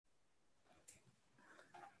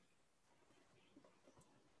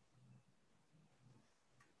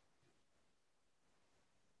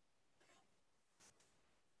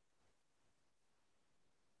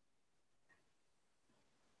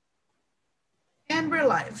And we're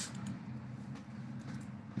live.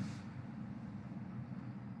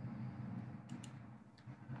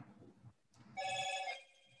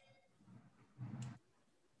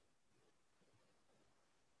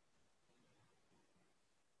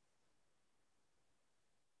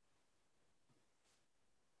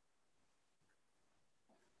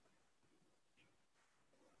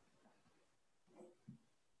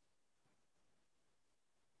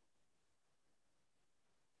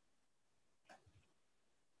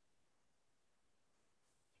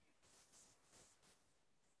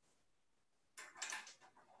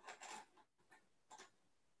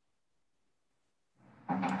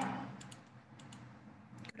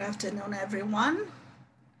 Good afternoon, everyone.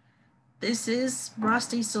 This is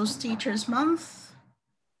BRAZ-TESOL Teachers Month,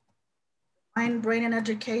 Mind, Brain, and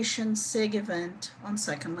Education SIG event on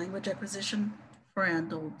second language acquisition for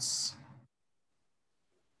adults.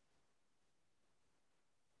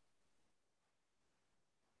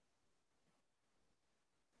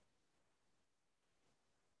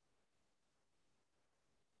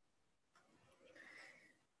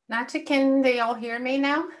 Nati, can they all hear me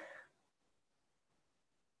now?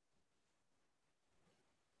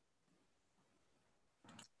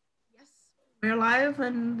 Yes, we're live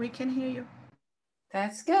and we can hear you.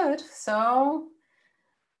 That's good. So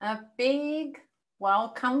a big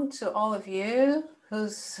welcome to all of you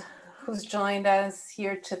who's joined us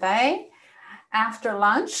here today after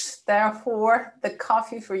lunch. Therefore, the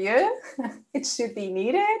coffee for you, it should be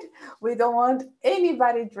needed. We don't want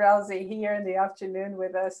anybody drowsy here in the afternoon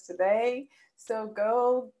with us today. So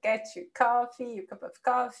go get your coffee, your cup of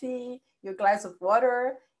coffee, your glass of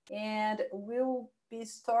water, and we'll be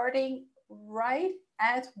starting right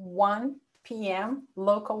at 1 p.m.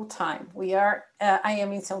 local time. I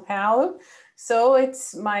am in São Paulo, so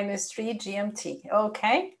it's -3 GMT.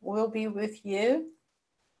 Okay, we'll be with you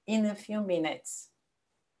in a few minutes.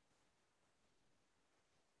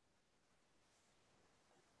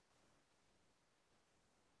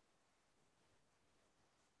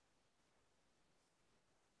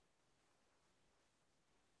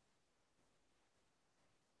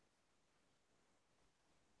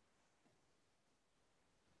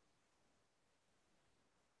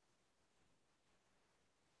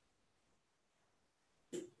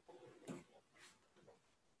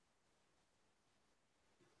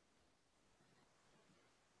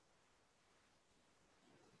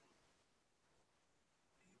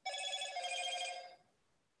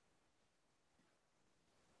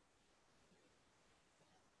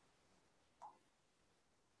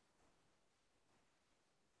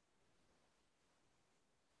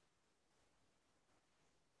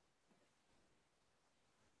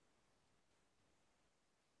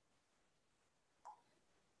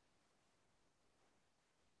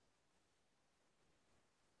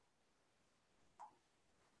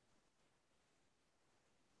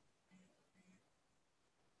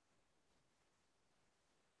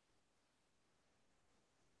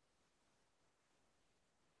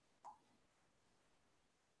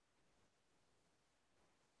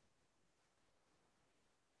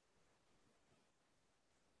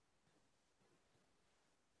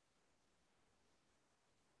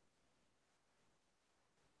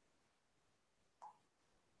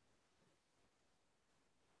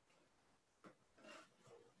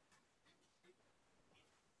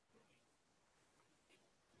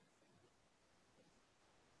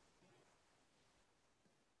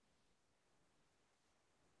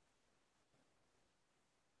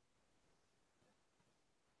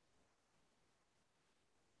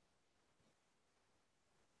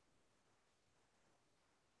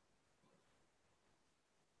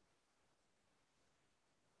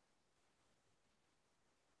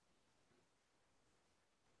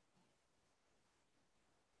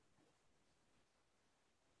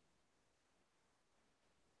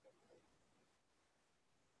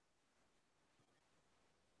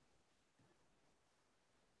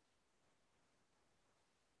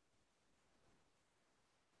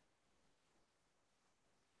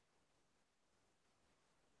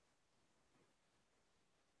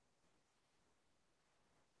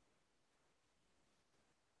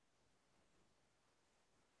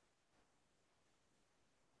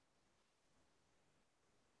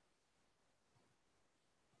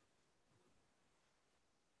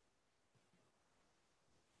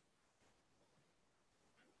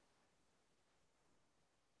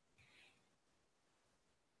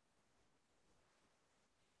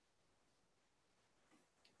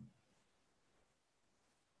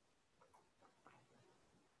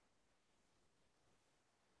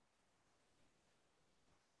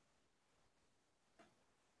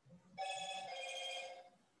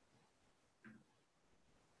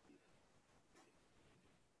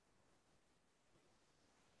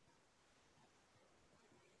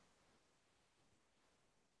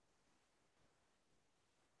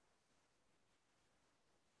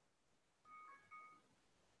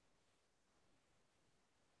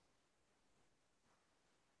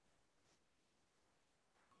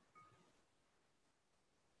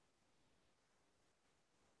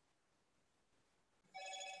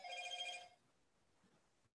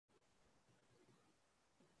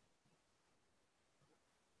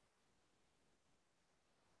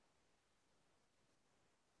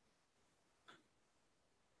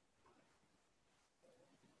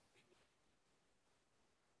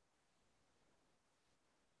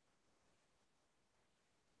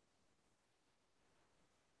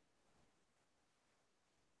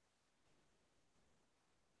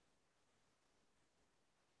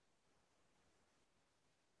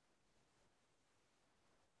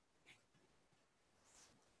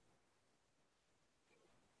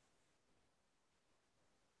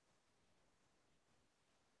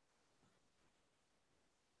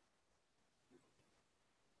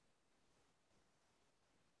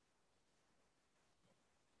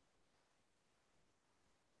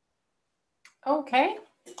 Okay,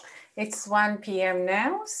 it's 1 p.m.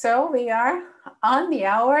 now, so we are on the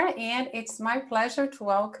hour, and it's my pleasure to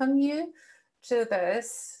welcome you to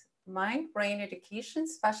this Mind Brain Education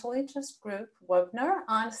Special Interest Group webinar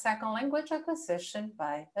on second language acquisition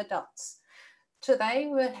by adults. Today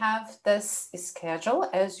we have this schedule,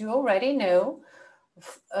 as you already know,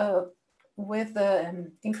 with the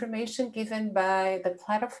information given by the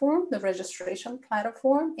platform, the registration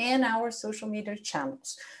platform, and our social media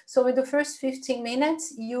channels. So in the first 15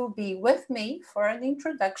 minutes, you'll be with me for an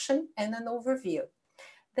introduction and an overview.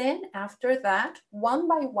 Then after that, one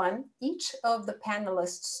by one, each of the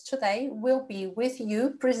panelists today will be with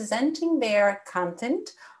you presenting their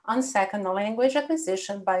content on second language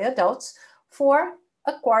acquisition by adults for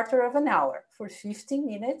a quarter of an hour, for 15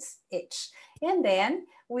 minutes each. And then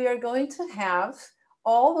we are going to have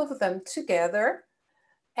all of them together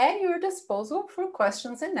at your disposal for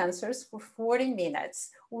questions and answers for 40 minutes.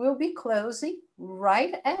 We'll be closing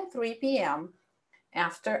right at 3 p.m.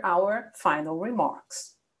 after our final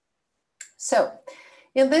remarks. So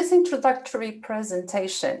in this introductory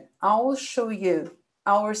presentation, I will show you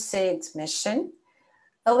our SIG's mission,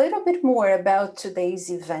 a little bit more about today's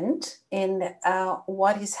event and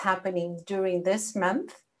what is happening during this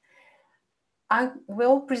month. I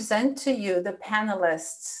will present to you the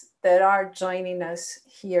panelists that are joining us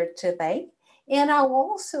here today, and I'll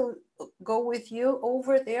also go with you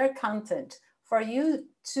over their content for you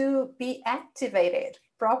to be activated,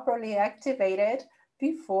 properly activated,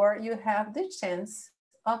 before you have the chance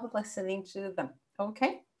of listening to them,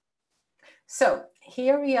 okay? So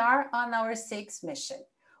here we are on our SIG's mission.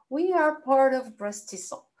 We are part of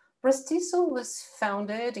BRAZ-TESOL. BRAZ-TESOL was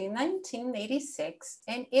founded in 1986,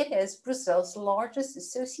 and it is Brazil's largest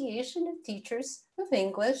association of teachers of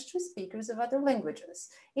English to speakers of other languages.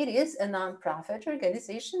 It is a nonprofit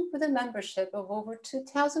organization with a membership of over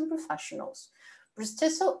 2,000 professionals.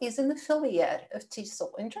 BRAZ-TESOL is an affiliate of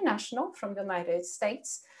TESOL International from the United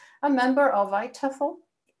States, a member of ITEFL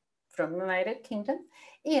from the United Kingdom,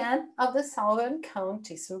 and of the Southern Cone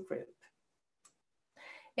TESOL Group.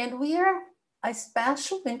 And we are a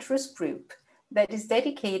special interest group that is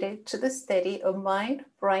dedicated to the study of mind,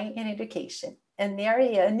 brain, and education, an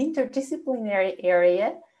interdisciplinary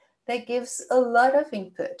area that gives a lot of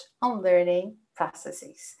input on learning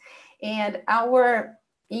processes. And our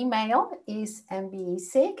email is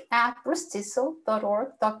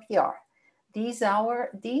mbesig@braztesol.org.br. These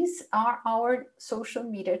are our social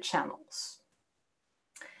media channels.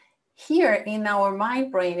 Here in our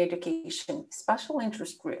Mind Brain Education Special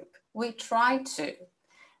Interest Group, we try to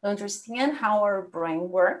understand how our brain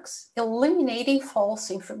works, eliminating false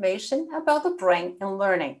information about the brain and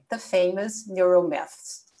learning, the famous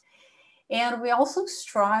neuromyths. And we also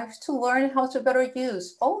strive to learn how to better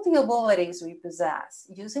use all the abilities we possess,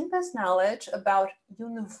 using this knowledge about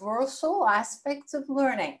universal aspects of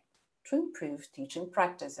learning to improve teaching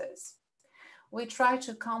practices. We try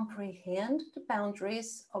to comprehend the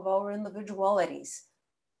boundaries of our individualities,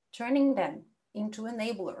 turning them into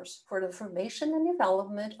enablers for the formation and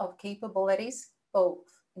development of capabilities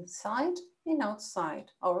both inside and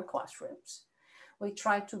outside our classrooms. We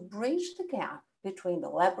try to bridge the gap between the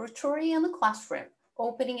laboratory and the classroom,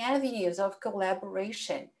 opening avenues of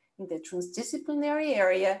collaboration in the transdisciplinary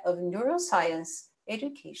area of neuroscience,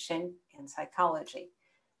 education, and psychology.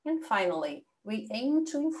 And finally, we aim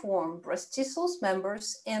to inform BRAZ-TESOL's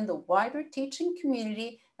members and the wider teaching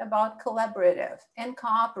community about collaborative and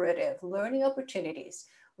cooperative learning opportunities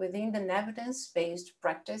within the evidence-based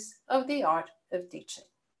practice of the art of teaching.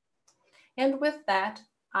 And with that,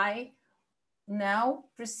 I now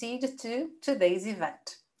proceed to today's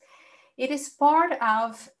event. It is part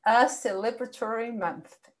of a celebratory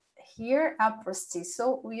month. Here at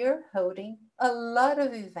BRAZ-TESOL, we are holding a lot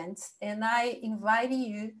of events, and I invite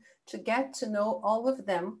you to get to know all of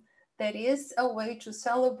them. That is a way to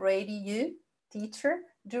celebrate you, teacher,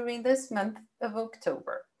 during this month of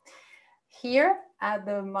October. Here at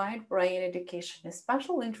the Mind Brain Education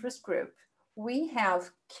Special Interest Group, we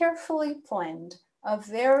have carefully planned a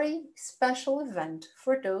very special event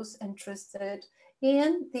for those interested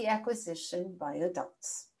in the acquisition by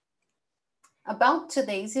adults. About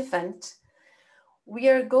today's event, we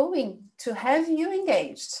are going to have you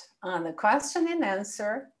engaged on the question and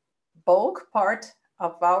answer bulk part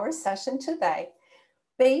of our session today,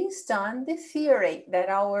 based on the theory that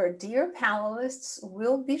our dear panelists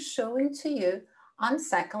will be showing to you on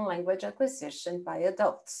second language acquisition by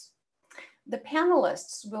adults. The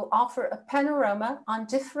panelists will offer a panorama on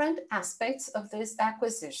different aspects of this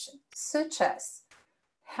acquisition, such as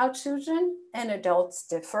how children and adults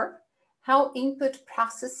differ, how input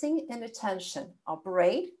processing and attention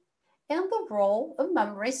operate, and the role of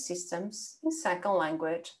memory systems in second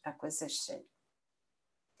language acquisition.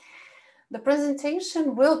 The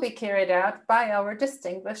presentation will be carried out by our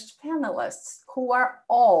distinguished panelists who are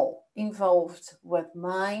all involved with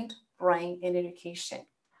mind, brain, and education,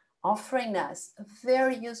 offering us a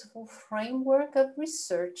very useful framework of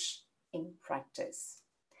research in practice.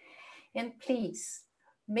 And please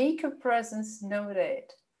make your presence noted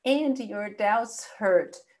and your doubts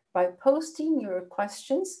heard by posting your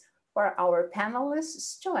questions for our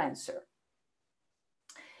panelists to answer.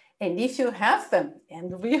 And if you have them,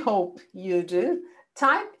 and we hope you do,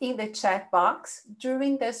 type in the chat box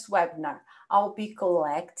during this webinar. I'll be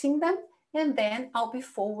collecting them and then I'll be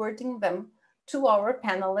forwarding them to our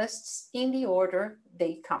panelists in the order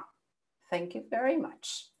they come. Thank you very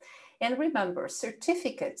much. And remember,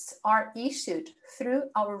 certificates are issued through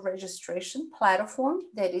our registration platform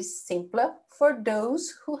that is Simpla for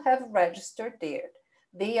those who have registered there.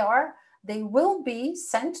 They will be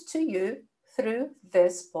sent to you through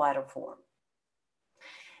this platform.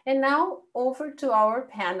 And now over to our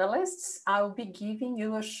panelists. I'll be giving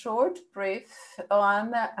you a short brief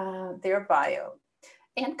on their bio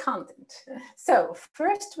and content. So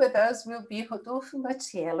first with us will be Rodolfo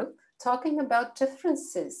Mattiello, talking about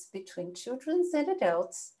differences between children's and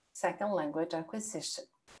adults' second language acquisition.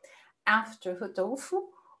 After Rodolfo,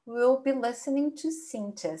 we'll be listening to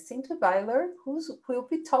Cyntia Weiler, who will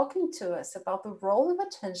be talking to us about the role of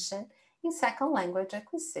attention in second language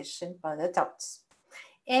acquisition by adults.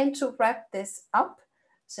 And to wrap this up,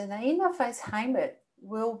 Janaína Weissheimer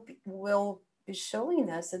will be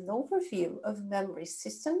showing us an overview of memory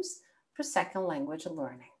systems for second language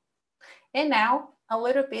learning. And now, a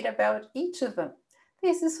little bit about each of them.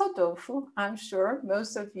 This is Rodolfo. I'm sure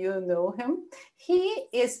most of you know him. He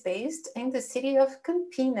is based in the city of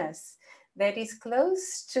Campinas, that is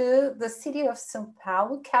close to the city of São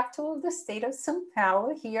Paulo, capital of the state of São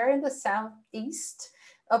Paulo, here in the southeast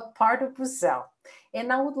of part of Brazil.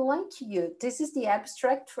 And I would like you, this is the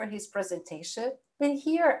abstract for his presentation, and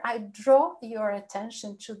here I draw your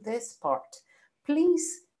attention to this part.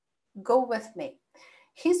 Please go with me.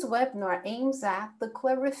 His webinar aims at the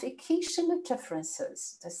clarification of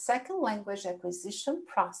differences the second language acquisition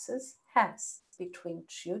process has between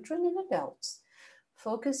children and adults,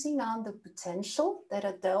 focusing on the potential that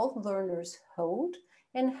adult learners hold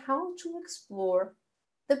and how to explore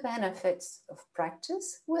the benefits of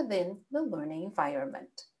practice within the learning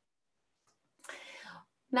environment.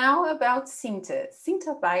 Now about Cyntia.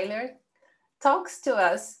 Cyntia Weiler talks to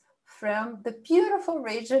us from the beautiful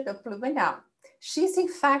region of Blumenau. She's in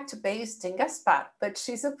fact based in Gaspar, but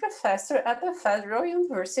she's a professor at the Federal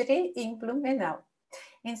University in Blumenau.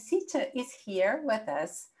 And Cyntia is here with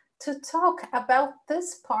us to talk about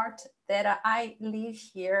this part that I leave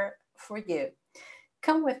here for you.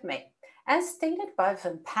 Come with me. As stated by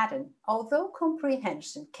Van Patten, although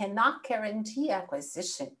comprehension cannot guarantee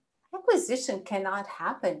acquisition, acquisition cannot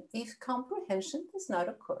happen if comprehension does not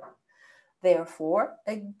occur. Therefore,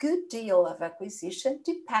 a good deal of acquisition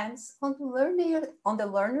depends on the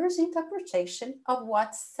learner's interpretation of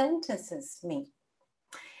what sentences mean.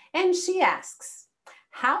 And she asks,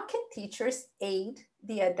 how can teachers aid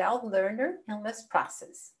the adult learner in this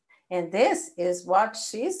process? And this is what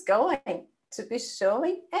she's going to be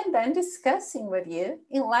showing and then discussing with you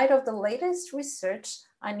in light of the latest research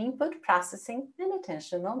on input processing and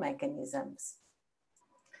attentional mechanisms.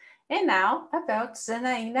 And now about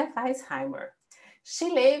Janaína Weissheimer. She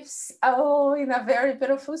lives, in a very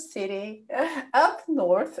beautiful city up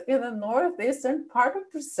north in the northeastern part of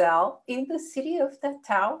Brazil, in the city of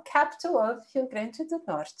Natal, capital of Rio Grande do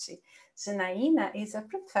Norte. Janaína is a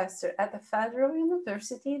professor at the Federal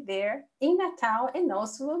University there in Natal and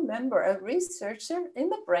also a member, a researcher in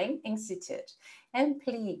the Brain Institute. And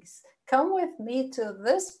please come with me to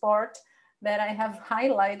this part that I have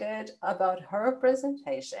highlighted about her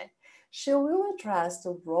presentation. She will address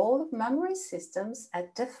the role of memory systems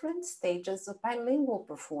at different stages of bilingual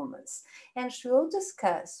performance, and she will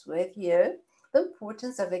discuss with you the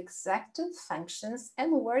importance of executive functions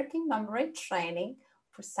and working memory training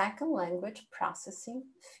for second language processing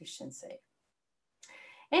efficiency.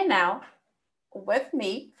 And now, with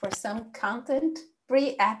me for some content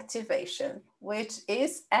pre-activation, which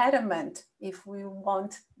is adamant if we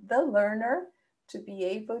want the learner to be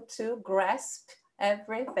able to grasp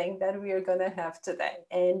everything that we are going to have today.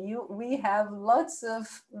 And we have lots of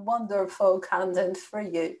wonderful content for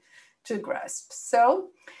you to grasp. So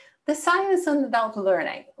the science on adult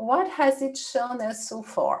learning, what has it shown us so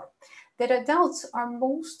far? That adults are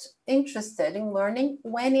most interested in learning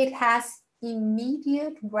when it has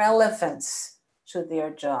immediate relevance to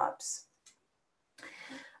their jobs.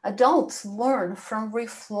 Adults learn from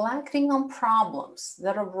reflecting on problems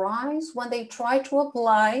that arise when they try to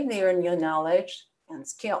apply their new knowledge and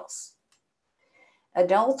skills.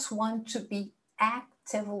 Adults want to be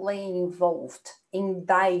actively involved in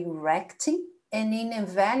directing and in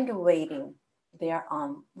evaluating their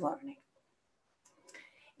own learning.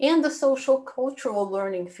 And the social cultural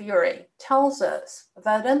learning theory tells us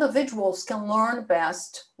that individuals can learn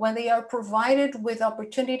best when they are provided with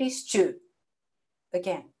opportunities to,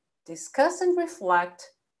 again, discuss and reflect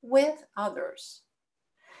with others,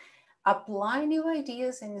 apply new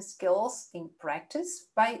ideas and skills in practice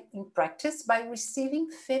by receiving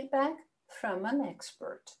feedback from an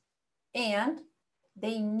expert. And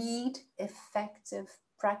they need effective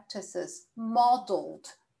practices modeled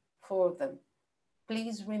for them.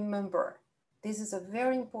 Please remember, this is a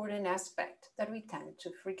very important aspect that we tend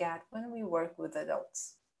to forget when we work with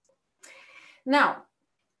adults. Now,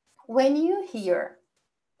 when you hear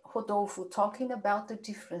Rodolfo talking about the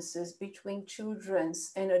differences between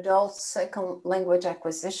children's and adults' second language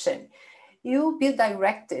acquisition, you'll be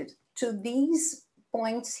directed to these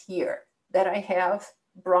points here that I have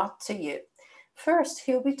brought to you. First,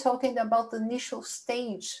 he'll be talking about the initial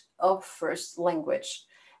stage of first language,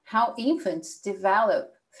 how infants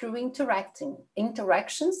develop through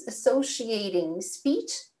interactions associating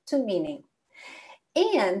speech to meaning.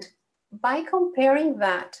 And by comparing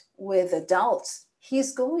that with adults,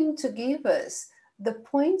 he's going to give us the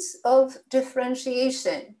points of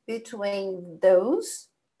differentiation between those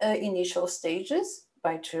initial stages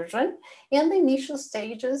by children and the initial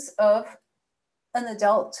stages of an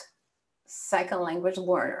adult second language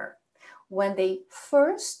learner, when they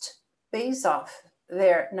first base off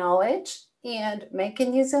their knowledge and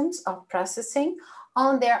mechanisms of processing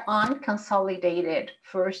on their unconsolidated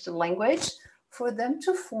first language for them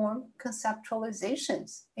to form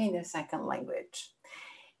conceptualizations in a second language.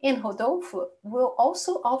 And Rodolfo will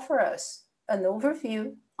also offer us an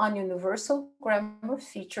overview on universal grammar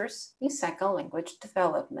features in second language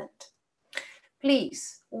development.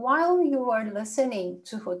 Please, while you are listening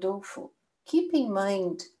to Rodolfo, keep in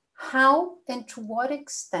mind how and to what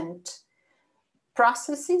extent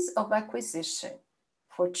processes of acquisition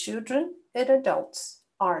for children and adults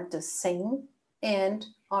are the same and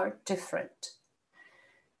are different.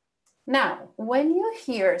 Now, when you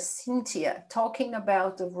hear Cyntia talking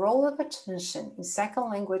about the role of attention in second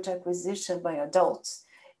language acquisition by adults,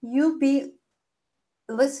 you'll be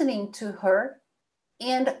listening to her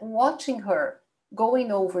and watching her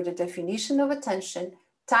going over the definition of attention,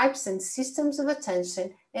 types and systems of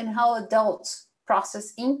attention, and how adults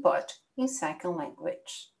process input in second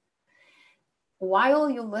language. While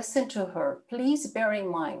you listen to her, please bear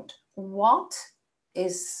in mind what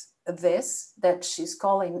is this that she's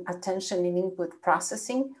calling attention and input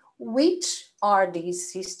processing, which are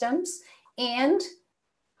these systems, and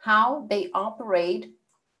how they operate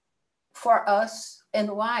for us,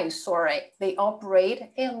 and why, they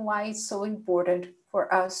operate, and why it's so important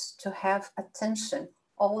for us to have attention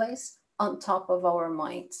always on top of our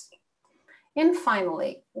minds. And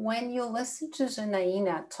finally, when you listen to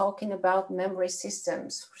Janaína talking about memory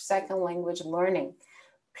systems for second language learning,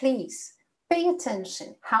 please pay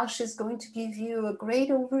attention how she's going to give you a great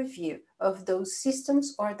overview of those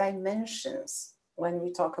systems or dimensions when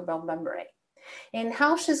we talk about memory, and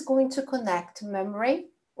how she's going to connect memory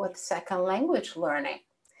with second language learning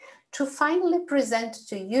to finally present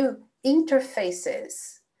to you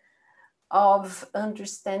interfaces of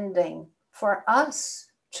understanding for us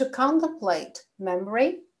to contemplate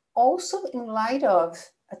memory also in light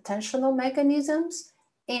of attentional mechanisms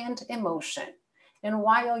and emotion. And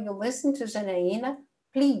while you listen to Janaína,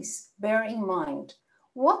 please bear in mind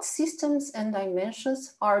what systems and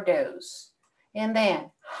dimensions are those, and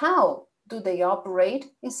then how do they operate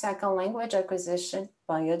in second language acquisition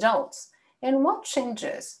by adults, and what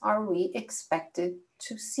changes are we expected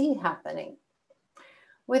to see happening.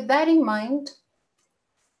 With that in mind,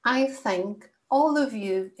 I thank all of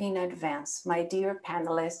you in advance, my dear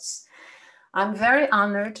panelists. I'm very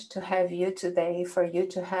honored to have you today, for you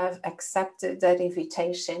to have accepted that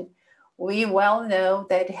invitation. We well know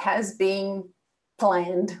that it has been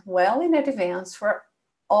planned well in advance for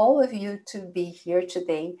all of you to be here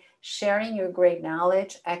today, sharing your great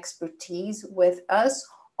knowledge, expertise with us,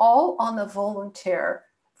 all on a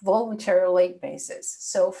voluntarily basis.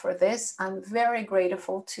 So for this, I'm very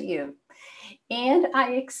grateful to you. And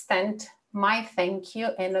I extend my thank you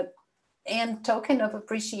and token of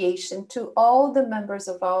appreciation to all the members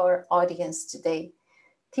of our audience today.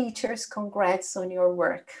 Teachers, congrats on your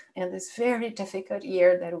work in this very difficult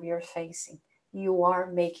year that we are facing. You are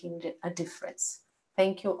making a difference.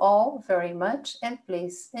 Thank you all very much, and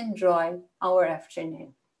please enjoy our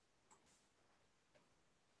afternoon.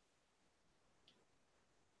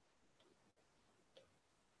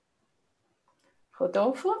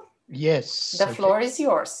 Rodolfo? Yes. The floor is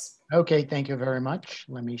yours. Okay, thank you very much.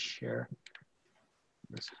 Let me share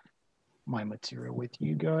my material with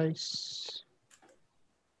you guys.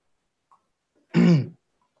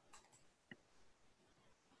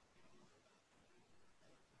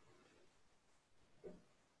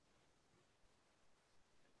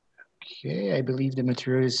 Okay, I believe the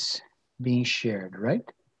material is being shared, right?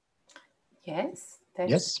 Yes.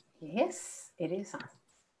 Yes? Yes, it is on.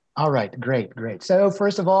 All right, great, great. So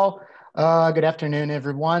first of all, good afternoon,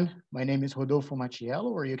 everyone. My name is Rodolfo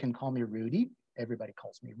Mattiello, or you can call me Rudy. Everybody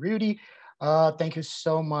calls me Rudy. Thank you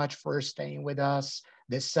so much for staying with us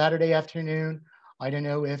this Saturday afternoon. I don't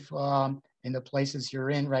know if in the places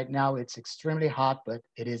you're in right now, it's extremely hot, but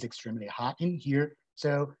it is extremely hot in here.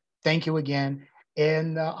 So thank you again.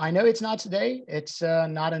 And I know it's not today, it's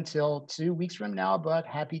not until 2 weeks from now, but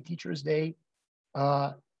happy Teachers Day.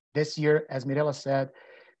 This year, as Mirela said,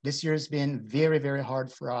 this year has been very, very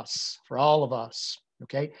hard for us, for all of us,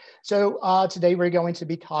 okay? So today we're going to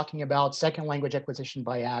be talking about second language acquisition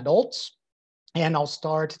by adults. And I'll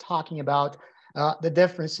start talking about the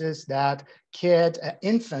differences that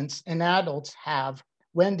infants and adults have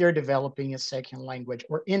when they're developing a second language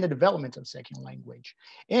or in the development of second language.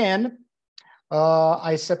 And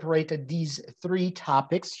I separated these 3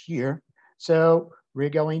 topics here. So we're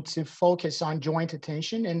going to focus on joint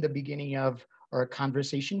attention in the beginning of our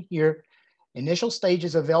conversation here, initial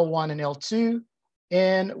stages of L1 and L2,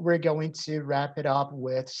 and we're going to wrap it up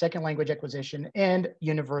with second language acquisition and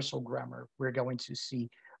universal grammar. We're going to see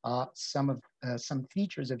some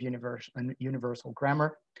features of universal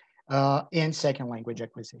grammar in second language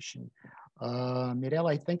acquisition. Mirela,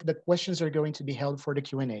 I think the questions are going to be held for the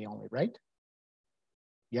Q&A only, right?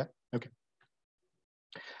 Yeah, okay.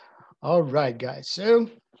 All right, guys. So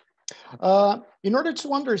in order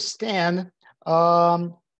to understand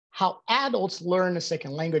how adults learn a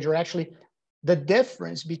second language, or actually the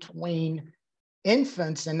difference between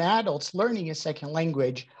infants and adults learning a second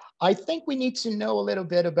language, I think we need to know a little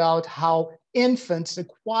bit about how infants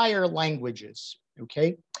acquire languages,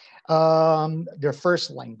 okay? Their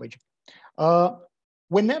first language.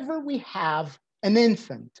 Whenever we have an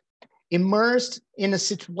infant immersed in a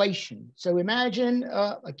situation. So imagine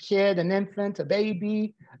a kid, an infant, a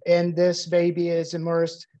baby, and this baby is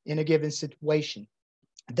immersed in a given situation.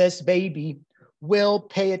 This baby will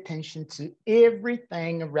pay attention to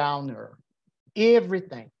everything around her,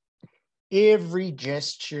 everything, every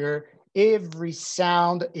gesture, every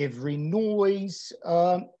sound, every noise,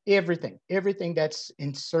 everything that's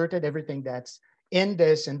inserted, everything that's in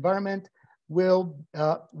this environment will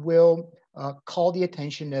call the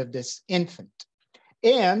attention of this infant.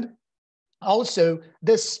 And also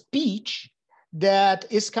the speech that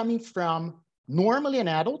is coming from normally an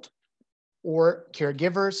adult or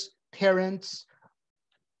caregivers, parents,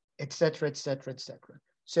 etc., etc., etc.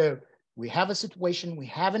 So we have a situation, we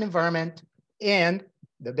have an environment, and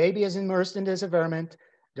the baby is immersed in this environment.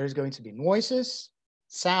 There's going to be noises,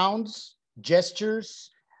 sounds, gestures,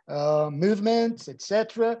 movements,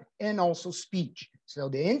 etc., and also speech. So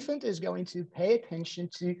the infant is going to pay attention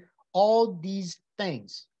to all these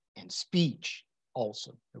things and speech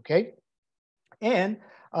also, okay? And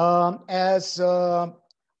as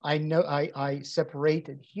I know, I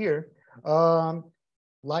separated here,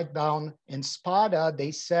 Lightbound and Spada,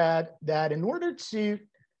 they said that in order to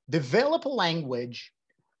develop a language,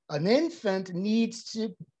 an infant needs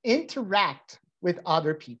to interact with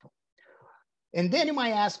other people. And then you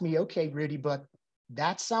might ask me, okay, Rudy, but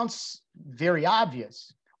that sounds very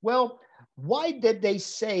obvious. Well, why did they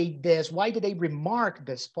say this? Why did they remark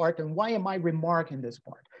this part? And why am I remarking this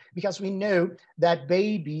part? Because we know that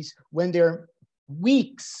babies, when they're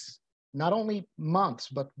weeks, not only months,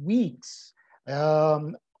 but weeks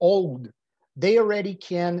old, they already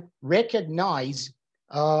can recognize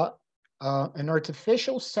an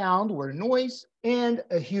artificial sound or noise and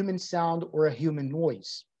a human sound or a human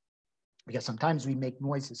noise. Because sometimes we make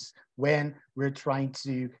noises when we're trying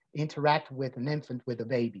to interact with an infant, with a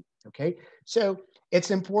baby, okay? So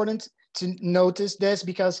it's important to notice this,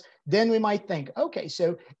 because then we might think, okay,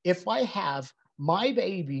 so if I have my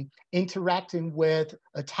baby interacting with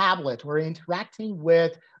a tablet or interacting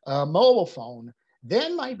with a mobile phone,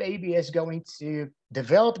 then my baby is going to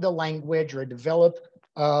develop the language or develop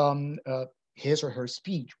his or her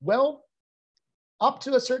speech. Well, up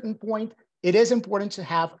to a certain point, it is important to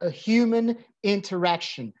have a human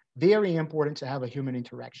interaction. Very important to have a human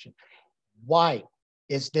interaction. Why?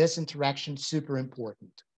 is this interaction super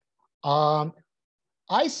important?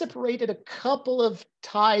 I separated a couple of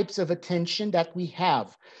types of attention that we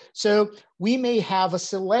have. So we may have a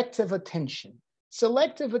selective attention.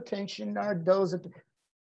 Selective attention are those,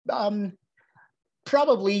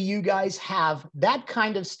 probably you guys have that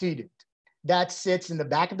kind of student that sits in the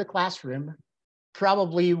back of the classroom,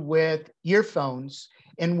 probably with earphones.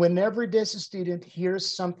 And whenever this student hears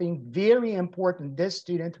something very important, this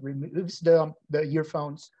student removes the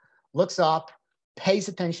earphones, looks up, pays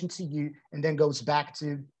attention to you, and then goes back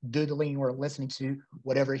to doodling or listening to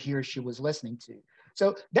whatever he or she was listening to.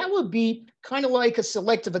 So that would be kind of like a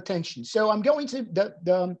selective attention. So I'm going to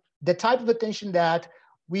the type of attention that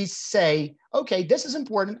we say, okay, this is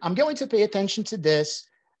important. I'm going to pay attention to this.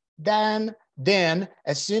 Then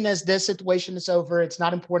as soon as this situation is over, it's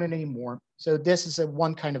not important anymore. So this is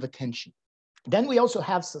one kind of attention. Then we also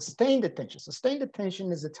have sustained attention. Sustained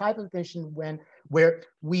attention is the type of attention where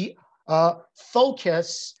we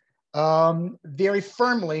focus very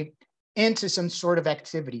firmly into some sort of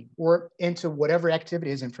activity or into whatever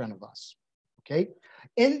activity is in front of us, okay?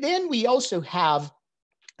 And then we also have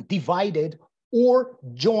divided or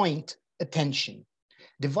joint attention.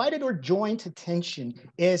 Divided or joint attention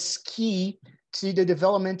is key to the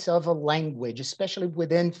development of a language, especially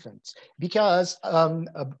with infants, because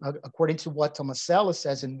according to what Tomasello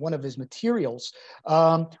says in one of his materials,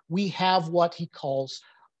 we have what he calls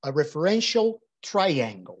a referential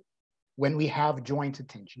triangle when we have joint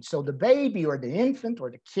attention. So the baby or the infant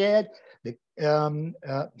or the kid,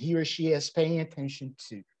 he or she is paying attention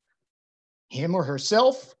to him or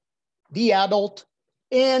herself, the adult,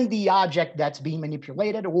 and the object that's being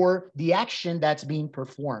manipulated or the action that's being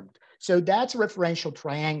performed. So that's a referential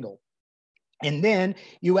triangle. And then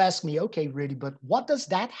you ask me, okay, Rudy, but what does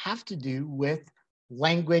that have to do with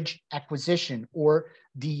language acquisition or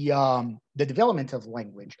the development of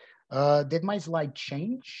language? Did my slide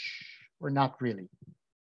change or not really?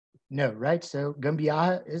 No, right? So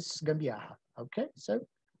gambiarra is gambiarra. Okay, so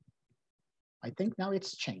I think now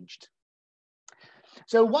it's changed.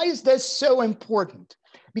 So why is this so important?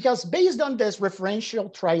 Because based on this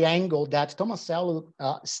referential triangle that Tomasello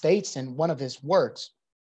states in one of his works,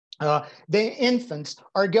 the infants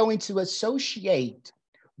are going to associate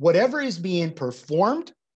whatever is being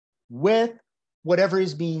performed with whatever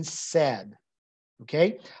is being said.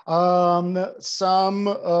 Okay. Some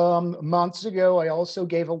months ago, I also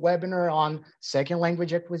gave a webinar on second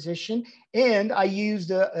language acquisition, and I used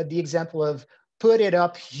the example of put it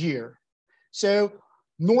up here. So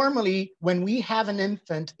normally, when we have an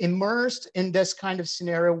infant immersed in this kind of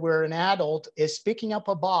scenario where an adult is picking up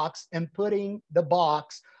a box and putting the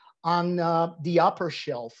box on the upper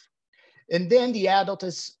shelf, and then the adult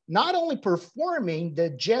is not only performing the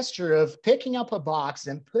gesture of picking up a box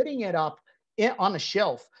and putting it up on a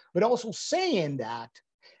shelf, but also saying that,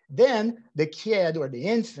 then the kid or the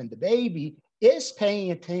infant, the baby, is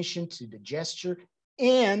paying attention to the gesture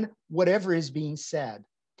and whatever is being said.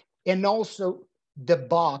 And also the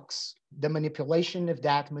box, the manipulation of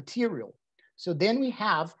that material. So then we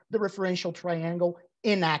have the referential triangle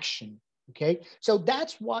in action, okay? So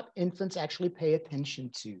that's what infants actually pay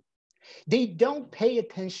attention to. They don't pay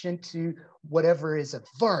attention to whatever is a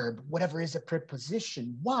verb, whatever is a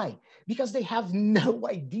preposition. Why? Because they have no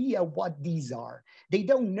idea what these are. They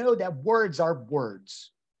don't know that words are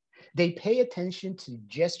words. They pay attention to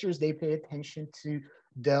gestures. They pay attention to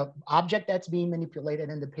the object that's being manipulated,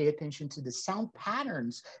 and they pay attention to the sound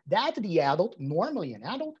patterns that the adult, normally an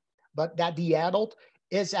adult, but that the adult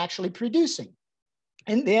is actually producing.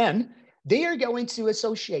 And then they are going to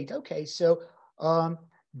associate, okay, so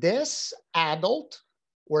this adult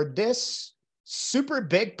or this super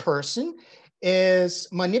big person is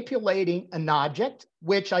manipulating an object,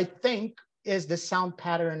 which I think is the sound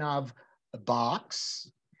pattern of a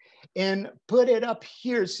box, and put it up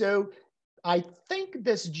here. So I think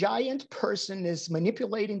this giant person is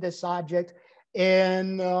manipulating this object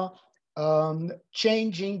and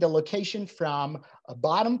changing the location from a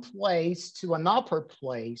bottom place to an upper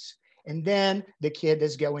place. And then the kid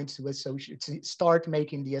is going to start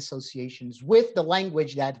making the associations with the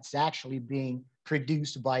language that's actually being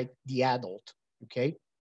produced by the adult, okay?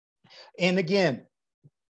 And again,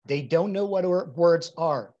 they don't know what words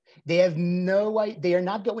are. They have no idea, they are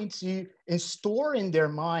not going to store in their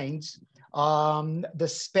minds the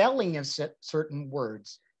spelling of certain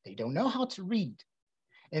words. They don't know how to read.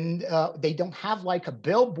 And they don't have like a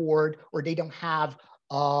billboard, or they don't have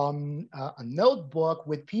a notebook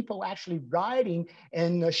with people actually writing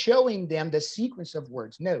and showing them the sequence of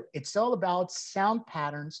words. No, it's all about sound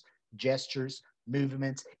patterns, gestures,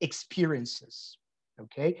 movements, experiences,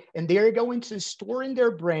 okay? And they're going to store in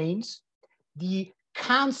their brains the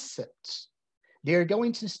concepts. They're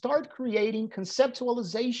going to start creating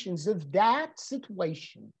conceptualizations of that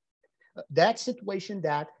situation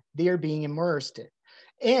that they are being immersed in.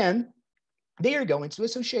 And they are going to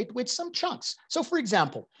associate with some chunks. So for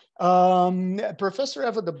example, Professor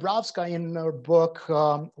Eva Dabrowska in her book,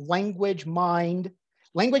 Language, Mind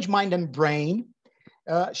and Brain,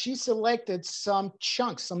 she selected some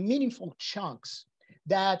chunks, some meaningful chunks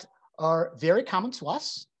that are very common to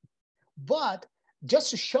us, but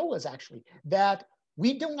just to show us actually that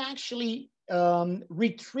we don't actually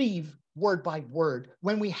retrieve word by word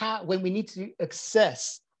when we need to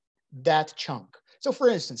access that chunk. So for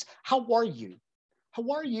instance, how are you? How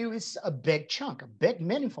are you is a big chunk, a big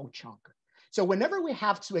meaningful chunk. So whenever we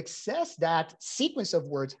have to access that sequence of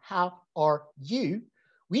words, how are you,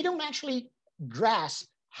 we don't actually grasp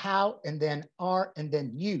how and then are and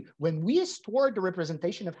then you. When we store the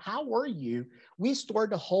representation of how are you, we store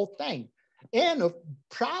the whole thing. And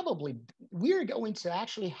probably we're going to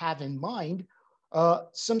actually have in mind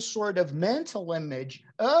some sort of mental image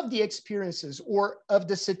of the experiences or of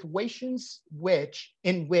the situations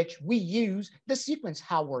in which we use the sequence,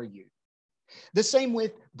 how are you? The same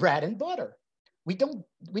with bread and butter. We don't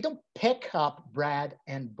pick up bread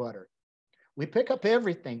and butter. We pick up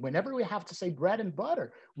everything. Whenever we have to say bread and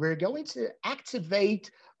butter, we're going to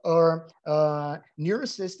activate our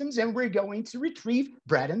neurosystems and we're going to retrieve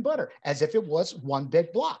bread and butter as if it was one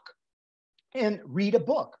big block. And read a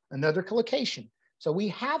book, another collocation. So we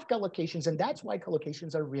have collocations, and that's why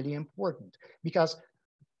collocations are really important, because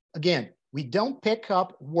again, we don't pick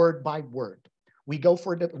up word by word. We go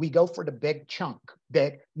for the big chunk,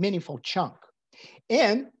 big meaningful chunk.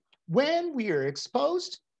 And when we are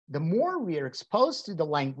exposed, the more we are exposed to the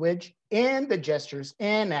language and the gestures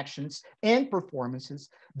and actions and performances,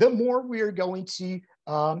 the more we are going to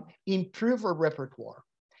improve our repertoire.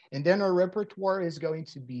 And then our repertoire is going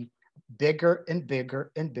to be bigger and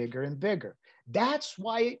bigger and bigger and bigger. That's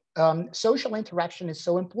why social interaction is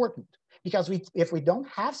so important, because if we don't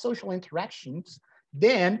have social interactions,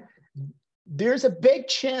 then there's a big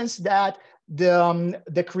chance that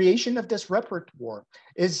the creation of this repertoire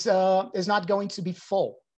is not going to be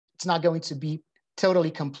full. It's not going to be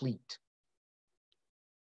totally complete.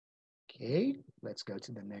 Okay, let's go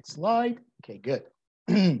to the next slide. Okay, good.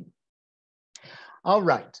 All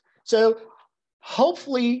right, so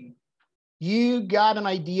hopefully you got an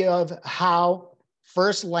idea of how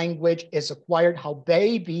first language is acquired, how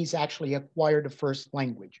babies actually acquire the first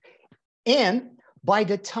language. And by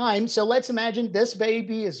the time, so let's imagine this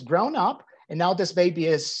baby is grown up, and now this baby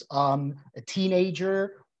is a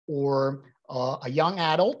teenager or a young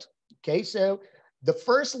adult. Okay, so the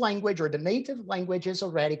first language or the native language is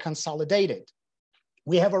already consolidated.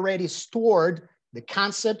 We have already stored the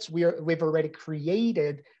concepts, we've already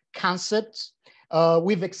created concepts.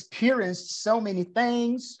 We've experienced so many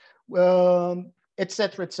things, et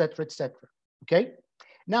cetera, et cetera, et cetera. Okay.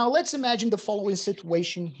 Now let's imagine the following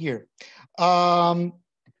situation here.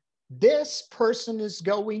 This person is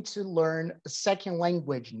going to learn a second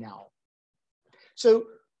language now. So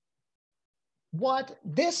what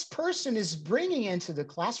this person is bringing into the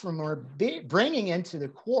classroom or bringing into the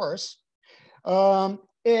course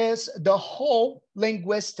is the whole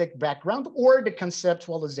linguistic background or the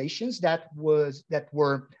conceptualizations that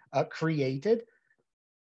were created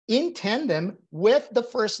in tandem with the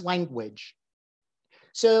first language.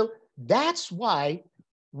 So that's why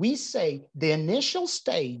we say the initial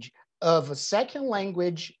stage of a second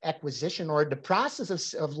language acquisition, or the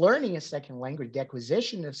process of learning a second language, the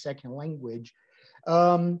acquisition of second language,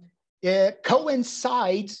 it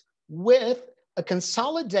coincides with a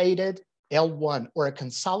consolidated L1 or a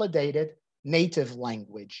consolidated native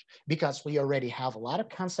language, because we already have a lot of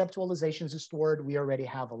conceptualizations stored. We already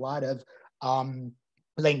have a lot of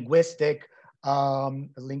linguistic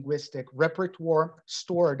repertoire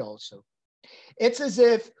stored also. It's as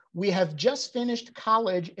if we have just finished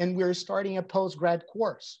college and we're starting a postgrad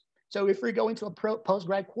course. So if we're going to a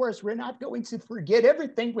postgrad course, we're not going to forget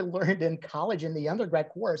everything we learned in college in the undergrad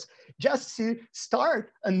course just to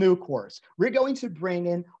start a new course. We're going to bring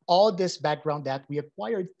in all this background that we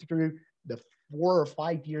acquired through the 4 or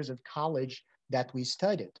 5 years of college that we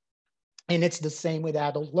studied. And it's the same with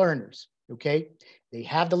adult learners, okay? They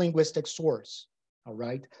have the linguistic source, all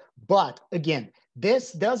right? But again,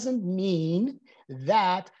 this doesn't mean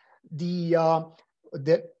that the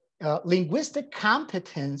linguistic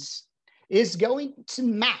competence is going to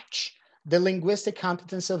match the linguistic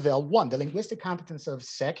competence of L1. The linguistic competence of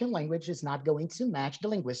second language is not going to match the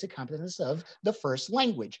linguistic competence of the first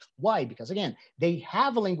language. Why? Because again, they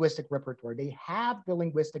have a linguistic repertoire. They have the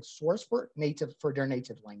linguistic source for their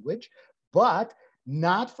native language, but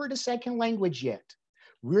not for the second language yet.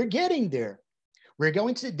 We're getting there. They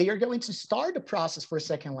are going to start the process for a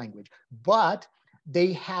second language, but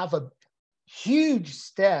they have a huge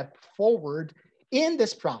step forward in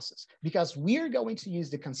this process, because we're going to use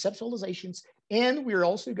the conceptualizations, and we're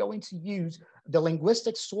also going to use the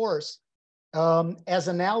linguistic source as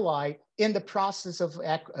an ally in the process of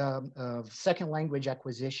second language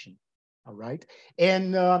acquisition. All right,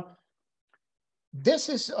 and this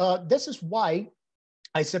is why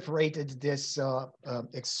I separated this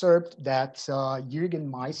excerpt that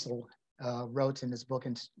Jürgen Meisel wrote in his book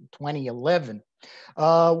in 2011,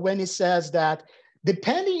 when he says that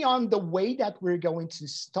depending on the way that we're going to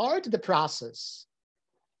start the process,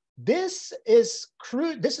 this is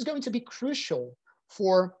going to be crucial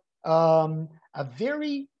for a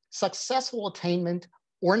very successful attainment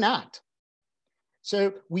or not.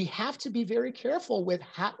 So we have to be very careful with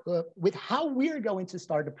how we're going to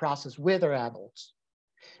start the process with our adults,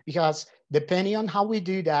 because depending on how we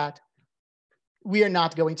do that, we are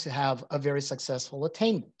not going to have a very successful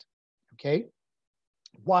attainment. Okay,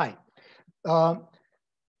 why?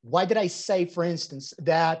 Why did I say, for instance,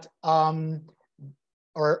 that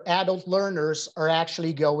our adult learners are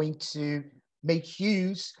actually going to make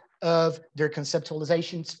use of their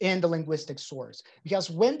conceptualizations in the linguistic source? Because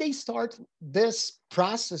when they start this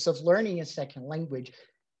process of learning a second language,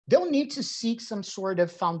 they'll need to seek some sort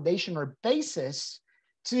of foundation or basis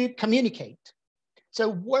to communicate.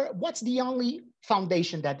 So what's the only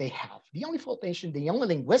foundation that they have? The only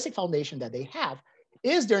linguistic foundation that they have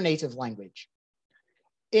is their native language.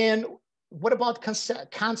 And what about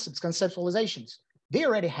concepts, conceptualizations? They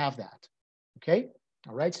already have that, okay?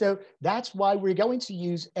 All right, so that's why we're going to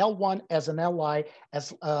use L1 as an ally,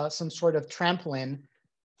 as some sort of trampoline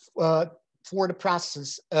for the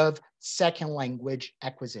process of second language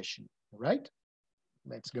acquisition, all right?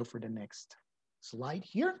 Let's go for the next slide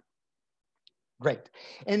here. Great.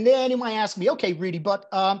 And then you might ask me, okay, Rudy, but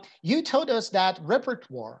you told us that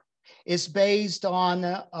repertoire is based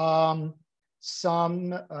on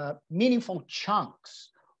some meaningful chunks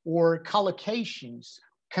or collocations,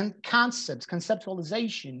 concepts,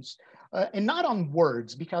 conceptualizations, and not on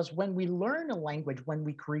words, because when we learn a language, when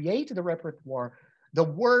we create the repertoire, the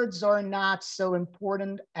words are not so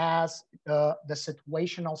important as the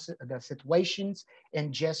situations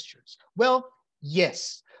and gestures. Well,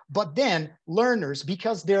 yes, but then learners,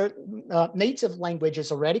 because their native language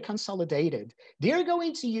is already consolidated, they're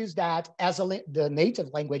going to use that as the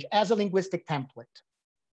native language as a linguistic template.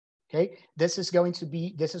 Okay, the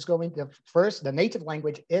native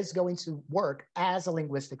language is going to work as a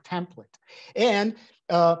linguistic template. And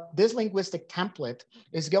this linguistic template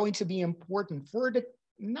is going to be important for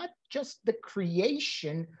not just the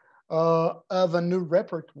creation of a new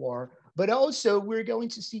repertoire, but also we're going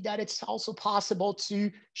to see that it's also possible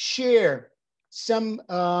to share some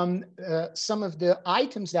of the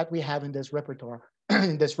items that we have in this repertoire,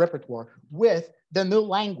 with the new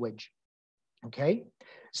language. Okay,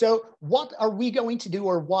 so what are we going to do,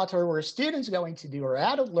 or what are our students going to do, or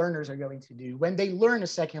adult learners are going to do when they learn a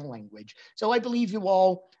second language? So I believe you've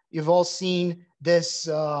all seen this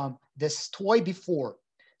this toy before.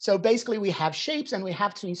 So basically we have shapes, and we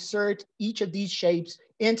have to insert each of these shapes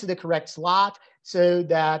into the correct slot so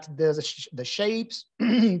that the shapes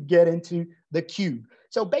get into the cube.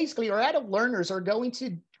 So basically our adult learners are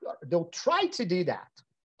they'll try to do that.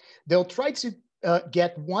 They'll try to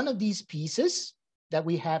get one of these pieces that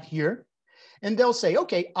we have here, and they'll say,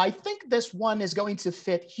 okay, I think this one is going to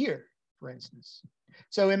fit here, for instance.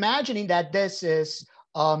 So imagining that this is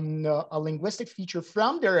a linguistic feature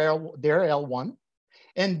from their L1,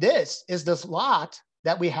 and this is the slot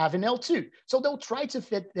that we have in L2. So they'll try to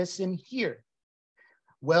fit this in here.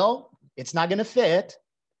 Well, it's not gonna fit.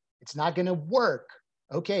 It's not gonna work.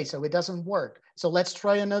 Okay, so it doesn't work. So let's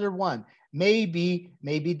try another one. Maybe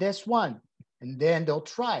this one, and then they'll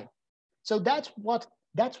try. So that's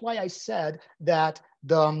why I said that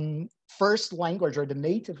the first language, or the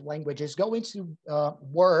native language, is going to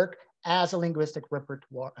work as a linguistic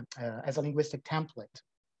repertoire, as a linguistic template,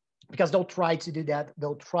 because they'll try to do that.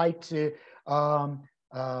 They'll try to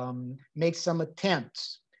make some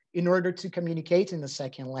attempts in order to communicate in the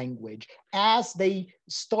second language as they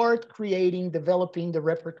start developing the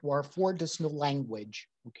repertoire for this new language,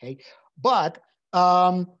 okay? But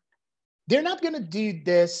they're not gonna do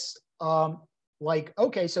this like,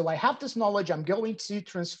 okay, so I have this knowledge, I'm going to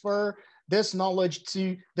transfer this knowledge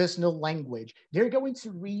to this new language. They're going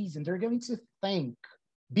to reason, they're going to think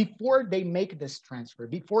before they make this transfer,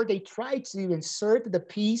 before they try to insert the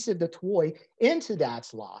piece of the toy into that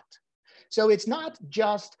slot. So it's not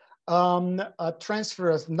just a transfer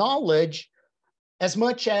of knowledge as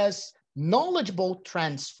much as knowledgeable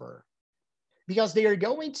transfer, because they are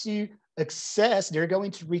going to access, they're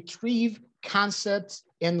going to retrieve concepts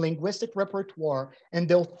in linguistic repertoire, and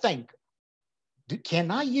they'll think,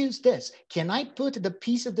 can I use this? Can I put the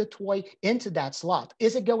piece of the toy into that slot?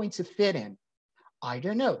 Is it going to fit in? I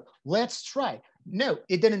don't know. Let's try. No,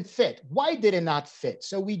 it didn't fit. Why did it not fit?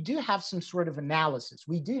 So we do have some sort of analysis.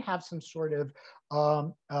 We do have some sort of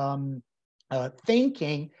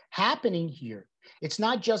thinking happening here. It's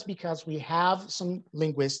not just because we have some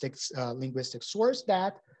linguistic source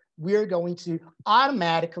that we're going to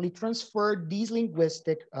automatically transfer these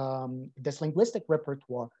this linguistic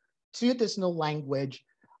repertoire to this new language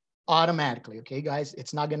automatically. Okay, guys,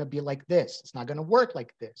 it's not going to be like this. It's not going to work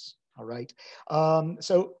like this. All right.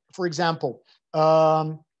 So, for example,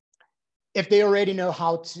 if they already know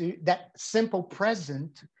how to, that simple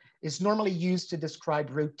present is normally used to describe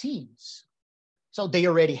routines. So they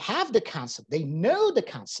already have the concept. They know the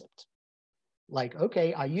concept. Like,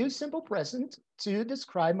 okay, I use simple present to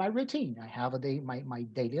describe my routine. I have my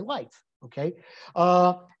daily life. Okay.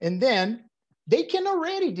 And then they can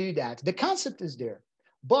already do that. The concept is there,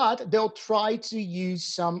 but they'll try to use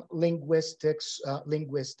some linguistic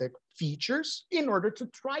features in order to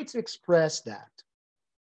try to express that.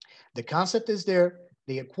 The concept is there.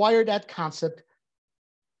 They acquire that concept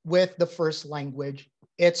with the first language.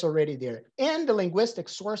 It's already there. And the linguistic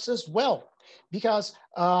source as well, because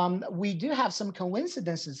we do have some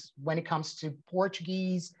coincidences when it comes to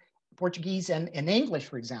Portuguese and English,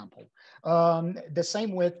 for example. The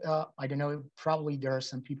same with, I don't know, probably there are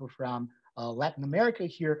some people from Latin America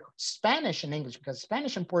here, Spanish and English, because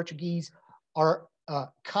Spanish and Portuguese are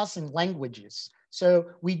cousin languages.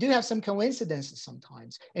 So we do have some coincidences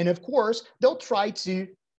sometimes. And of course, they'll try to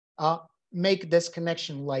make this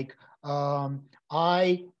connection like,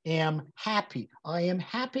 I am happy. I am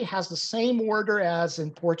happy has the same order as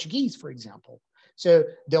in Portuguese, for example. So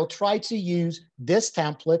they'll try to use this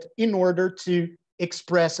template in order to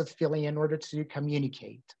express a feeling, in order to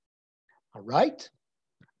communicate. All right?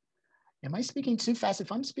 Am I speaking too fast?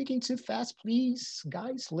 If I'm speaking too fast, please,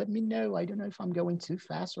 guys, let me know. I don't know if I'm going too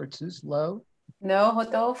fast or too slow. No,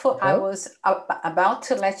 Rodolfo, I was about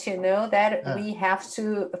to let you know that we have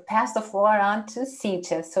to pass the floor on to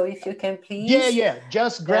Cyntia. So if you can please. Yeah,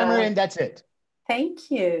 just grammar and that's it. Thank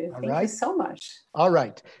you. Thank you so much. All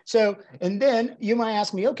right. So, and then you might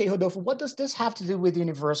ask me, okay, Rodolfo, what does this have to do with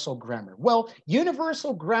universal grammar? Well,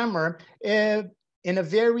 universal grammar, in a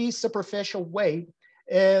very superficial way,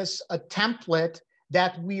 is a template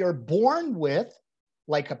that we are born with,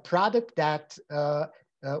 like a product that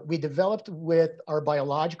we developed with our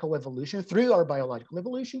biological evolution, through our biological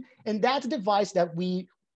evolution. And that device that we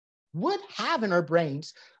would have in our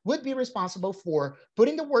brains would be responsible for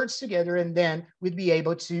putting the words together, and then we'd be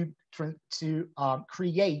able to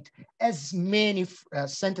create as many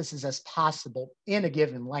sentences as possible in a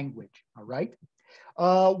given language, all right?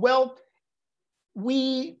 Well,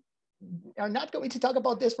 we are not going to talk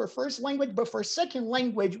about this for first language, but for second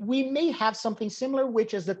language, we may have something similar,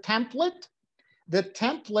 which is the template. The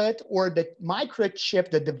template or the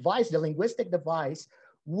microchip, the device, the linguistic device,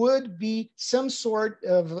 would be some sort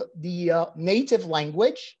of the native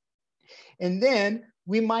language. And then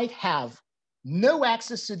we might have no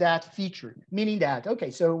access to that feature, meaning that,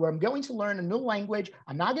 okay, so I'm going to learn a new language.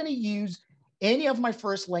 I'm not going to use any of my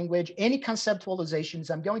first language, any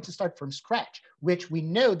conceptualizations. I'm going to start from scratch, which we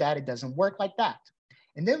know that it doesn't work like that.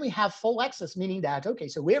 And then we have full access, meaning that, okay,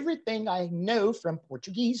 so everything I know from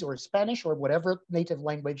Portuguese or Spanish or whatever native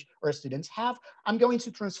language our students have, I'm going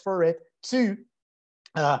to transfer it to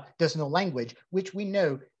this new language, which we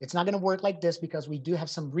know it's not going to work like this because we do have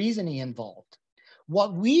some reasoning involved.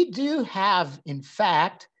 What we do have, in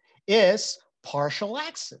fact, is partial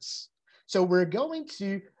access. So we're going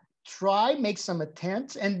to try, make some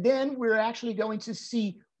attempts, and then we're actually going to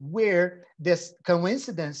see where this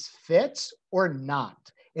coincidence fits or not.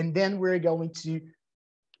 And then we're going to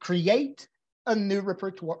create a new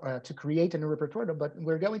repertoire, but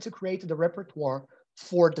we're going to create the repertoire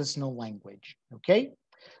for this new language, okay?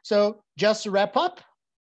 So just to wrap up,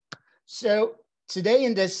 so today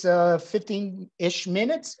in this 15-ish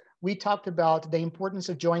minutes, we talked about the importance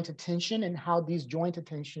of joint attention and how these joint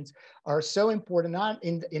attentions are so important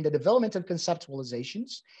in the development of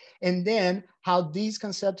conceptualizations, and then how these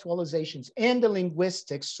conceptualizations and the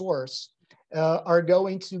linguistic source are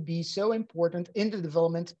going to be so important in the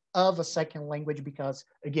development of a second language because,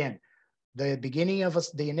 again, the beginning of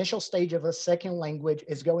the initial stage of a second language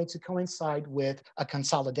is going to coincide with a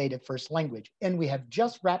consolidated first language. And we have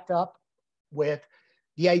just wrapped up with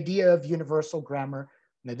the idea of universal grammar.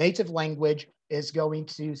 The native language is going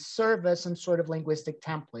to serve as some sort of linguistic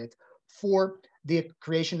template for the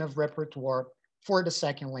creation of repertoire for the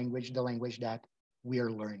second language, the language that we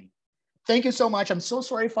are learning. Thank you so much. I'm so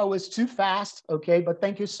sorry if I was too fast, okay? But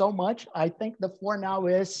thank you so much. I think the floor now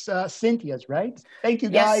is Cynthia's, right? Thank you,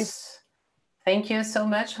 guys. Yes. Thank you so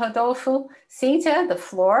much, Rodolfo. Cyntia, the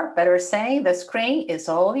floor, better saying, the screen is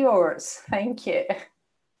all yours. Thank you.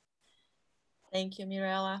 Thank you,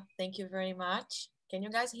 Mirela. Thank you very much. Can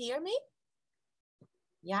you guys hear me?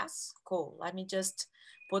 Yes, cool. Let me just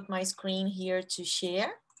put my screen here to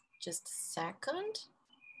share. Just a second.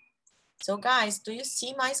 So guys, do you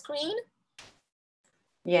see my screen?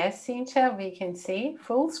 Yes, Cyntia, we can see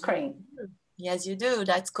full screen. Yes, you do.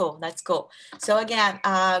 That's cool. That's cool. So again,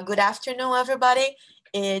 good afternoon, everybody.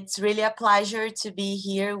 It's really a pleasure to be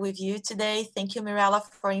here with you today. Thank you, Mirela,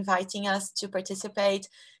 for inviting us to participate.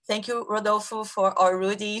 Thank you, Rodolfo, or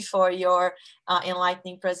Rudy, for your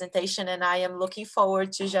enlightening presentation. And I am looking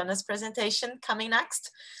forward to Jana's presentation coming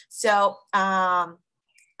next. So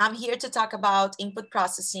I'm here to talk about input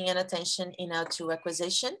processing and attention in L2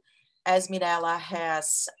 acquisition, as Mirela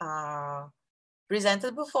has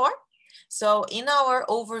presented before. So in our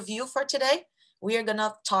overview for today, we are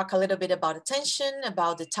gonna talk a little bit about attention,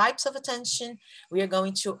 about the types of attention. We are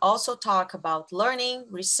going to also talk about learning,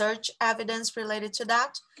 research evidence related to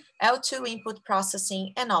that, L2 input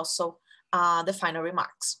processing, and also the final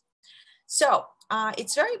remarks. So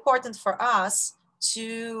it's very important for us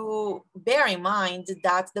to bear in mind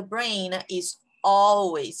that the brain is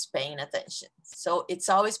always paying attention. So it's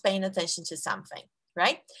always paying attention to something,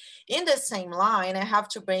 right? In the same line, I have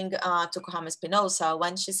to bring to Kohama Espinosa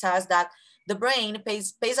when she says that the brain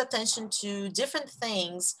pays attention to different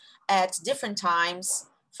things at different times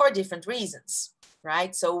for different reasons,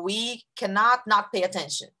 right? So we cannot not pay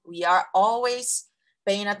attention. We are always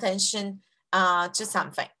paying attention to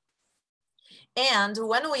something. And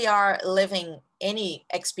when we are living any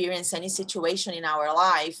experience, any situation in our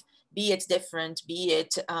life, be it different, be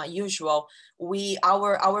it usual,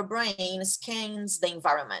 our brain scans the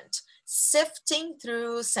environment, sifting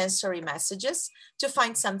through sensory messages to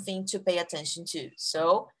find something to pay attention to.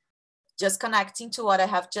 So just connecting to what I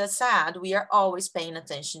have just said, we are always paying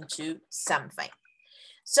attention to something.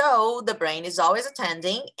 So the brain is always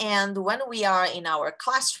attending. And when we are in our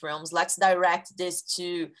classrooms, let's direct this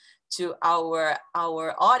to our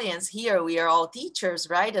audience here. We are all teachers,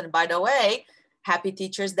 right? And by the way, Happy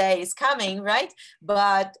Teachers Day is coming, right?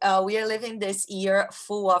 But we are living this year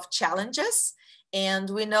full of challenges. And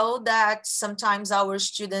we know that sometimes our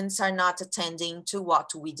students are not attending to what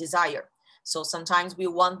we desire. So sometimes we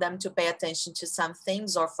want them to pay attention to some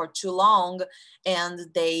things or for too long,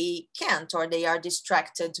 and they can't, or they are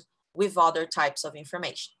distracted with other types of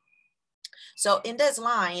information. So in this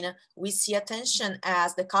line, we see attention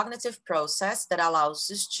as the cognitive process that allows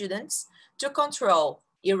the students to control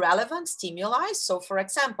irrelevant stimuli. So for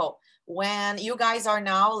example, when you guys are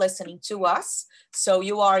now listening to us, so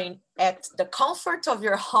you are at the comfort of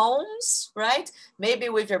your homes, right? Maybe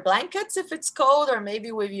with your blankets if it's cold, or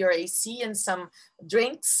maybe with your AC and some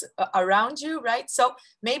drinks around you, right? So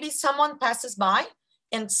maybe someone passes by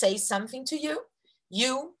and says something to you.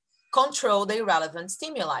 You control the irrelevant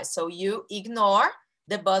stimuli. So you ignore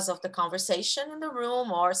the buzz of the conversation in the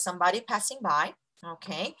room or somebody passing by,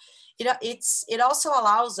 okay? It also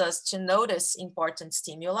allows us to notice important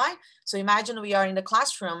stimuli. So imagine we are in the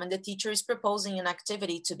classroom and the teacher is proposing an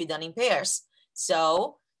activity to be done in pairs.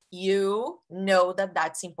 So you know that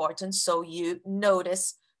that's important. So you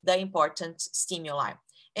notice the important stimuli.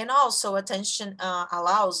 And also attention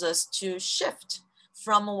allows us to shift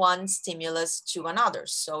from one stimulus to another.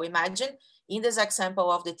 So imagine in this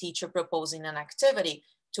example of the teacher proposing an activity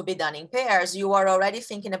to be done in pairs, you are already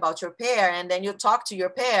thinking about your pair, and then you talk to your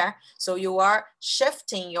pair. So you are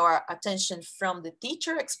shifting your attention from the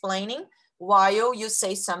teacher explaining while you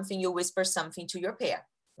say something, you whisper something to your pair,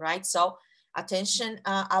 right? So attention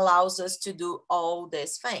allows us to do all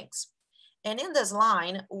these things. And in this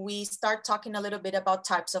line, we start talking a little bit about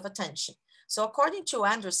types of attention. So according to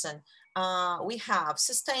Anderson, we have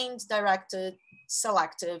sustained, directed,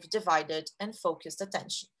 selective, divided, and focused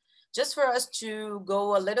attention. Just for us to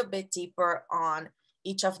go a little bit deeper on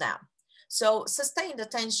each of them. So sustained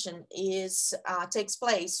attention takes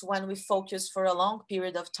place when we focus for a long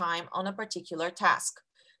period of time on a particular task.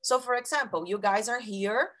 So for example, you guys are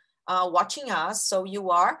here watching us. So you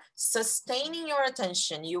are sustaining your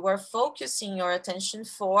attention. You are focusing your attention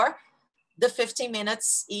for the 15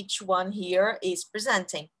 minutes each one here is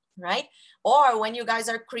presenting, right? Or when you guys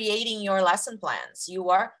are creating your lesson plans, you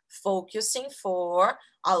are focusing for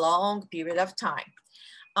a long period of time.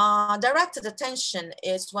 Directed attention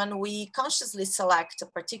is when we consciously select a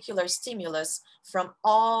particular stimulus from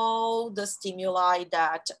all the stimuli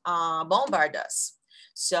that bombard us.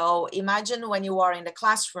 So imagine when you are in the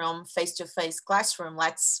classroom, face-to-face classroom.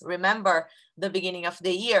 Let's remember the beginning of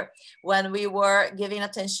the year when we were giving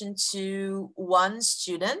attention to one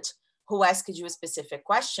student who asked you a specific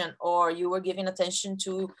question, or you were giving attention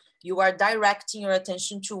to, you are directing your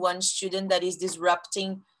attention to one student that is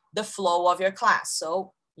disrupting the flow of your class.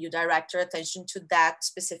 So you direct your attention to that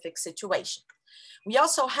specific situation. We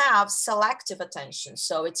also have selective attention.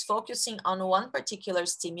 So it's focusing on one particular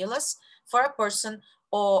stimulus for a person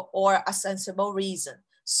or a sensible reason.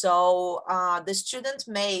 So the student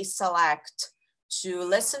may select to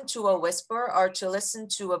listen to a whisper or to listen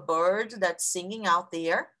to a bird that's singing out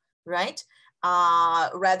there, right?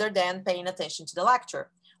 Rather than paying attention to the lecture.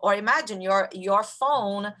 Or imagine your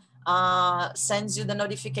phone sends you the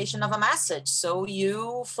notification of a message. So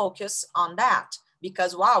you focus on that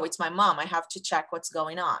because, wow, it's my mom. I have to check what's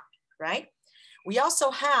going on, right? We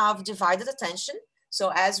also have divided attention.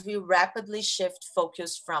 So as we rapidly shift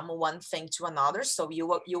focus from one thing to another, so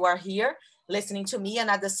you are here listening to me and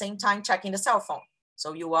at the same time checking the cell phone.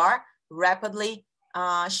 So you are rapidly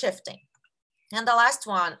shifting. And the last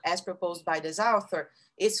one, as proposed by this author,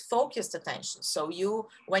 is focused attention. So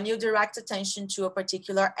when you direct attention to a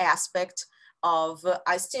particular aspect of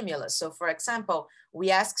a stimulus. So for example,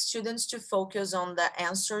 we ask students to focus on the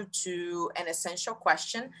answer to an essential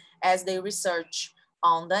question as they research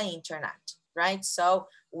on the internet, right? So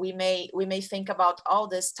we may think about all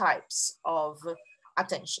these types of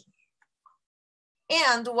attention.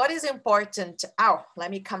 And what is important,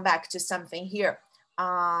 let me come back to something here,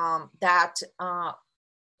 that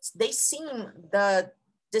they seem, the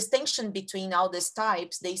distinction between all these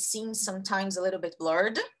types, they seem sometimes a little bit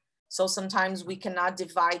blurred. So sometimes we cannot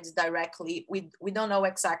divide directly. We don't know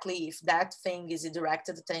exactly if that thing is a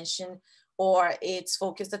directed attention or it's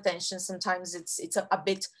focused attention. Sometimes it's a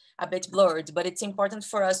bit blurred, but it's important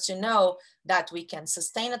for us to know that we can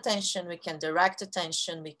sustain attention, we can direct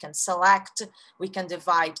attention, we can select, we can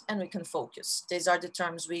divide, and we can focus. These are the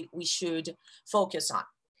terms we should focus on.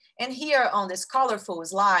 And here on this colorful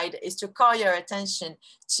slide is to call your attention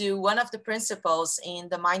to one of the principles in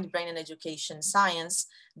the mind, brain, and education science,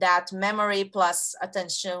 that memory plus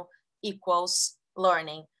attention equals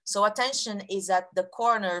learning. So attention is at the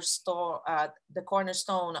cornerstone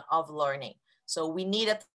of learning. So we need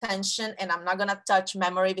attention, and I'm not gonna touch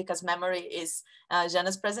memory because memory is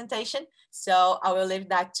Jana's presentation. So I will leave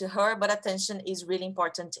that to her, but attention is really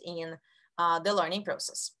important in the learning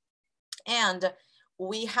process. And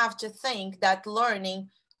we have to think that learning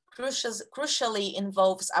crucially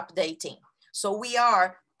involves updating. So we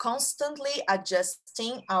are constantly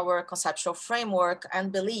adjusting our conceptual framework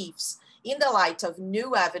and beliefs in the light of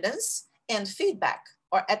new evidence and feedback,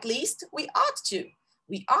 or at least we ought to.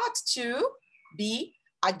 We ought to be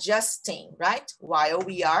adjusting, right, while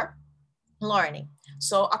we are learning.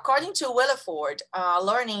 So according to Willeford,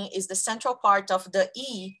 learning is the central part of the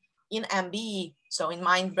E in MBE. So in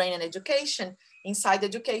mind, brain, and education. Inside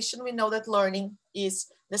education, we know that learning is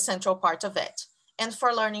the central part of it. And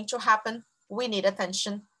for learning to happen, we need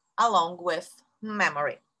attention along with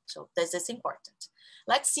memory. So this is important.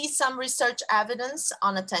 Let's see some research evidence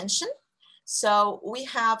on attention. So we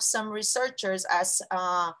have some researchers as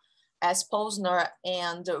Posner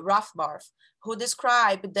and Rothbard, who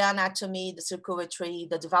describe the anatomy, the circuitry,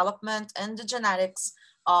 the development, and the genetics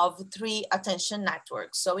of 3 attention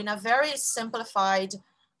networks. So in a very simplified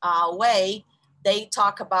way, they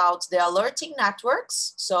talk about the alerting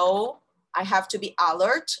networks. So I have to be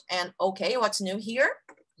alert and okay, what's new here,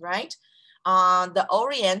 right? The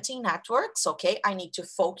orienting networks, okay, I need to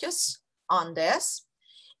focus on this.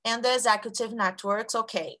 And the executive networks,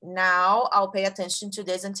 okay, now I'll pay attention to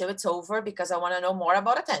this until it's over because I wanna know more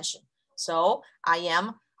about attention. So I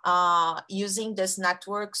am using these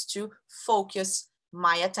networks to focus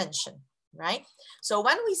my attention, right? So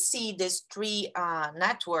when we see these 3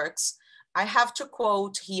 networks, I have to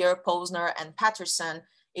quote here Posner and Patterson.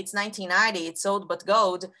 It's 1990, it's old but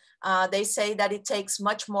gold. They say that it takes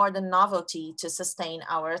much more than novelty to sustain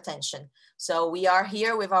our attention. So we are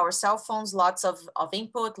here with our cell phones, lots of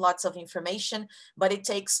input, lots of information, but it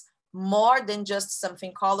takes more than just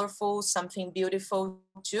something colorful, something beautiful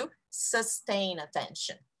to sustain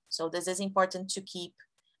attention. So this is important to keep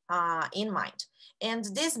in mind. And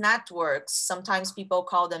these networks, sometimes people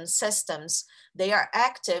call them systems, they are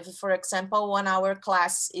active, for example, when our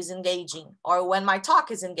class is engaging or when my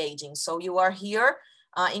talk is engaging. So you are here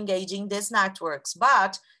engaging these networks,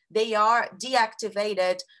 but they are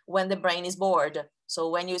deactivated when the brain is bored. So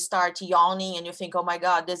when you start yawning and you think, oh my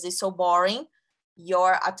God, this is so boring,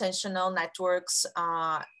 your attentional networks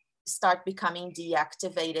start becoming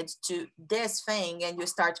deactivated to this thing, and you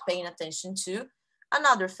start paying attention to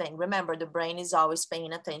another thing. Remember, the brain is always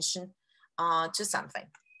paying attention to something.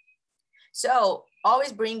 So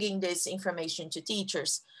always bringing this information to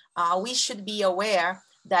teachers, we should be aware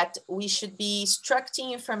that we should be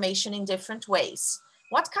structuring information in different ways.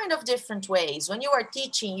 What kind of different ways? When you are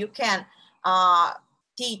teaching, you can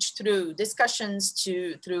teach through discussions,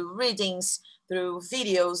 through readings, through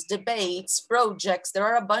videos, debates, projects. There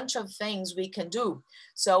are a bunch of things we can do.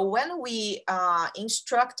 So when we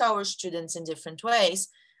instruct our students in different ways,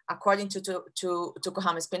 according to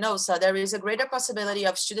Kohama Spinoza, there is a greater possibility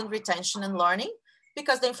of student retention and learning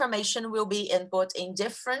because the information will be input in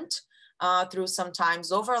different, through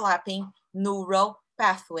sometimes overlapping neural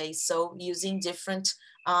pathways. So using different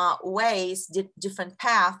ways, different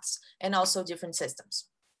paths, and also different systems.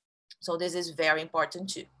 So this is very important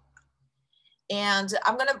too. And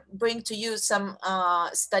I'm gonna bring to you some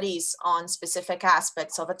studies on specific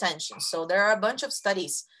aspects of attention. So there are a bunch of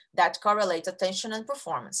studies that correlate attention and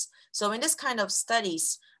performance. So in this kind of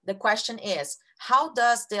studies, the question is, how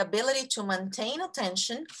does the ability to maintain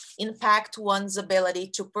attention impact one's ability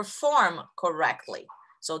to perform correctly?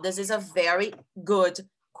 So this is a very good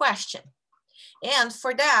question. And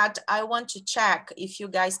for that, I want to check if you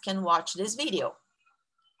guys can watch this video.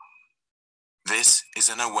 This is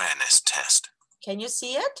an awareness test. Can you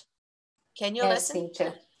see it? Can you Yes, listen?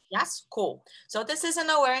 Cyntia. Yes, cool. So this is an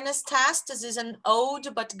awareness test. This is an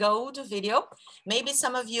old but gold video. Maybe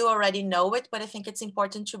some of you already know it, but I think it's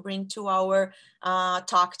important to bring to our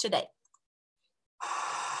talk today.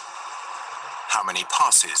 How many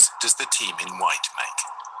passes does the team in white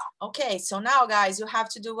make? Okay, so now guys, you have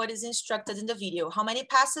to do what is instructed in the video. How many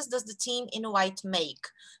passes does the team in white make?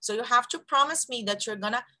 So you have to promise me that you're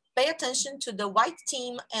gonna pay attention to the white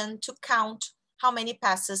team and to count how many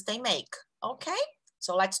passes they make, okay?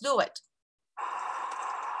 So let's do it.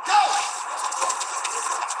 Go!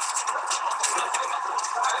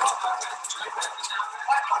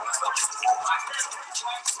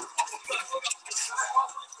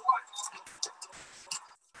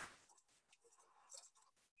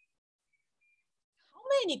 How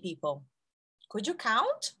many people? Could you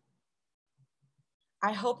count?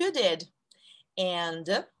 I hope you did. And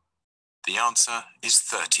the answer is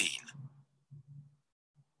 13.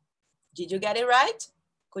 Did you get it right?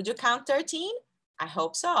 Could you count 13? I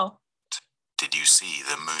hope so. Did you see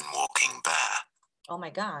the moonwalking bear? Oh my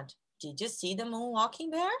God, did you see the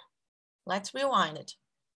moonwalking bear? Let's rewind it.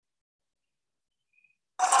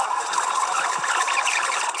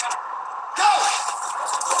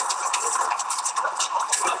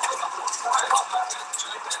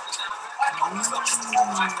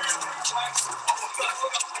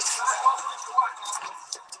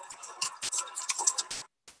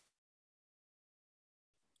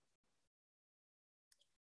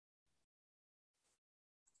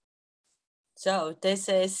 So this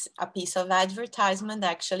is a piece of advertisement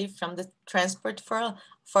actually from the Transport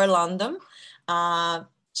for London,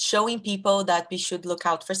 showing people that we should look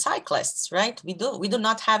out for cyclists, right? We do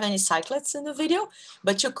not have any cyclists in the video,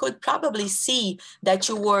 but you could probably see that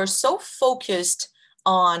you were so focused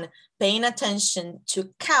on paying attention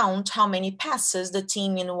to count how many passes the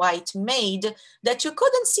team in white made that you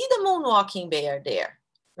couldn't see the moonwalking bear there.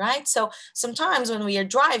 Right? So sometimes when we are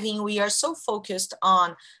driving, we are so focused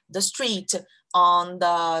on the street, on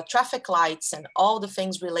the traffic lights and all the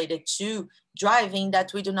things related to driving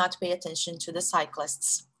that we do not pay attention to the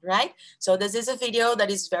cyclists, right? So this is a video that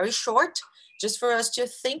is very short, just for us to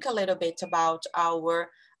think a little bit about our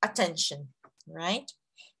attention, right?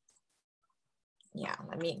 Yeah,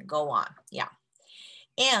 let me go on, yeah.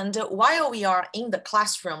 And while we are in the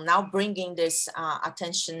classroom, now bringing this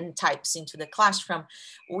attention types into the classroom,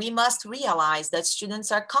 we must realize that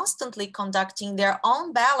students are constantly conducting their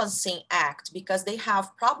own balancing act because they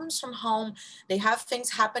have problems from home, they have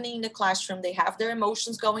things happening in the classroom, they have their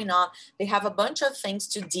emotions going on, they have a bunch of things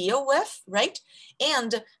to deal with, right?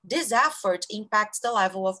 And this effort impacts the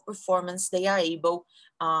level of performance they are able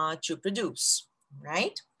to produce,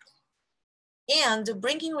 right? And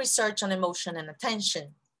bringing research on emotion and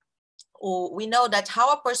attention, we know that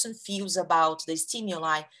how a person feels about the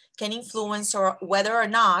stimuli can influence or whether or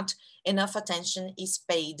not enough attention is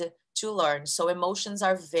paid to learn. So emotions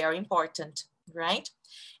are very important, right?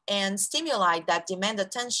 And stimuli that demand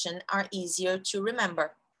attention are easier to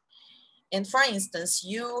remember. And for instance,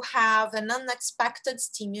 you have an unexpected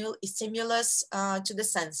stimulus to the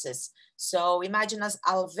senses. So imagine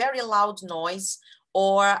a very loud noise,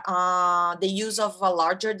 or the use of a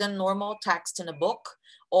larger than normal text in a book,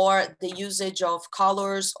 or the usage of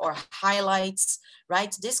colors or highlights,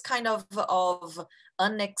 right? This kind of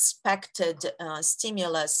unexpected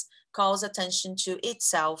stimulus calls attention to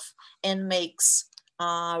itself and makes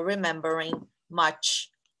remembering much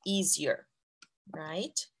easier,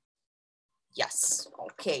 right? Yes,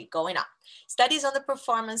 okay, going on. Studies on the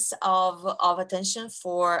performance of attention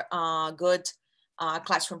for good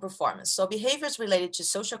classroom performance. So behaviors related to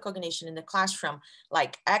social cognition in the classroom,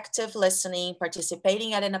 like active listening,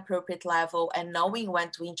 participating at an appropriate level, and knowing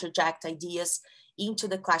when to interject ideas into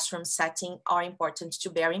the classroom setting are important to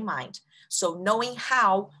bear in mind. So knowing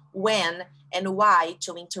how, when, and why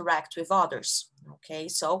to interact with others. Okay,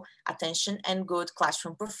 so attention and good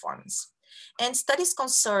classroom performance. And studies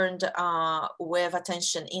concerned with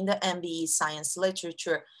attention in the MBE science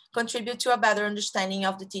literature contribute to a better understanding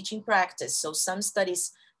of the teaching practice. So some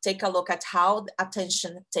studies take a look at how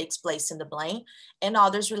attention takes place in the brain, and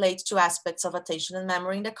others relate to aspects of attention and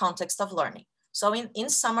memory in the context of learning. So in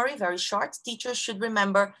summary, very short, teachers should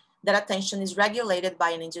remember that attention is regulated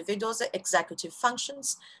by an individual's executive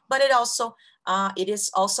functions, but it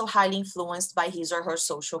is also highly influenced by his or her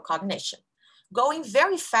social cognition. Going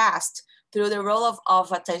very fast through the role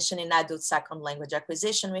of attention in adult second language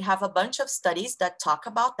acquisition, we have a bunch of studies that talk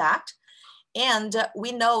about that. And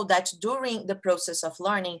we know that during the process of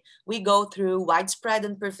learning, we go through widespread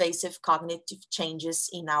and pervasive cognitive changes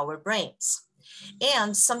in our brains.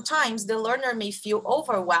 And sometimes the learner may feel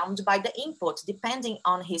overwhelmed by the input depending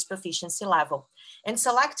on his proficiency level. And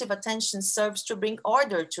selective attention serves to bring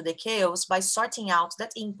order to the chaos by sorting out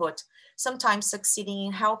that input, sometimes succeeding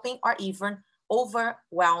in helping or even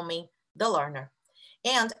overwhelming the learner.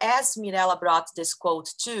 And as Mirela brought this quote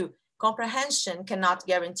too, comprehension cannot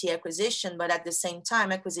guarantee acquisition, but at the same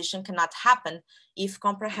time, acquisition cannot happen if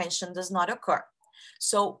comprehension does not occur.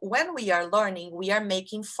 So when we are learning, we are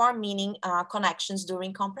making form-meaning connections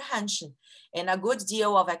during comprehension. And a good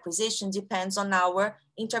deal of acquisition depends on our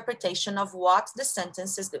interpretation of what the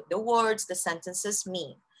sentences, the words, the sentences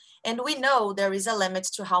mean. And we know there is a limit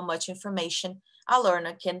to how much information a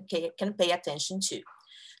learner can pay attention to.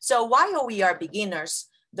 So while we are beginners,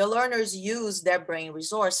 the learners use their brain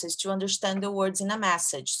resources to understand the words in a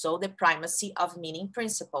message, so the primacy of meaning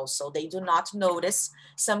principles, so they do not notice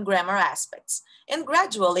some grammar aspects. And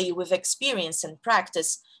gradually, with experience and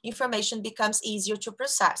practice, information becomes easier to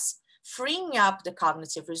process, freeing up the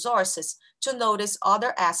cognitive resources to notice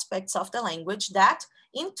other aspects of the language that,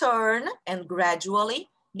 in turn and gradually,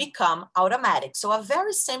 become automatic. So a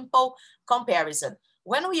very simple comparison.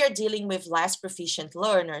 When we are dealing with less proficient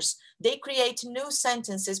learners, they create new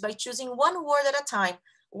sentences by choosing one word at a time,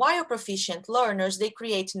 while proficient learners, they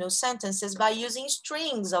create new sentences by using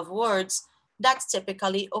strings of words that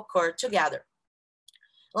typically occur together.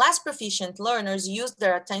 Less proficient learners use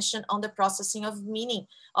their attention on the processing of meaning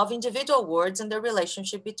of individual words and the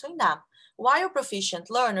relationship between them, while proficient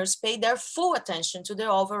learners pay their full attention to the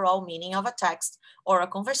overall meaning of a text or a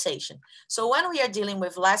conversation. So when we are dealing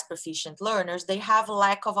with less proficient learners, they have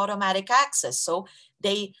lack of automatic access. So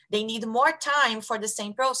they need more time for the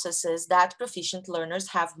same processes that proficient learners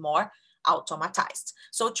have more automatized.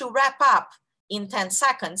 So to wrap up in 10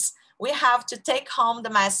 seconds, we have to take home the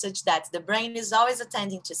message that the brain is always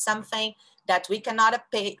attending to something, that we cannot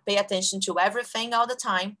pay attention to everything all the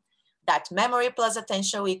time, that memory plus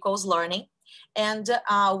attention equals learning. And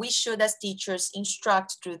we should, as teachers,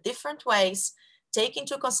 instruct through different ways, take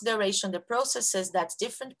into consideration the processes that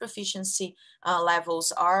different proficiency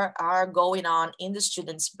levels are going on in the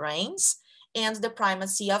students' brains, and the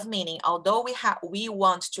primacy of meaning. Although we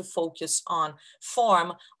want to focus on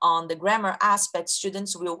form, on the grammar aspect,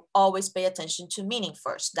 students will always pay attention to meaning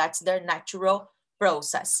first. That's their natural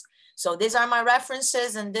process. So these are my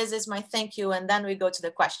references, and this is my thank you, and then we go to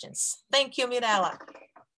the questions. Thank you, Mirela.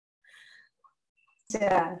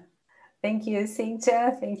 Yeah, thank you,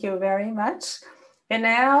 Cyntia. Thank you very much. And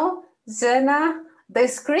now, Jana, the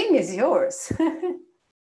screen is yours.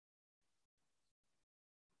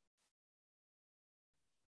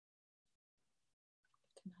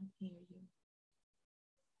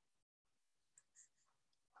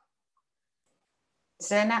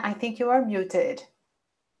 Jana, I think you are muted.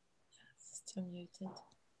 Still muted.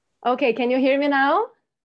 Okay, can you hear me now?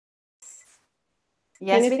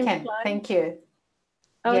 Yes, we can. Thank you.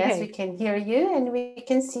 Okay. Yes, we can hear you and we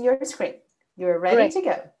can see your screen. You're ready to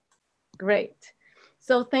go. Great.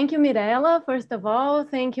 So thank you, Mirela. First of all,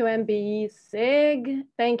 thank you, MBE SIG.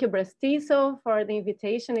 Thank you, BRAZ-TESOL, for the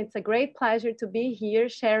invitation. It's a great pleasure to be here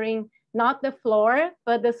sharing not the floor,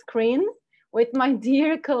 but the screen with my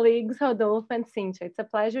dear colleagues, Rodolfo and Cyntia. It's a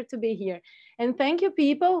pleasure to be here. And thank you,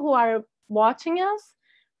 people who are watching us,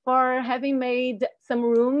 for having made some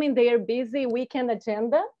room in their busy weekend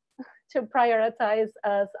agenda to prioritize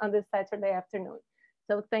us on this Saturday afternoon.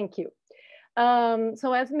 So thank you.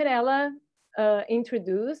 So as Mirela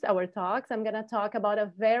introduced our talks, I'm gonna talk about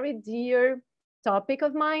a very dear topic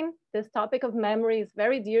of mine. This topic of memory is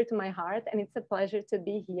very dear to my heart, and it's a pleasure to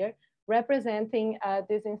be here representing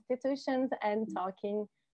these institutions and talking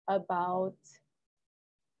about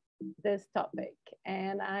this topic.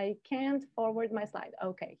 And I can't forward my slide.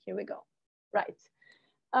 Okay, here we go. Right.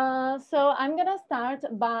 So I'm gonna start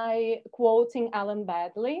by quoting Alan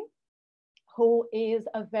Baddeley, who is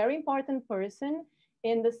a very important person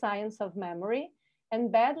in the science of memory.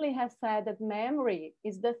 And Baddeley has said that memory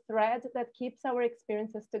is the thread that keeps our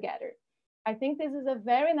experiences together. I think this is a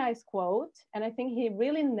very nice quote, and I think he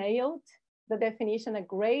really nailed the definition, a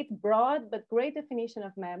great, broad, but great definition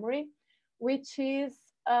of memory, which is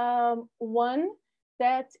one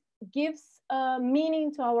that gives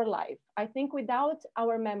meaning to our life. I think without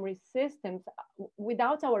our memory systems,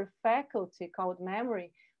 without our faculty called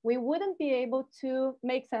memory, we wouldn't be able to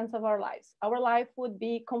make sense of our lives. Our life would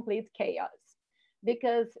be complete chaos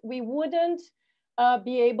because we wouldn't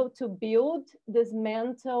be able to build this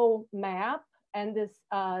mental map and this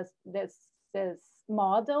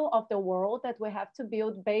model of the world that we have to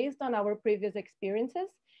build based on our previous experiences.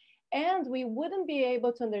 And we wouldn't be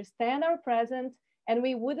able to understand our present, and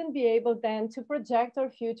we wouldn't be able then to project our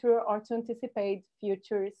future or to anticipate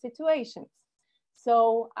future situations.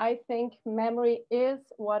 So I think memory is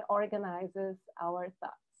what organizes our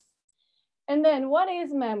thoughts. And then what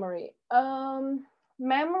is memory?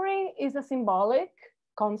 Memory is a symbolic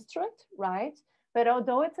construct, right? But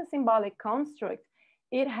although it's a symbolic construct,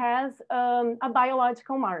 it has a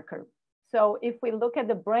biological marker. So if we look at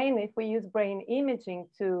the brain, if we use brain imaging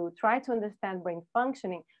to try to understand brain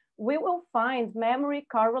functioning, we will find memory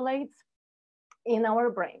correlates in our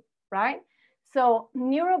brain, right? So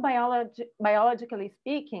neurobiologically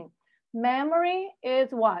speaking, memory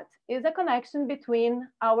is what? Is a connection between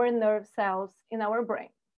our nerve cells in our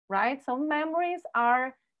brain, right? So memories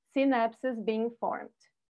are synapses being formed,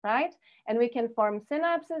 right? And we can form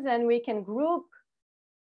synapses and we can group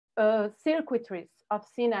circuitries of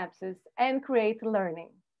synapses and create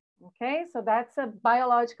learning, okay? So that's a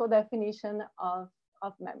biological definition of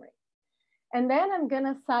memory. And then I'm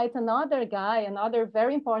gonna cite another guy, another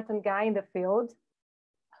very important guy in the field,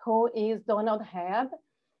 who is Donald Hebb.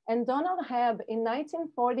 And Donald Hebb in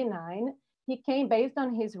 1949, he came based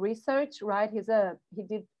on his research, right? He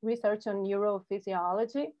did research on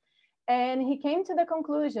neurophysiology. And he came to the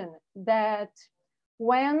conclusion that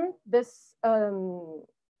when this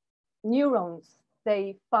neurons,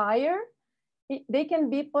 they fire, they can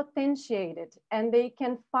be potentiated and they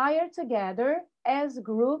can fire together as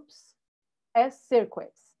groups, as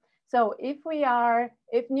circuits. So if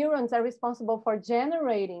neurons are responsible for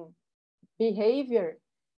generating behavior,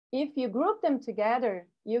 if you group them together,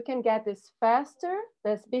 you can get this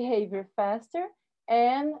behavior faster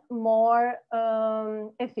and more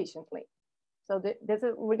efficiently. So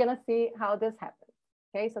we're gonna see how this happens.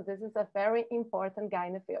 Okay, so this is a very important guy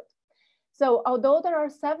in the field. So although there are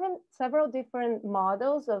several different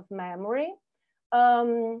models of memory,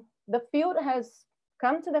 the field has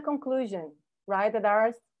come to the conclusion, right, that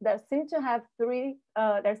there seem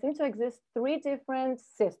to exist three different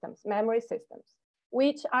systems, memory systems,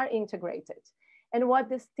 which are integrated. And what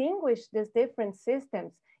distinguishes these different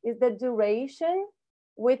systems is the duration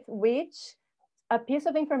with which a piece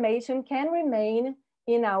of information can remain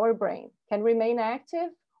in our brain, can remain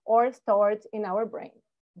active or stored in our brain,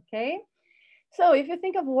 okay? So if you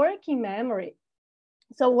think of working memory,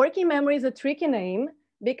 so working memory is a tricky name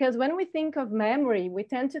because when we think of memory, we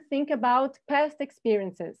tend to think about past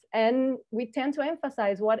experiences and we tend to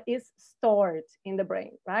emphasize what is stored in the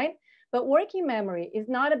brain, right? But working memory is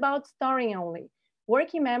not about storing only.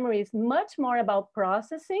 Working memory is much more about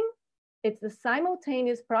processing. It's the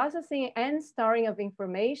simultaneous processing and storing of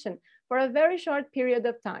information for a very short period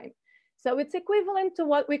of time. So it's equivalent to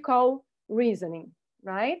what we call reasoning,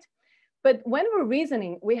 right? But when we're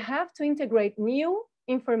reasoning, we have to integrate new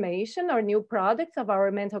information or new products of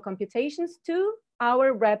our mental computations to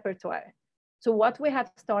our repertoire, to what we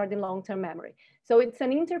have stored in long-term memory. So it's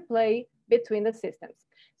an interplay between the systems.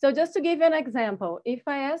 So just to give you an example, if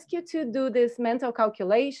I ask you to do this mental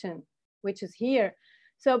calculation, which is here,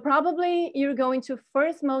 So probably you're going to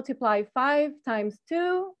first multiply 5 times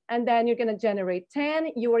 2, and then you're going to generate 10.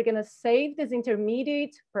 You are going to save this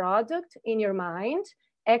intermediate product in your mind,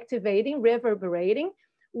 activating, reverberating,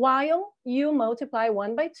 while you multiply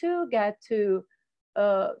 1 by 2, get to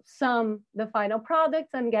sum the final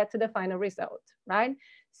products and get to the final result, right?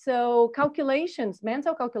 So calculations,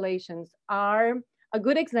 mental calculations are a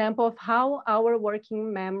good example of how our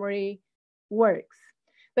working memory works.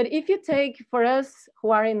 But if you take, for us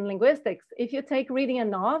who are in linguistics, if you take reading a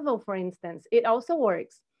novel, for instance, it also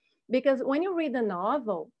works. Because when you read a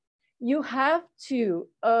novel, you have to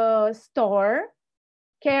store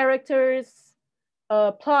characters,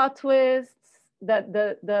 plot twists,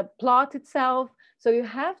 the plot itself. So you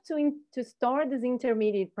have to store these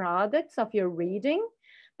intermediate products of your reading,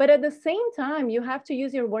 but at the same time, you have to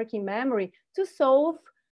use your working memory to solve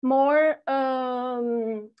more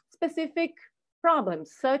specific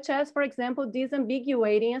problems, such as, for example,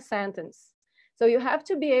 disambiguating a sentence. So you have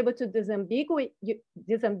to be able to disambiguate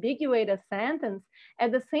a sentence.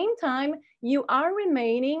 At the same time, you are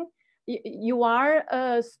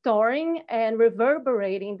storing and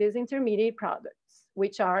reverberating these intermediate products,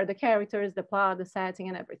 which are the characters, the plot, the setting,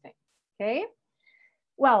 and everything, okay?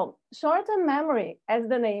 Well, short-term memory, as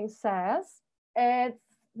the name says, it's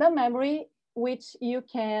the memory which you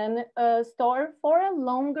can store for a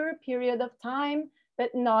longer period of time,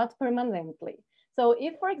 but not permanently. So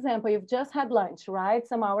if, for example, you've just had lunch, right,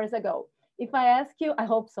 some hours ago, if I ask you, I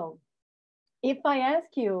hope so, if I ask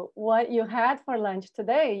you what you had for lunch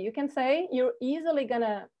today, you can say you're easily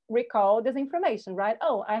gonna recall this information, right?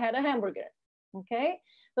 Oh, I had a hamburger, okay?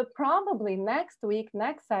 But probably next week,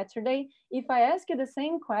 next Saturday, if I ask you the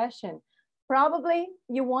same question, probably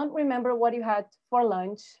you won't remember what you had for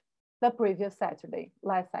lunch the previous Saturday,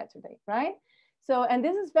 last Saturday, right? So, and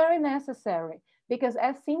this is very necessary because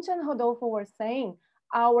as Cyntia and Rodolfo were saying,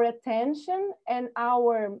 our attention and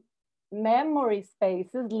our memory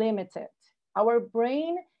space is limited. Our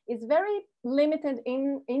brain is very limited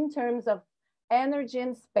in terms of energy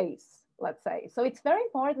and space, let's say. So it's very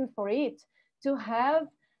important for it to have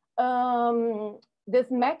this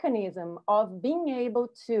mechanism of being able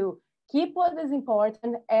to keep what is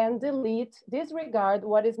important and delete, disregard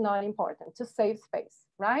what is not important to save space,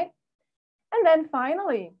 right? And then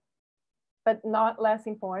finally, but not less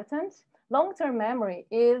important, long-term memory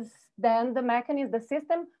is then the mechanism, the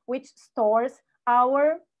system which stores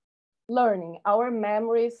our learning, our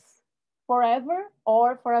memories forever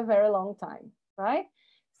or for a very long time, right?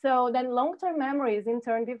 So then long-term memory is in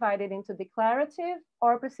turn divided into declarative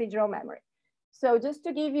or procedural memory. So just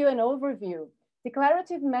to give you an overview,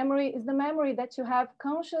 declarative memory is the memory that you have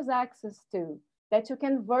conscious access to, that you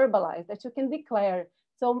can verbalize, that you can declare.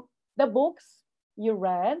 So the books you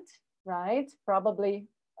read, right, probably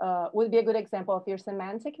would be a good example of your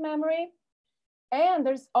semantic memory. And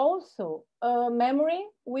there's also a memory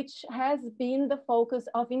which has been the focus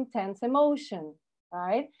of intense emotion,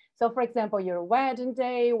 right? So for example, your wedding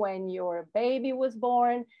day, when your baby was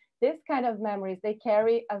born, this kind of memories, they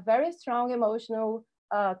carry a very strong emotional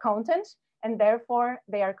content, and therefore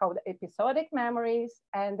they are called episodic memories,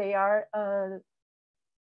 and they are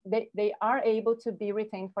able to be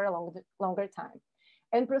retained for a longer time.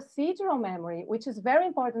 And procedural memory, which is very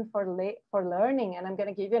important for learning, and I'm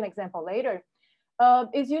going to give you an example later,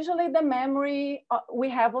 is usually the memory we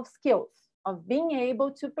have of skills, of being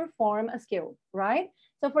able to perform a skill, right?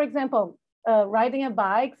 So for example, riding a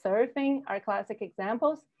bike, surfing are classic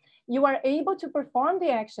examples. You are able to perform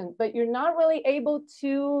the action, but you're not really able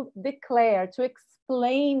to declare, to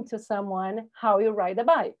explain to someone how you ride a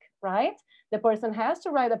bike, right? The person has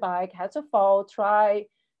to ride a bike, has to fall, try,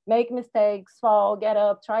 make mistakes, fall, get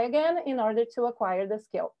up, try again in order to acquire the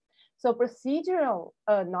skill. So procedural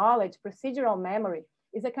knowledge, procedural memory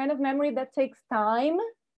is a kind of memory that takes time,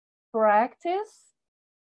 practice,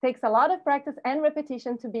 takes a lot of practice and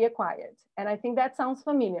repetition to be acquired. And I think that sounds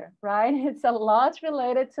familiar, right? It's a lot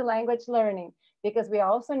related to language learning because we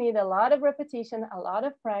also need a lot of repetition, a lot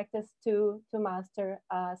of practice to master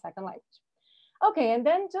a second language. Okay, and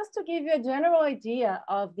then just to give you a general idea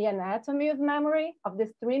of the anatomy of memory, of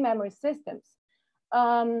these three memory systems.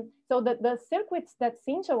 So the circuits that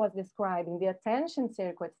Cyntia was describing, the attention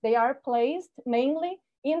circuits, they are placed mainly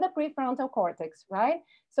in the prefrontal cortex, right?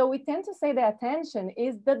 So we tend to say that attention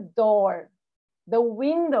is the door, the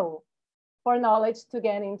window for knowledge to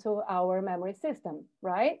get into our memory system,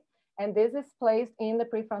 right? And this is placed in the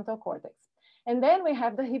prefrontal cortex. And then we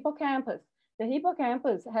have the hippocampus. The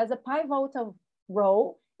hippocampus has a pivotal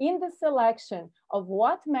role in the selection of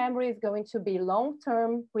what memory is going to be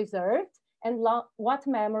long-term preserved and what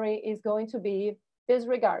memory is going to be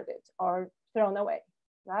disregarded or thrown away,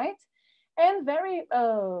 right? And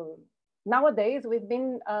nowadays, we've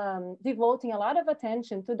been devoting a lot of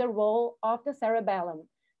attention to the role of the cerebellum,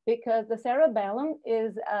 because the cerebellum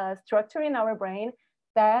is a structure in our brain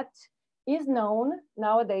that is known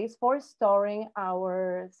nowadays for storing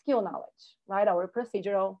our skill knowledge, right? Our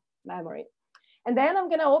procedural memory. And then I'm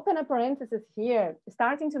gonna open a parenthesis here,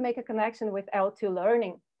 starting to make a connection with L2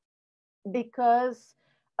 learning, because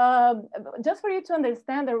just for you to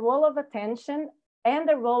understand the role of attention and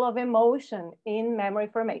the role of emotion in memory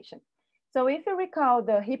formation. So if you recall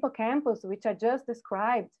the hippocampus, which I just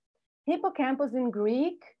described, hippocampus in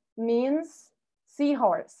Greek means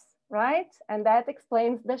seahorse, right? And that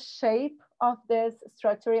explains the shape of this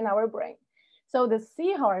structure in our brain. So the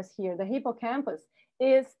seahorse here, the hippocampus,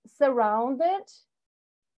 is surrounded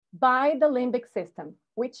by the limbic system,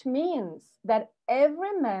 which means that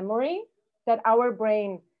every memory that our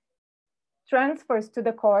brain transfers to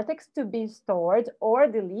the cortex to be stored or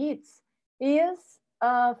deletes is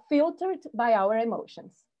filtered by our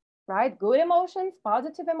emotions, right? Good emotions,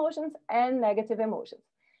 positive emotions, and negative emotions.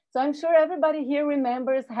 So I'm sure everybody here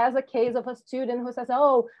has a case of a student who says,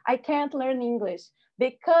 oh, I can't learn English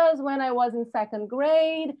because when I was in second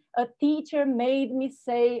grade, a teacher made me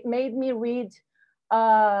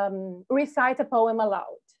recite a poem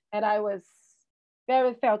aloud. And I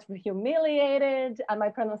felt humiliated, and my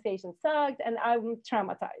pronunciation sucked, and I'm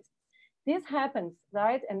traumatized. This happens,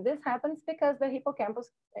 right? And this happens because the hippocampus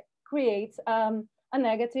creates a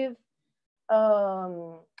negative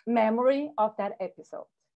memory of that episode,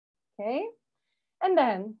 okay? And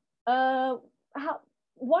then,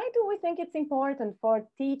 why do we think it's important for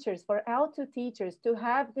teachers, for L2 teachers, to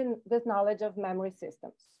have this knowledge of memory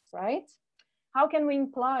systems, right? How can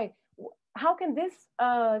this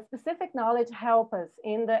specific knowledge help us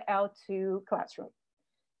in the L2 classroom?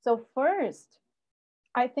 So first,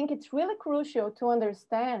 I think it's really crucial to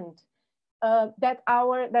understand that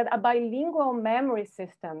a bilingual memory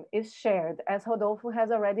system is shared, as Rodolfo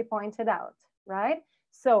has already pointed out, right?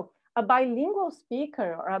 So a bilingual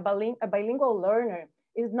speaker or a bilingual learner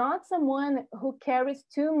is not someone who carries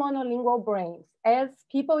two monolingual brains, as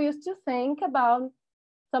people used to think about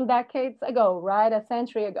some decades ago, right? A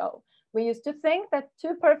century ago. We used to think that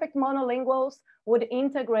two perfect monolinguals would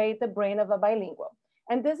integrate the brain of a bilingual.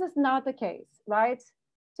 And this is not the case, right?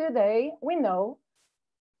 Today, we know,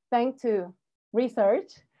 thanks to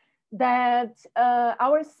research, that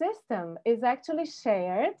our system is actually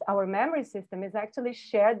shared, our memory system is actually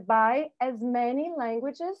shared by as many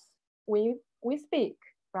languages we speak,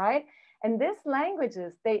 right? And these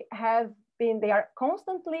languages, they are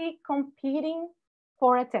constantly competing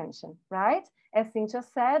for attention, right? As Cyntia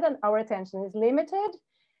said, and our attention is limited.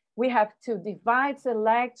 We have to divide,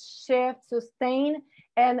 select, shift, sustain,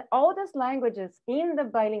 and all these languages in the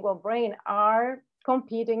bilingual brain are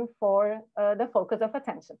competing for the focus of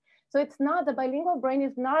attention. So the bilingual brain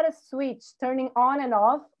is not a switch turning on and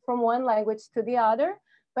off from one language to the other,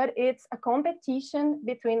 but it's a competition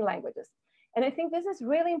between languages. And I think this is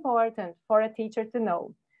really important for a teacher to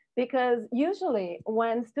know, because usually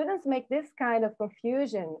when students make this kind of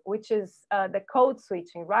confusion, which is the code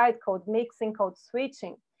switching, right? Code mixing, code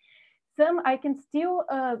switching,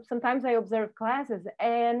 sometimes I observe classes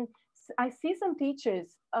and I see some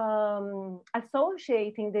teachers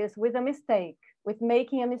associating this with a mistake, with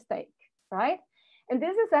making a mistake, right? And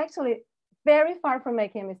this is actually very far from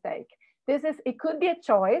making a mistake. It could be a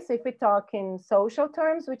choice if we talk in social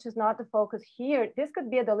terms, which is not the focus here. This could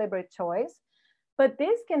be a deliberate choice, but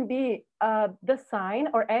this can be the sign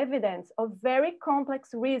or evidence of very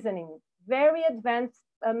complex reasoning, very advanced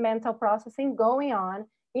mental processing going on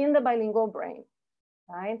in the bilingual brain,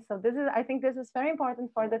 right? So I think this is very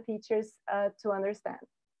important for the teachers to understand.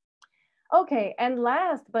 Okay, and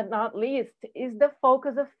last but not least is the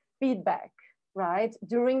focus of feedback, right?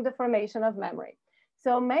 During the formation of memory.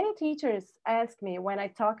 So many teachers ask me when I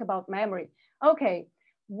talk about memory, okay,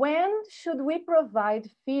 when should we provide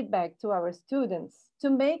feedback to our students to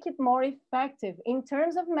make it more effective in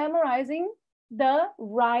terms of memorizing the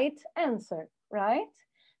right answer, right?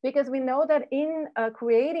 Because we know that in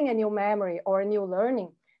creating a new memory or a new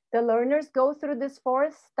learning, the learners go through these 4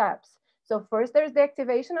 steps. So first there's the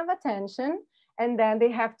activation of attention, and then they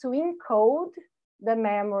have to encode the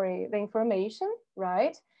memory, the information,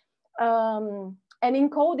 right? And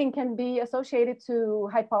encoding can be associated to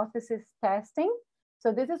hypothesis testing.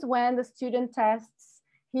 So this is when the student tests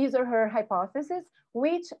his or her hypothesis,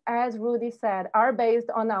 which, as Rudy said, are based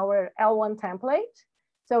on our L1 template.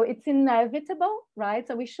 So it's inevitable, right?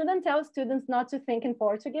 So we shouldn't tell students not to think in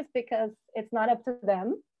Portuguese because it's not up to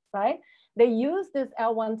them, right? They use this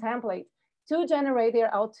L1 template to generate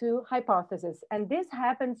their L2 hypothesis. And this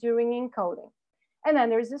happens during encoding. And then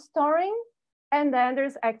there's the storing, and then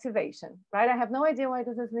there's activation, right? I have no idea why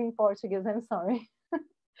this is in Portuguese, I'm sorry.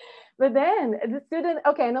 But then the student,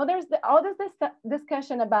 okay, now there's all this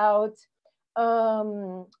discussion about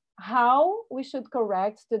how we should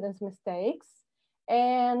correct students' mistakes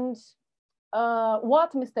and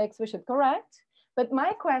what mistakes we should correct. But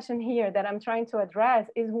my question here that I'm trying to address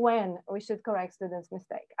is when we should correct students'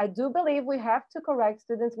 mistake. I do believe we have to correct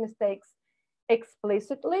students' mistakes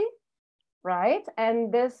explicitly, right?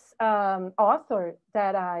 And this author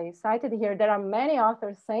that I cited here, there are many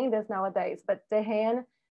authors saying this nowadays, but Dehaene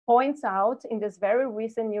points out in this very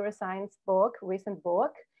recent neuroscience book,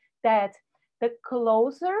 that the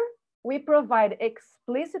closer we provide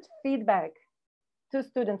explicit feedback to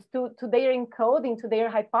students, to their encoding, to their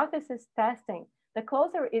hypothesis testing, the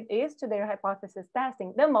closer it is to their hypothesis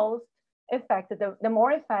testing, the most effective, the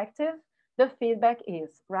more effective the feedback is,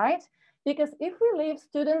 right? Because if we leave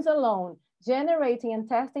students alone, generating and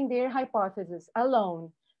testing their hypothesis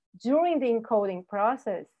alone during the encoding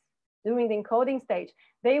process, during the encoding stage,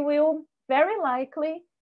 they will very likely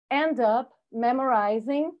end up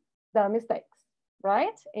memorizing the mistakes,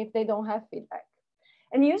 right? If they don't have feedback.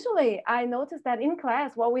 And usually I notice that in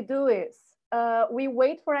class, what we do is we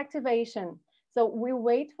wait for activation. So we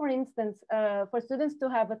wait, for instance, for students to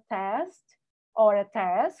have a test or a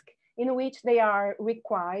task in which they are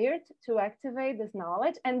required to activate this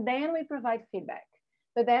knowledge, and then we provide feedback.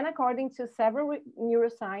 But then according to several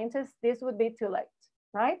neuroscientists, this would be too late,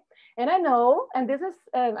 right? And I know, and this is,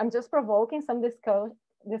 I'm just provoking some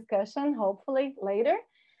discussion, hopefully later,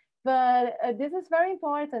 but this is very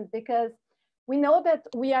important because we know that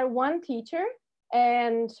we are one teacher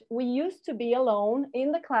and we used to be alone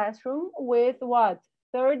in the classroom with what?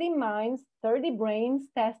 30 minds, 30 brains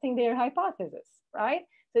testing their hypothesis, right?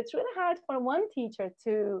 So it's really hard for one teacher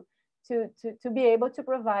to be able to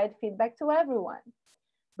provide feedback to everyone.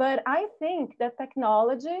 But I think that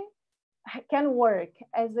technology can work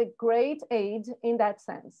as a great aid in that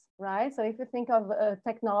sense, right? So if you think of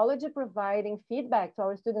technology providing feedback to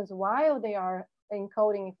our students while they are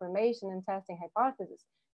encoding information and testing hypotheses,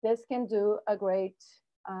 this can do a great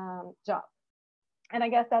job. And I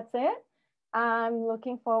guess that's it. I'm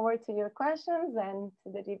looking forward to your questions and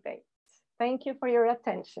to the debate. Thank you for your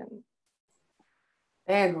attention.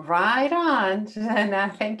 And right on,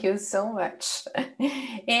 Jana, thank you so much.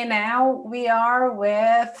 And now we are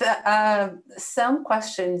with some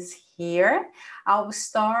questions here. I'll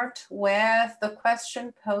start with the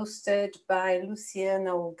question posted by Luciana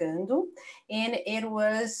Ogando, and it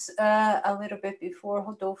was a little bit before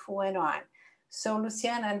Rodolfo went on. So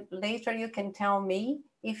Luciana, later you can tell me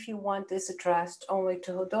if you want this addressed only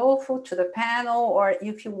to Rodolfo, to the panel, or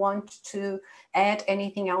if you want to add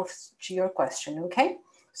anything else to your question, okay?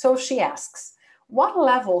 So she asks, what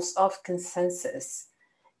levels of consensus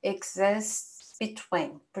exist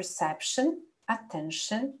between perception,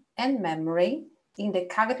 attention, and memory in the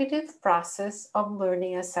cognitive process of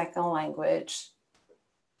learning a second language?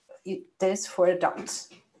 This for adults.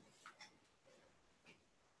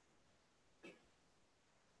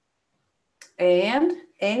 And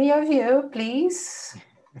any of you, please,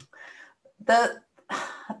 the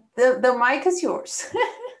mic is yours.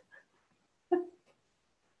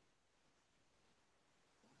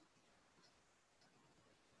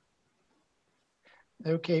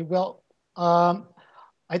 Okay, well,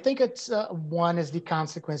 I think it's one is the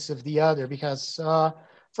consequence of the other, because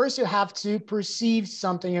first you have to perceive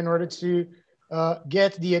something in order to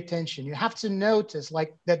get the attention. You have to notice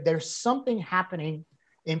like that there's something happening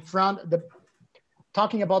in front of the,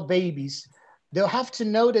 talking about babies, they'll have to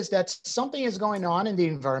notice that something is going on in the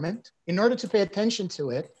environment in order to pay attention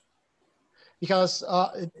to it, because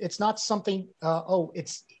it's not something,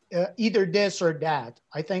 it's either this or that.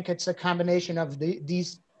 I think it's a combination of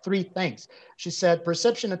these three things. She said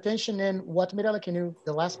perception, attention, and what, Mirela, can you,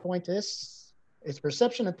 the last point is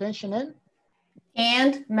perception, attention,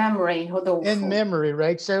 and memory, Rodolfo. And memory,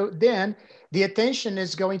 right? So then the attention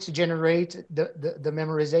is going to generate the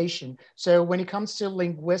memorization. So when it comes to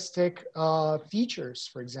linguistic features,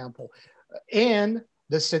 for example, and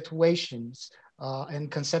the situations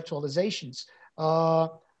and conceptualizations,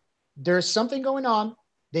 there's something going on.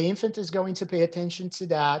 The infant is going to pay attention to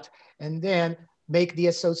that and then make the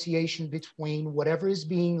association between whatever is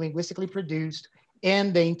being linguistically produced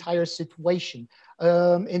and the entire situation.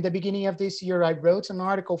 In the beginning of this year, I wrote an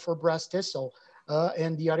article for BRAZ-TESOL,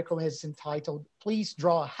 and the article is entitled, Please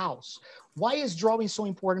Draw a House, Why is drawing so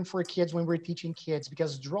important for kids when we're teaching kids?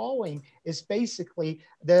 Because drawing is basically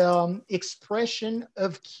the expression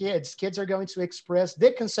of kids. Kids are going to express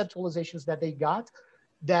the conceptualizations that they got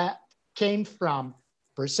that came from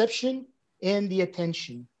perception and the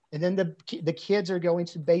attention. And then the kids are going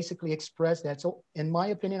to basically express that. So in my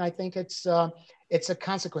opinion, I think it's a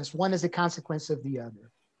consequence. One is a consequence of the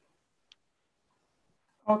other.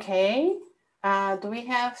 Okay. Do we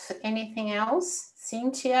have anything else?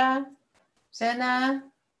 Cyntia, Jana?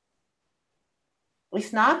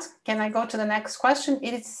 If not, can I go to the next question?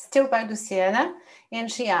 It is still by Luciana,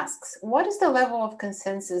 and she asks, what is the level of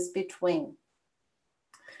consensus between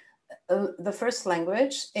the first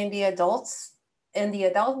language and the adult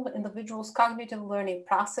individual's cognitive learning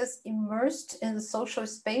process immersed in the social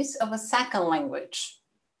space of a second language?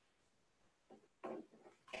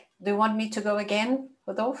 Do you want me to go again,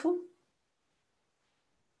 Rodolfo?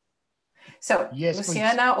 So, yes,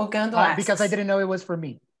 Luciana Ogando asks. Because I didn't know it was for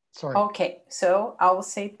me. Sorry. Okay, so I will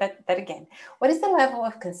say that again. What is the level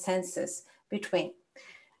of consensus between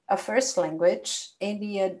a first language and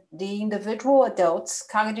the individual adult's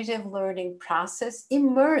cognitive learning process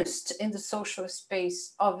immersed in the social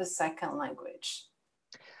space of a second language?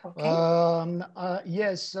 Okay.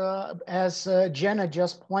 Yes, as Jenna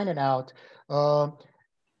just pointed out,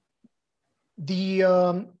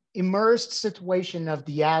 the immersed situation of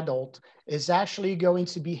the adult is actually going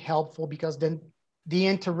to be helpful, because then the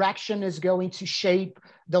interaction is going to shape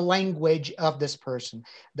the language of this person.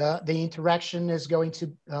 The interaction is going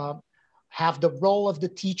to have the role of the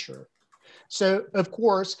teacher. So of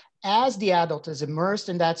course, as the adult is immersed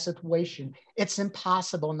in that situation, it's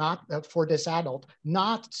impossible for this adult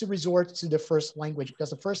not to resort to the first language,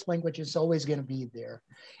 because the first language is always going to be there.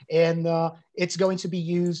 And it's going to be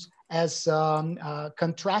used as a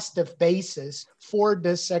contrastive basis for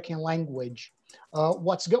the second language.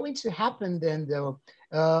 What's going to happen then, though,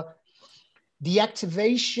 the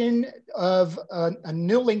activation of a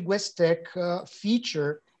new linguistic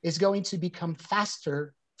feature is going to become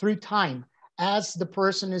faster through time as the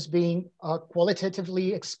person is being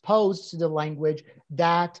qualitatively exposed to the language,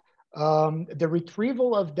 that the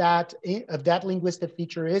retrieval of that linguistic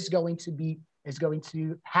feature is going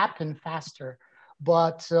to happen faster.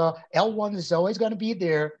 But L1 is always going to be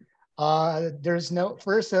there. There's no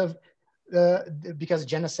because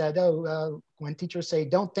Jenna said, when teachers say,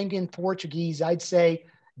 don't think in Portuguese, I'd say,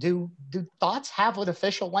 do thoughts have an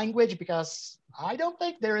official language? Because I don't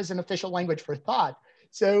think there is an official language for thought.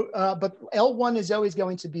 So, but L1 is always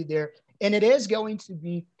going to be there. And it is going to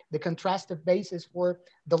be the contrastive basis for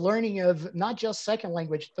the learning of not just second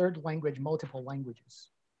language, third language, multiple languages.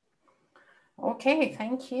 Okay,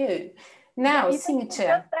 thank you. Now,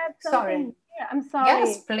 Cyntia, sorry. Yeah, I'm sorry.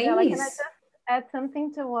 Yes, please. Can I just add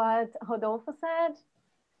something to what Rodolfo said?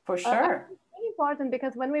 For sure. It's really important,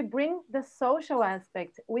 because when we bring the social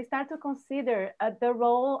aspect, we start to consider the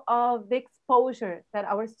role of the exposure that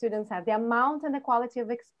our students have, the amount and the quality of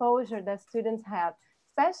exposure that students have,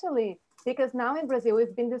 especially because now in Brazil,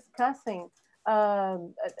 we've been discussing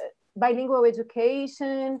bilingual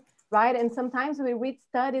education, right? And sometimes we read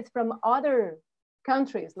studies from other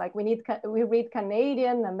countries, like we read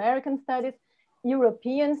Canadian, American studies,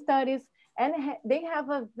 European studies, and they have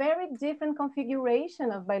a very different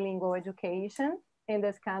configuration of bilingual education in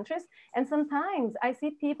these countries. And sometimes I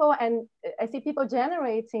see people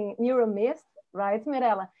generating neuromyths, right,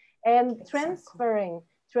 Mirela, and transporting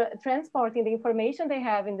the information they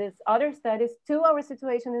have in these other studies to our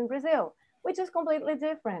situation in Brazil, which is completely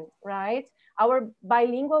different, right? Our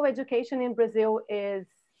bilingual education in Brazil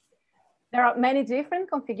there are many different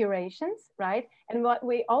configurations, right? And what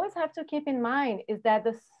we always have to keep in mind is that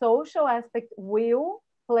the social aspect will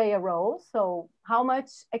play a role. So how much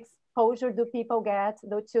exposure do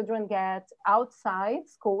children get outside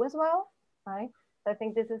school as well, right? So I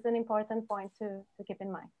think this is an important point to keep in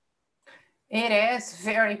mind. It is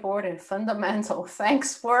very important, fundamental.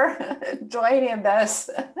 Thanks for joining us.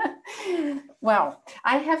 Well,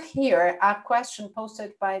 I have here a question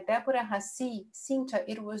posted by Deborah Hassi. Cyntia,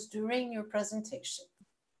 it was during your presentation.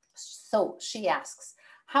 So she asks,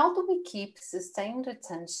 how do we keep sustained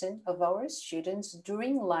attention of our students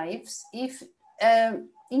during lives if,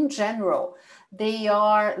 in general, they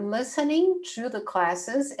are listening to the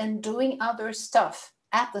classes and doing other stuff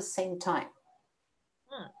at the same time?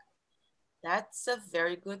 That's a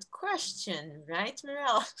very good question, right,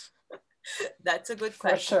 Mirela? That's a good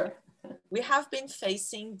question. For sure. We have been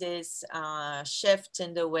facing this shift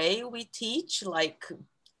in the way we teach, like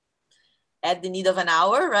at the need of an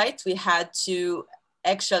hour, right? We had to,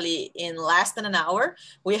 actually in less than an hour,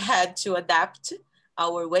 we had to adapt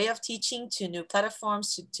our way of teaching to new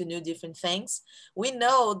platforms, to new different things. We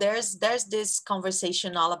know there's this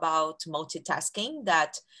conversation all about multitasking,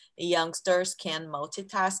 that youngsters can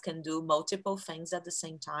multitask and do multiple things at the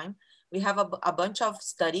same time. We have a bunch of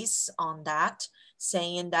studies on that,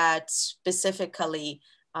 saying that specifically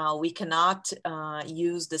we cannot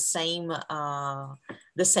use the same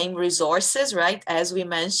resources, right? As we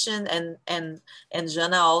mentioned, and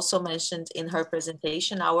Jana also mentioned in her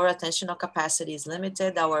presentation, our attentional capacity is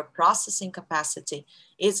limited, our processing capacity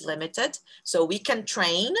is limited. So we can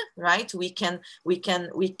train, right? We can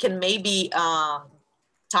maybe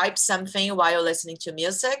type something while listening to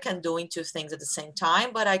music and doing two things at the same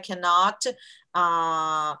time, but I cannot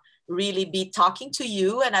really be talking to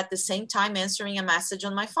you and at the same time answering a message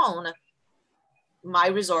on my phone. My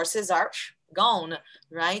resources are gone,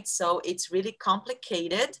 right? So it's really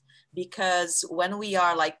complicated, because when we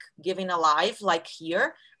are like giving a live, like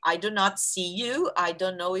here, I do not see you. I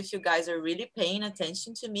don't know if you guys are really paying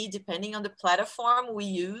attention to me, depending on the platform we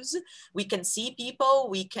use. We can see people,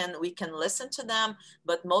 we can listen to them,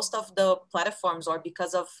 but most of the platforms, or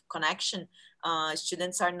because of connection,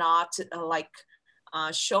 students are not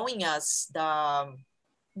showing us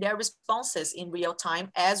their responses in real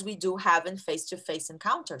time, as we do have in face-to-face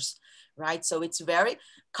encounters, right? So it's very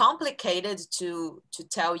complicated to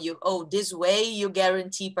tell you, oh, this way you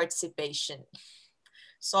guarantee participation.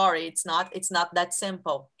 Sorry, it's not that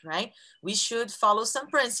simple, right? We should follow some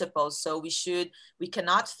principles. So we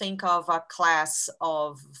cannot think of a class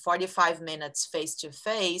of 45 minutes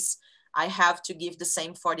face-to-face. I have to give the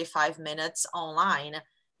same 45 minutes online.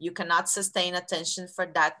 You cannot sustain attention for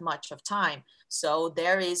that much of time. So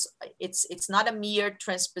it's not a mere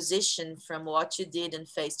transposition from what you did in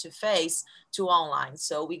face-to-face to online.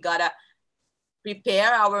 So we gotta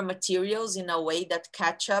prepare our materials in a way that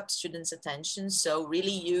catch up students' attention. So really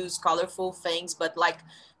use colorful things, but like,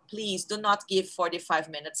 please do not give 45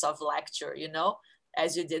 minutes of lecture, you know,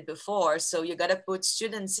 as you did before. So you gotta put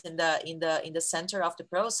students in the center of the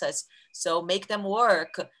process. So make them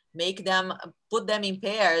work, put them in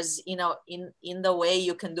pairs, you know, in the way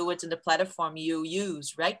you can do it in the platform you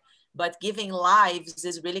use, right? But giving lives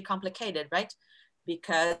is really complicated, right?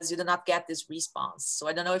 Because you do not get this response. So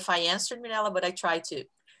I don't know if I answered, Mirela, but I try to.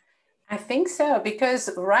 I think so,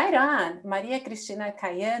 because right on, Maria Cristina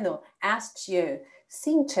Caiano asked you,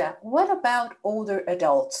 Cyntia, what about older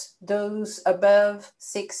adults, those above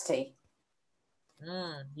 60?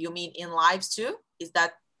 You mean in lives too? Is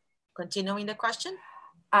that continuing the question?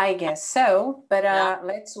 I guess so, but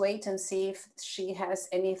let's wait and see if she has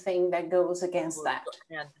anything that goes against that.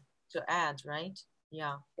 To add, right?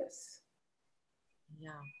 Yeah. Yes.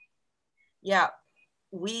 Yeah.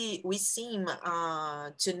 We seem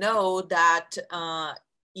to know that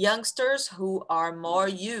youngsters who are more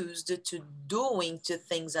used to doing two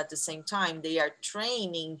things at the same time, they are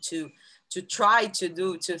training to try to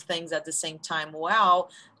do two things at the same time. Well,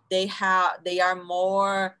 they are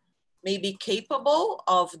more maybe capable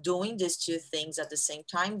of doing these two things at the same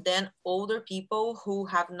time than older people who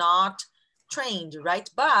have not trained, right?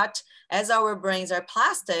 But as our brains are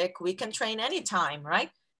plastic, we can train anytime, right?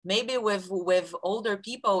 Maybe with older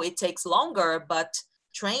people, it takes longer, but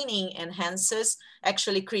training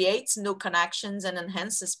actually creates new connections and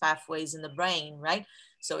enhances pathways in the brain, right?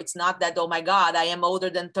 So it's not that, oh my God, I am older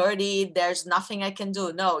than 30, there's nothing I can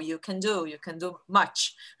do. No, you can do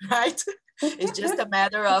much, right? It's just a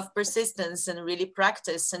matter of persistence and really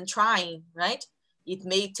practice and trying, right? It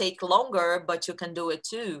may take longer, but you can do it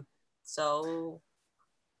too. So.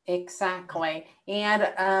 Exactly.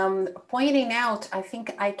 And pointing out, I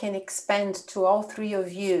think I can expand to all three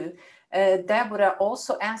of you. Deborah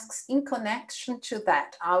also asks, in connection to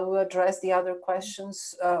that, I will address the other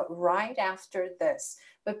questions right after this.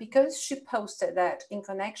 But because she posted that in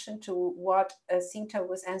connection to what Cyntia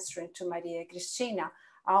was answering to Maria Cristina,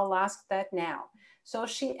 I'll ask that now. So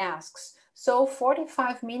she asks, so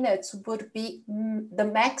 45 minutes would be the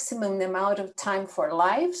maximum amount of time for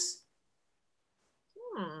lives?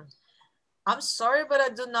 I'm sorry, but I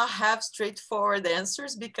do not have straightforward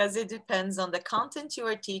answers, because it depends on the content you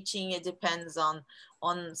are teaching. It depends on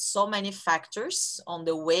so many factors, on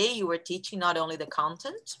the way you are teaching, not only the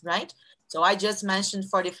content, right? So I just mentioned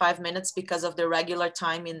 45 minutes because of the regular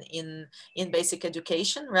time in basic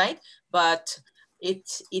education, right? But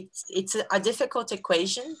it's a difficult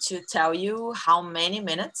equation to tell you how many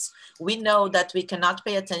minutes. We know that we cannot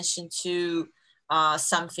pay attention to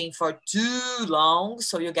something for too long,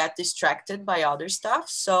 so you get distracted by other stuff.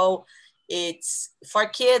 So it's for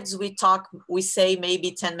kids, we say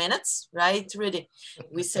maybe 10 minutes, right, Rudy?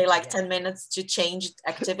 We say like 10 minutes to change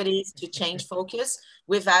activities, to change focus.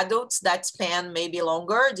 With adults, that span maybe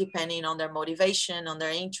longer, depending on their motivation, on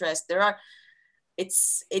their interest.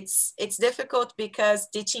 It's difficult because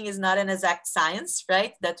teaching is not an exact science,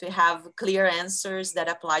 right? That we have clear answers that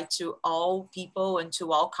apply to all people and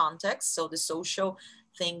to all contexts. So the social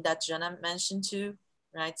thing that Jana mentioned too,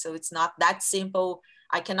 right? So it's not that simple.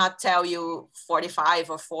 I cannot tell you 45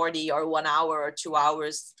 or 40 or 1 hour or 2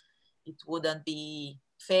 hours. It wouldn't be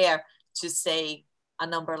fair to say a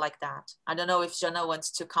number like that. I don't know if Jana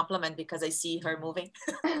wants to compliment because I see her moving.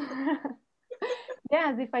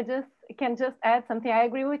 Yes, if I can just add something. I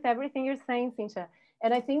agree with everything you're saying, Cyntia.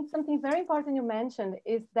 And I think something very important you mentioned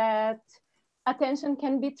is that attention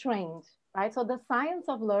can be trained, right? So the science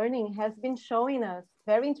of learning has been showing us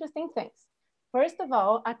very interesting things. First of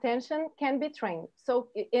all, attention can be trained. So,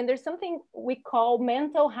 and there's something we call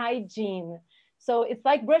mental hygiene. So it's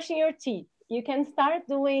like brushing your teeth. You can start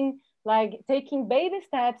doing like taking baby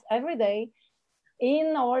steps every day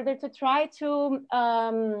in order to try to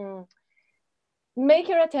make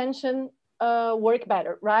your attention work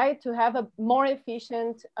better, right? To have a more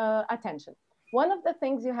efficient attention. One of the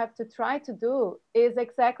things you have to try to do is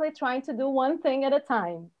exactly trying to do one thing at a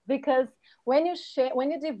time, because when you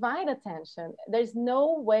divide attention, there's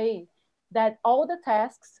no way that all the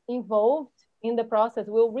tasks involved in the process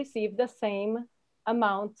will receive the same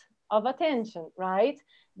amount of attention, right?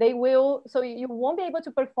 They will, so you won't be able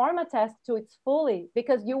to perform a task to its fully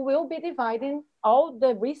because you will be dividing all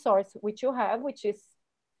the resource which you have, which is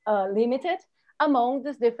limited, among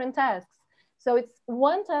these different tasks. So it's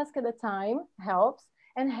one task at a time helps,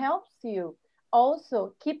 and helps you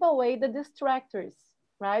also keep away the distractors,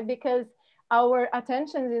 right? Because our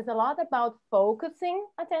attention is a lot about focusing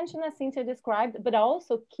attention, as Cyntia described, but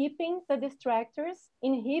also keeping the distractors,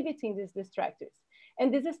 inhibiting these distractors.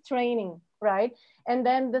 And this is training, right? And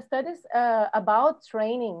then the studies about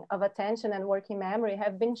training of attention and working memory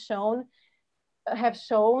have shown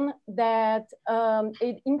that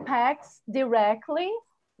it impacts directly,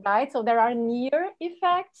 right? So there are near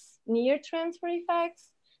effects, near transfer effects.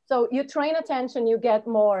 So you train attention, you get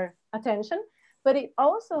more attention, but it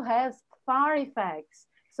also has far effects.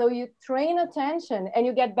 So you train attention and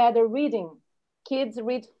you get better reading. Kids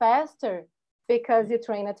read faster because you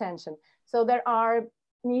train attention. So there are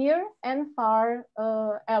near and far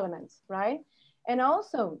elements, right? And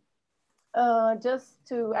also, just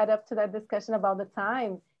to add up to that discussion about the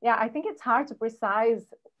time, yeah, I think it's hard to precise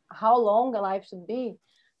how long a life should be,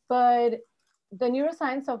 but the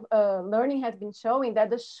neuroscience of learning has been showing that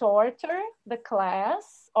the shorter the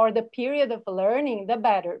class or the period of learning, the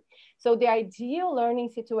better. So the ideal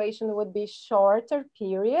learning situation would be shorter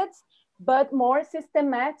periods, but more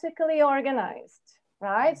systematically organized,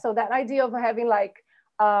 right? So that idea of having like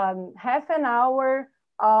half an hour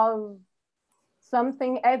of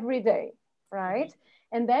something every day, right?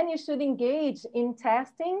 And then you should engage in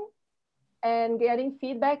testing and getting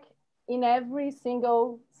feedback in every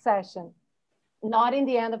single session, not in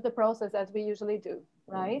the end of the process as we usually do,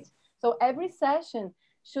 right? So every session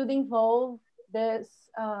should involve this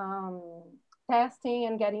testing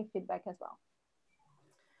and getting feedback as well.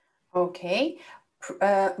 Okay,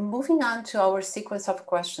 moving on to our sequence of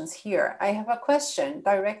questions here. I have a question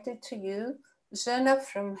directed to you, Jana,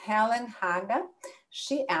 from Helen Haga.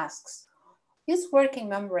 She asks, is working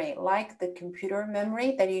memory like the computer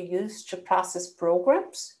memory that you use to process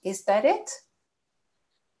programs? Is that it?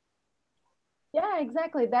 Yeah,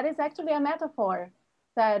 exactly. That is actually a metaphor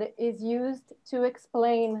that is used to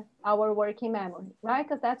explain our working memory, right?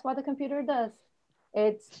 Because that's what the computer does.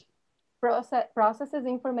 It's processes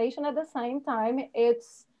information at the same time.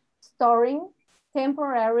 It's storing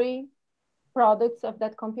temporary products of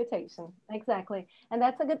that computation. Exactly. And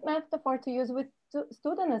that's a good metaphor to use with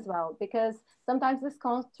students as well, because sometimes this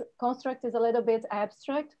construct is a little bit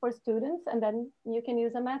abstract for students, and then you can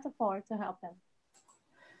use a metaphor to help them.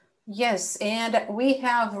 Yes, and we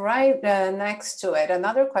have right next to it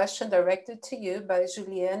another question directed to you by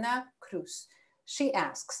Juliana Cruz. She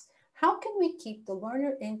asks, how can we keep the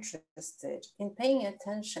learner interested in paying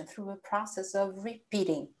attention through a process of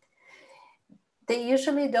repeating? They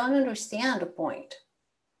usually don't understand the point.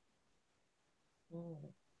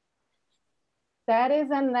 That is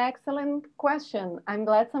an excellent question. I'm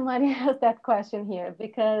glad somebody has that question here,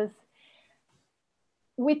 because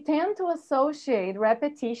we tend to associate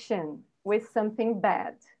repetition with something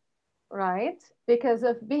bad, right? Because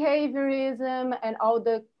of behaviorism and all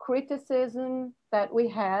the criticism that we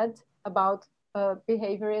had about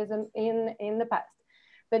behaviorism in the past.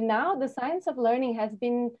 But now the science of learning has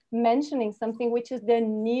been mentioning something which is the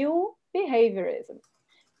new behaviorism,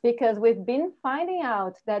 because we've been finding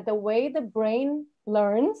out that the way the brain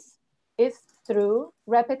learns is through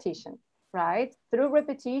repetition, right? Through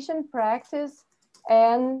repetition, practice,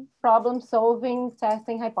 and problem solving,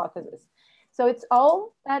 testing hypothesis. So it's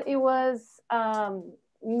all that it was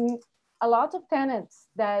a lot of tenets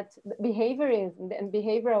that behaviorism and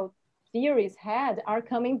behavioral theories had are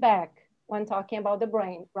coming back when talking about the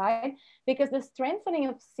brain, right? Because the strengthening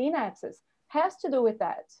of synapses has to do with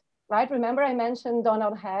that, right? Remember I mentioned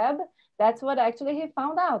Donald Hebb? That's what actually he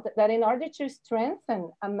found out, that in order to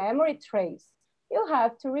strengthen a memory trace, you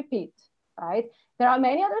have to repeat, right? There are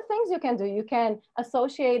many other things you can do. You can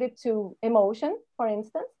associate it to emotion, for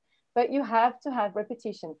instance, but you have to have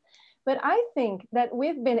repetition. But I think that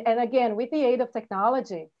we've been, and again, with the aid of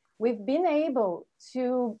technology, we've been able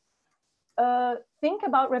to think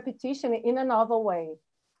about repetition in a novel way,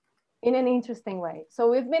 in an interesting way. So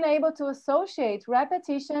we've been able to associate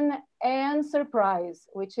repetition and surprise,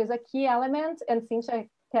 which is a key element, and Cyntia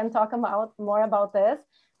can talk about more about this,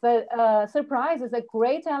 but surprise is a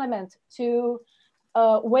great element to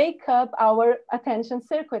wake up our attention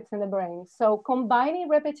circuits in the brain. So combining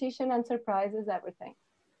repetition and surprise is everything.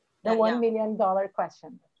 The $1 million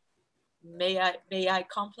question. May I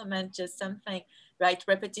compliment just something, right?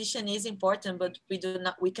 Repetition is important, but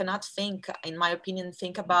we cannot think, in my opinion,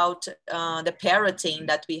 think about the parroting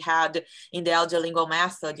that we had in the audiolingual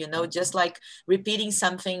method, you know, just like repeating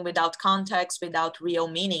something without context, without real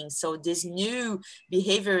meaning. So this new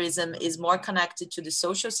behaviorism is more connected to the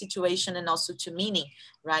social situation and also to meaning,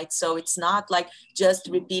 right? So it's not like just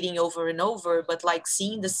repeating over and over, but like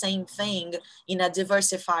seeing the same thing in a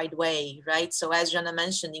diversified way, right? So as Jana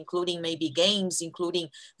mentioned, including maybe games, including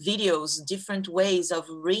videos, different ways of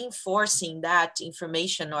reinforcing that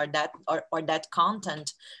information or that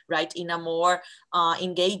content, right, in a more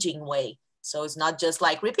engaging way. So it's not just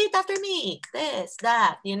like repeat after me, this,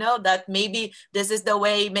 that, you know, that maybe this is the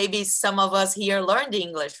way maybe some of us here learned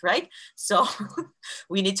English, right? So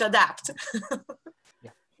we need to adapt.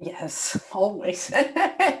 Yes, always.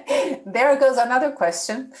 There goes another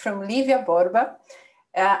question from Livia Borba.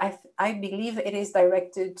 I believe it is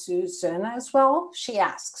directed to Jana as well. She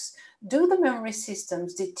asks, do the memory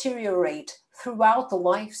systems deteriorate throughout the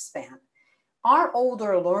lifespan? Are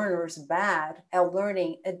older learners bad at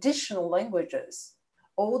learning additional languages?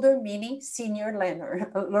 Older meaning senior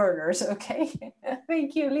learners, okay?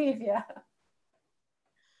 Thank you, Livia.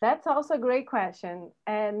 That's also a great question.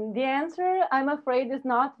 And the answer, I'm afraid, is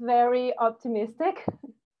not very optimistic.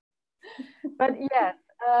 But yes,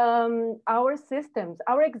 our systems,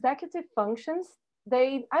 our executive functions,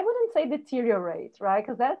 I wouldn't say deteriorate, right?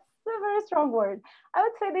 Because that's a very strong word. I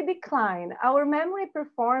would say they decline. Our memory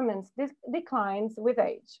performance declines with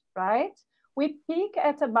age, right? We peak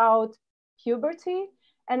at about puberty,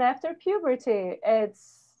 and after puberty,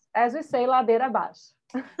 it's, as we say, ladeira abaixo.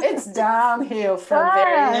 It's downhill from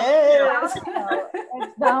there. Yes.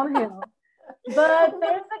 It's downhill. But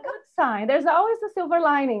there's a good sign. There's always a silver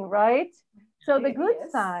lining, right? So the good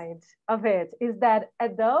side of it is that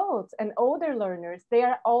adults and older learners, they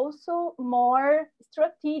are also more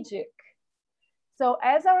strategic. So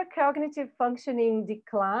as our cognitive functioning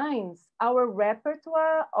declines, our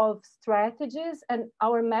repertoire of strategies and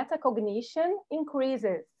our metacognition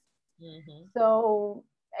increases. Mm-hmm. So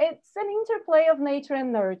it's an interplay of nature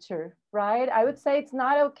and nurture, right? I would say it's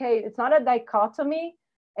not okay. It's not a dichotomy.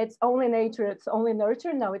 It's only nature, it's only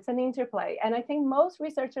nurture. No, it's an interplay. And I think most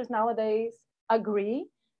researchers nowadays agree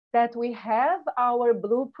that we have our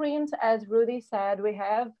blueprint, as Rudy said, we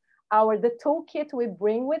have the toolkit we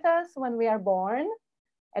bring with us when we are born.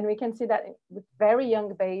 And we can see that with very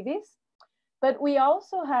young babies. But we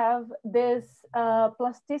also have this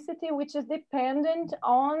plasticity, which is dependent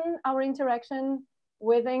on our interaction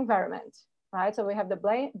with the environment, right? So we have the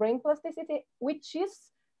brain plasticity, which is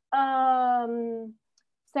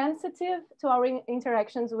sensitive to our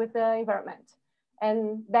interactions with the environment.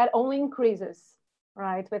 And that only increases,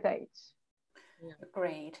 right, with age. Yeah.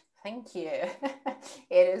 Great, thank you.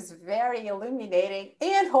 It is very illuminating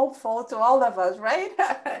and hopeful to all of us, right?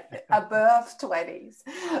 Above 20s.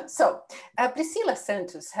 So Priscila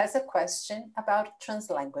Santos has a question about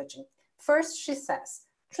translanguaging. First, she says,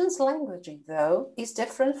 translanguaging, though, is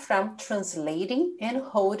different from translating and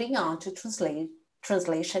holding on to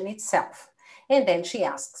translation itself. And then she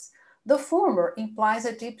asks, the former implies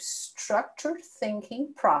a deep structured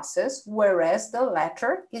thinking process, whereas the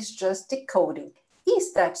latter is just decoding.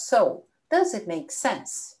 Is that so? Does it make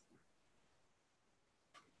sense?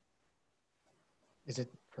 Is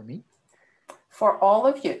it for me? For all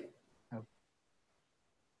of you. Oh.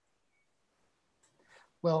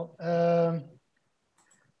 Well,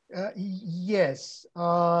 yes.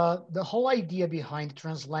 The whole idea behind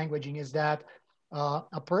translanguaging is that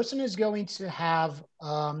a person is going to have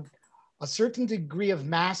a certain degree of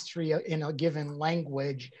mastery in a given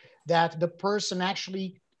language, that the person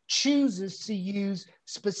actually chooses to use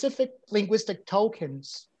specific linguistic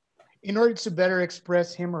tokens in order to better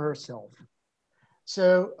express him or herself.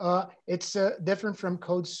 So it's different from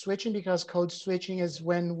code switching, because code switching is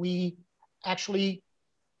when we actually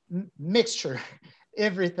mixture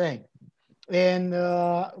everything. And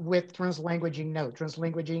with translanguaging, no.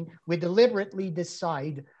 Translanguaging, we deliberately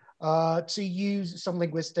decide to use some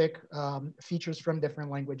linguistic features from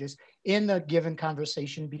different languages in a given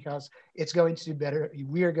conversation, because it's going to better,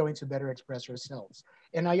 we are going to better express ourselves.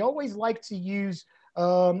 And I always like to use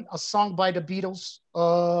a song by the Beatles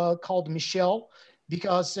called Michelle,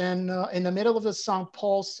 because in the middle of the song,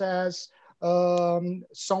 Paul says,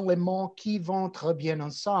 sont les mots qui vont très bien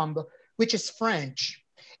ensemble, which is French.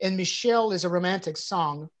 And Michelle is a romantic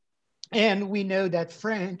song. And we know that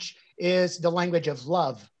French is the language of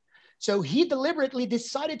love. So he deliberately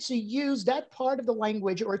decided to use that part of the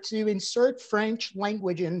language, or to insert French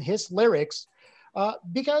language in his lyrics,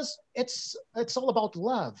 because it's all about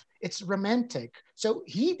love. It's romantic. So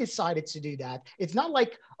he decided to do that. It's not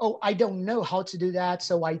like, oh, I don't know how to do that,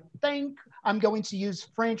 so I think I'm going to use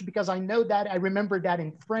French because I know that, I remember that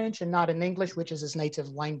in French and not in English, which is his native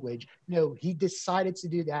language. No, he decided to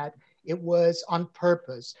do that. It was on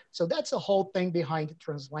purpose. So that's the whole thing behind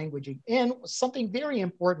translanguaging. And something very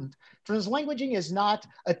important, translanguaging is not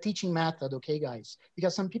a teaching method, okay, guys?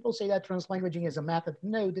 Because some people say that translanguaging is a method.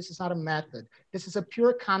 No, this is not a method. This is a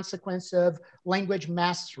pure consequence of language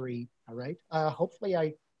mastery, all right? Hopefully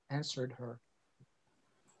I answered her.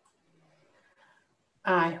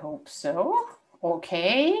 I hope so.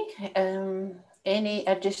 Okay. Any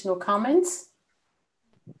additional comments?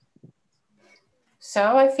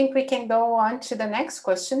 So I think we can go on to the next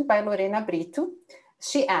question by Lorena Brito.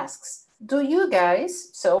 She asks, do you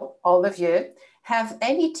guys, so all of you, have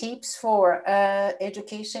any tips for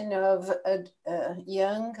education of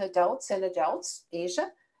young adults and adults,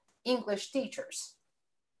 Asia, English teachers?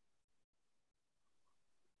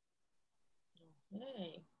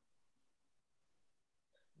 Hey.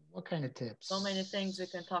 What kind of tips? So many things we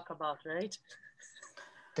can talk about, right?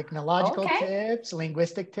 Technological tips,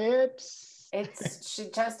 linguistic tips. She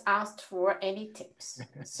just asked for any tips.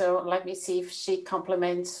 So let me see if she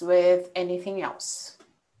complements with anything else.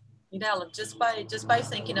 Just by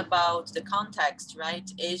thinking about the context,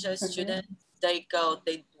 right? Asia students, they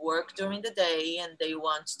work during the day and they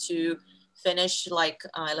want to finish like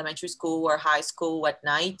elementary school or high school at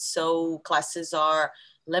night. So classes are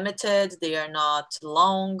limited, they are not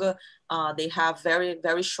long. They have very,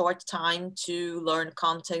 very short time to learn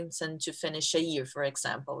contents and to finish a year, for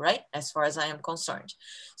example, right? As far as I am concerned.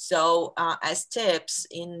 So as tips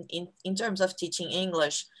in terms of teaching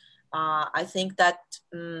English, I think that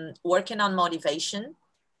working on motivation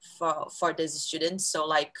for these students, so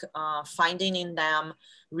like finding in them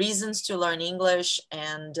reasons to learn English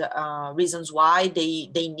and reasons why they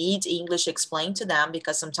need English explained to them,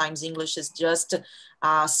 because sometimes English is just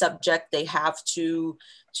a subject they have to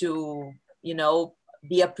you know,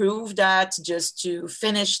 be approved at just to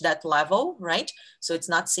finish that level, right? So it's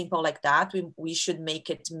not simple like that. We should make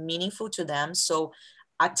it meaningful to them. So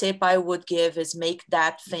a tip I would give is make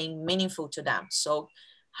that thing meaningful to them. So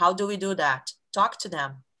how do we do that? Talk to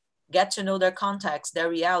them, get to know their context, their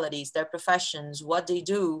realities, their professions, what they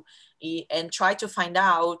do, and try to find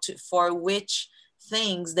out for which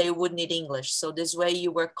things they would need English. So this way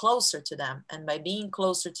you work closer to them. And by being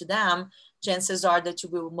closer to them, chances are that you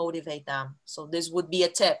will motivate them. So this would be a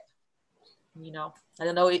tip. You know, I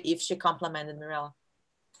don't know if she complimented Mirela.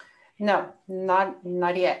 No,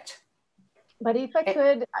 not yet. But if I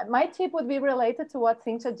could, my tip would be related to what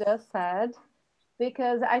Cyntia just said,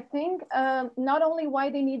 because I think not only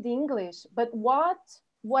why they need the English, but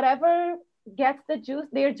whatever gets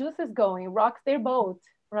their juices going, rocks their boat,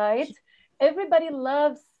 right? Everybody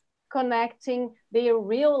loves connecting their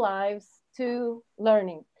real lives to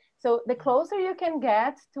learning. So the closer you can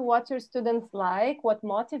get to what your students like, what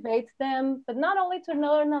motivates them, but not only to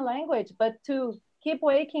learn a language, but to keep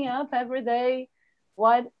waking up every day,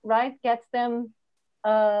 what gets them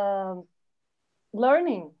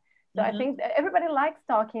learning. So I think everybody likes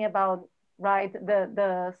talking about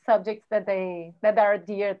the subjects that are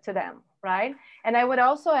dear to them, right? And I would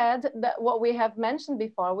also add that what we have mentioned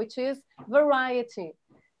before, which is variety.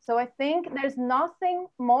 So I think there's nothing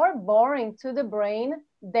more boring to the brain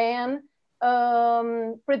than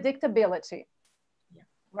predictability.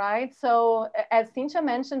 right? So as Cyntia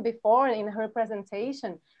mentioned before in her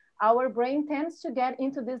presentation, our brain tends to get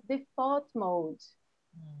into this default mode.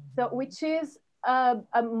 So which is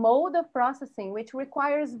a mode of processing which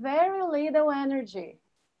requires very little energy.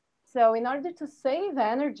 So in order to save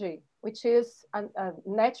energy, which is a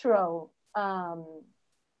natural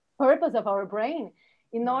purpose of our brain,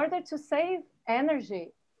 in order to save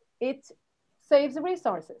energy, it saves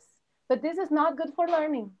resources. But this is not good for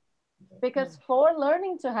learning, because for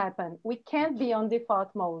learning to happen, we can't be on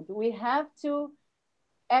default mode. We have to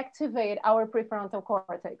activate our prefrontal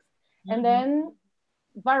cortex. And then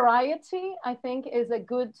variety, I think, is a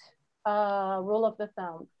good rule of the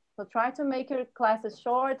thumb. So try to make your classes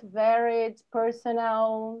short, varied,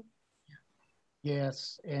 personal.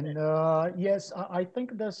 Yes, and yes, I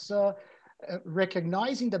think this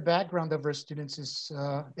recognizing the background of our students is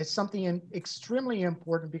something extremely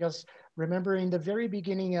important, because remember in the very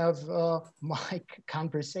beginning of my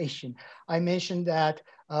conversation, I mentioned that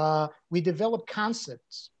we develop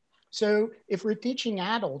concepts. So if we're teaching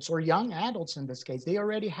adults or young adults in this case, they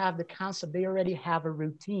already have the concept, they already have a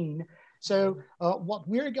routine. So what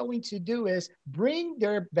we're going to do is bring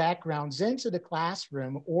their backgrounds into the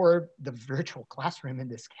classroom, or the virtual classroom in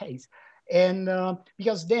this case. And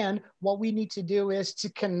because then what we need to do is to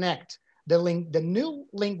connect the new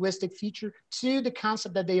linguistic feature to the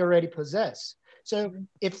concept that they already possess. So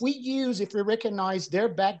if we recognize their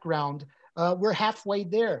background, we're halfway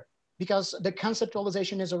there, because the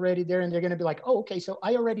conceptualization is already there, and they're going to be like, oh, okay, so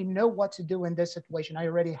I already know what to do in this situation. I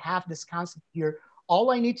already have this concept here. All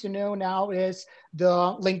I need to know now is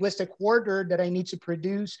the linguistic order that I need to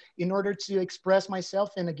produce in order to express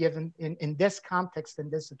myself in a given, in this context, in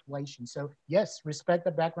this situation. So yes, respect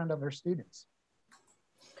the background of our students.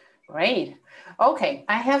 Great. Okay,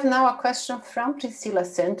 I have now a question from Priscila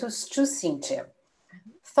Santos to Cyntia.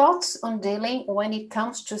 Thoughts on dealing when it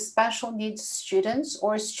comes to special needs students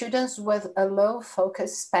or students with a low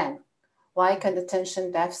focus span, like an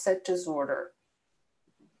attention deficit disorder?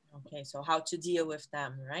 Okay, so how to deal with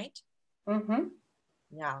them, right? Mm-hmm.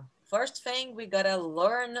 Yeah, first thing, we gotta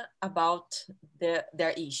learn about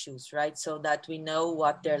their issues, right? So that we know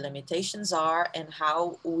what their limitations are and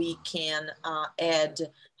how we can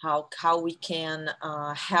how we can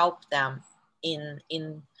help them in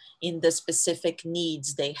the specific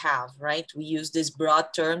needs they have, right? We use this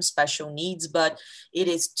broad term, special needs, but it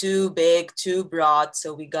is too big, too broad.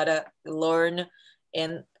 So we gotta learn.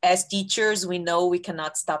 And as teachers, we know we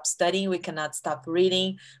cannot stop studying, we cannot stop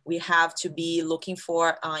reading. We have to be looking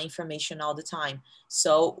for information all the time.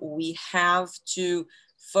 So we have to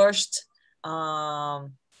first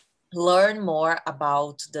learn more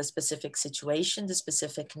about the specific situation, the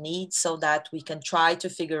specific needs, so that we can try to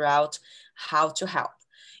figure out how to help.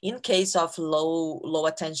 In case of low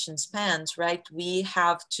attention spans, right, we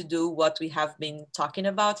have to do what we have been talking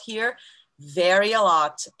about here, vary a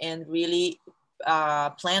lot, and really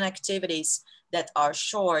plan activities that are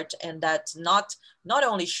short, and that not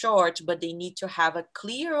only short, but they need to have a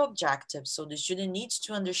clear objective. So the student needs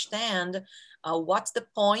to understand what's the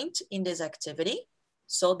point in this activity,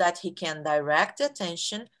 so that he can direct the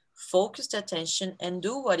attention, focus the attention, and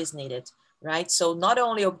do what is needed, right? So not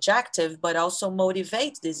only objective, but also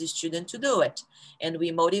motivate this student to do it. And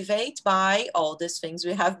we motivate by all these things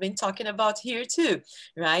we have been talking about here too,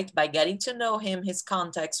 right? By getting to know him, his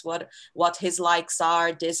context, what his likes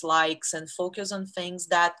are, dislikes, and focus on things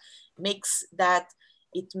that makes that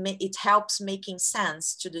it helps making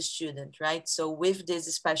sense to the student, right? So with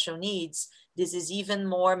these special needs, this is even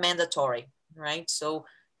more mandatory, right? So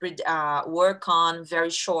work on very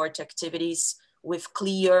short activities with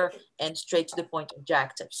clear and straight to the point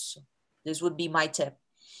objectives. This would be my tip.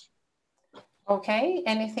 Okay,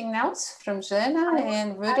 anything else from Jana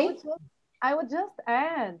and Rudy? I would just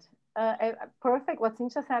add, perfect, what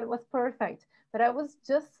Cyntia said was perfect, but I was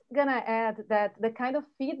just gonna add that the kind of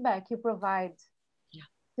feedback you provide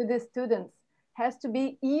to the students has to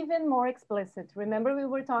be even more explicit. Remember, we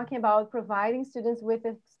were talking about providing students with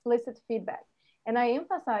explicit feedback. And I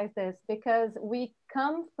emphasize this because we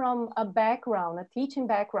come from a background, a teaching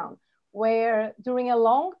background, where during a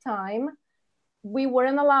long time, we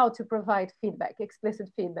weren't allowed to provide feedback, explicit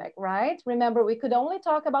feedback, right? Remember, we could only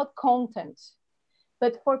talk about content.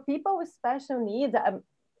 But for people with special needs,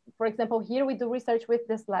 for example, here we do research with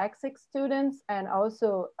dyslexic students, and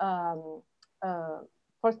also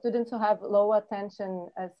for students who have low attention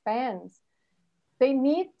spans. They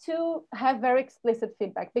need to have very explicit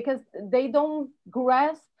feedback, because they don't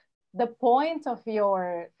grasp the point of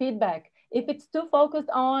your feedback if it's too focused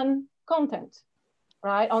on content,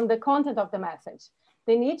 right? On the content of the message.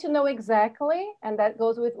 They need to know exactly, and that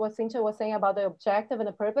goes with what Cyntia was saying about the objective and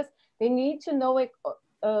the purpose. They need to know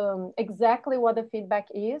exactly what the feedback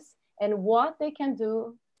is and what they can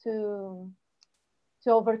do to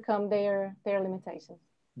overcome their limitations.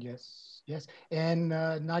 Yes, yes. And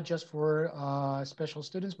not just for special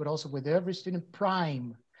students, but also with every student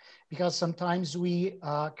prime, because sometimes we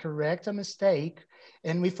correct a mistake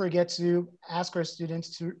and we forget to ask our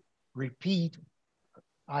students to repeat.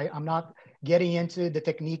 I'm not getting into the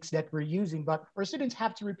techniques that we're using, but our students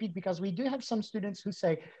have to repeat, because we do have some students who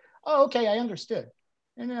say, oh, okay, I understood.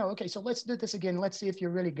 And okay, so let's do this again. Let's see if you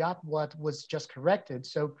really got what was just corrected.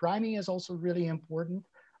 So priming is also really important,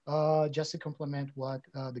 just to complement what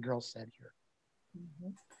the girls said here.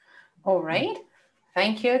 Mm-hmm. All right,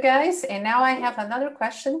 thank you guys. And now I have another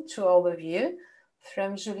question to all of you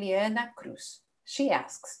from Juliana Cruz. She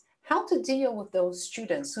asks, how to deal with those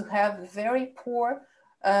students who have very poor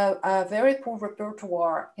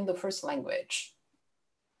repertoire in the first language?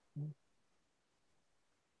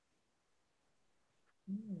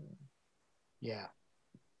 Yeah.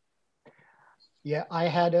 Yeah, I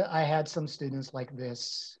had some students like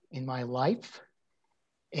this in my life.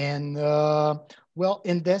 And well,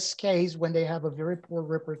 in this case, when they have a very poor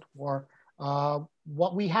repertoire,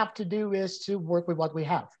 what we have to do is to work with what we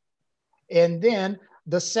have. And then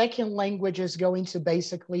the second language is going to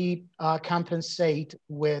basically compensate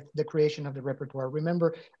with the creation of the repertoire.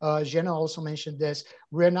 Remember, Jenna also mentioned this.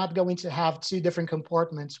 We're not going to have two different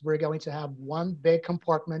compartments. We're going to have one big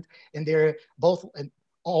compartment, and they're both,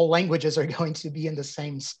 all languages are going to be in the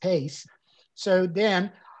same space. So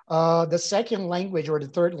then the second language or the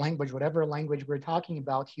third language, whatever language we're talking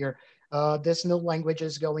about here, this new language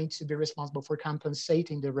is going to be responsible for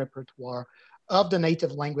compensating the repertoire of the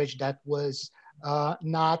native language that was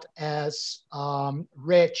not as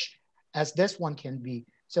rich as this one can be.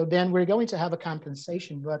 So then we're going to have a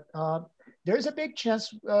compensation, but there's a big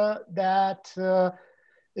chance that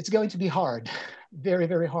it's going to be hard, very,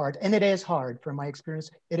 very hard. And it is hard from my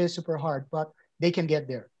experience. It is super hard, but they can get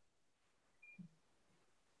there.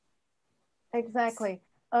 Exactly.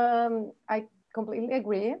 I completely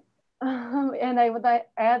agree. And I would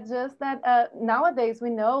add just that nowadays we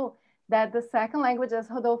know that the second language, as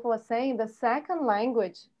Rodolfo was saying, the second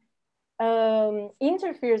language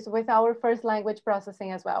interferes with our first language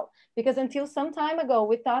processing as well. Because until some time ago,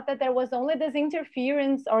 we thought that there was only this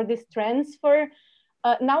interference or this transfer.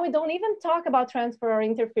 Now we don't even talk about transfer or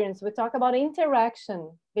interference. We talk about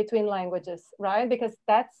interaction between languages, right? Because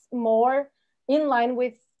that's more in line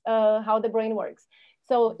with how the brain works.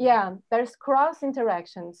 So yeah, there's cross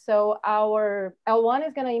interaction. So our L1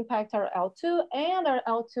 is going to impact our L2, and our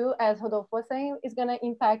L2, as Rodolfo was saying, is going to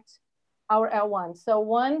impact our L1. So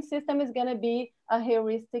one system is going to be a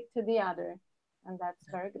heuristic to the other, and that's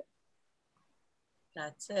very good.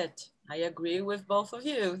 That's it. I agree with both of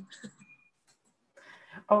you.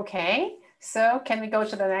 Okay, so can we go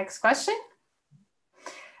to the next question?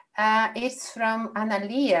 It's from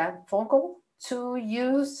Analia Vogel. To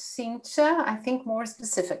use Cyntia, I think more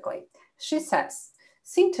specifically. She says,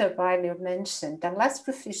 Cyntia Weiler mentioned that less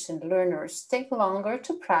proficient learners take longer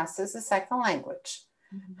to process a second language.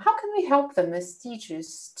 Mm-hmm. How can we help them as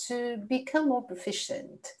teachers to become more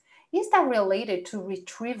proficient? Is that related to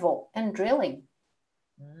retrieval and drilling?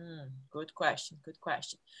 Good question, good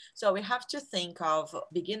question. So we have to think of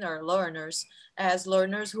beginner learners as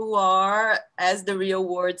learners who are, as the real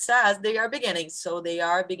word says, they are beginning. So they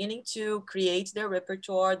are beginning to create their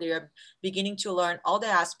repertoire. They are beginning to learn all the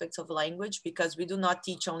aspects of language, because we do not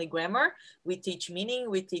teach only grammar. We teach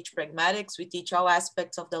meaning, we teach pragmatics, we teach all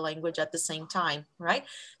aspects of the language at the same time, right?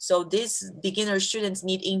 So these beginner students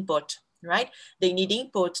need input, right? They need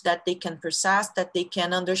input that they can process, that they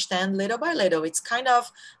can understand little by little. It's kind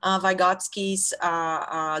of Vygotsky's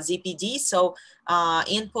ZPD. So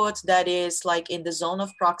input that is like in the zone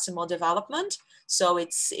of proximal development. So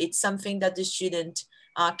it's something that the student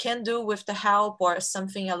can do with the help, or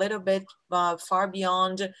something a little bit far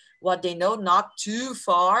beyond what they know, not too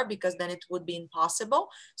far, because then it would be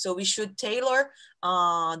impossible. So we should tailor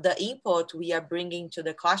the input we are bringing to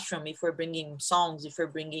the classroom. If we're bringing songs, if we're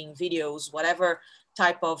bringing videos, whatever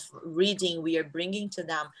type of reading we are bringing to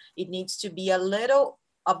them, it needs to be a little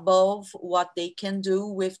above what they can do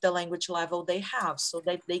with the language level they have, so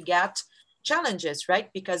that they get challenges, right?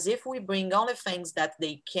 Because if we bring only things that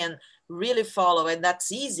they can really follow, and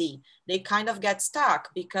that's easy, they kind of get stuck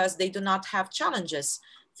because they do not have challenges,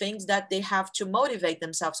 things that they have to motivate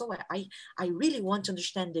themselves. So I really want to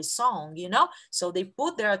understand this song, you know? So they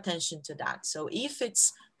put their attention to that. So if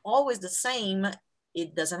it's always the same,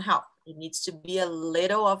 it doesn't help. It needs to be a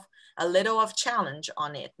little of challenge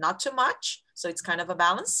on it, not too much, So it's kind of a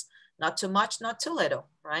balance, not too much, not too little,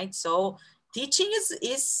 right? So teaching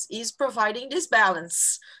is providing this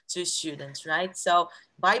balance to students, right? So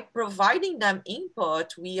by providing them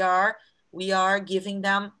input, we are giving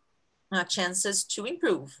them chances to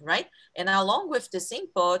improve, right? And along with this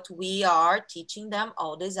input, we are teaching them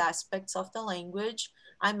all these aspects of the language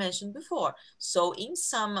I mentioned before. So in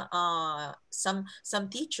some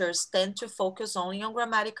teachers tend to focus only on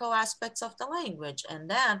grammatical aspects of the language, and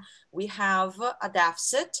then we have a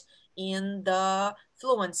deficit in the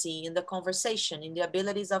fluency, in the conversation, in the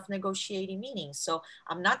abilities of negotiating meanings. So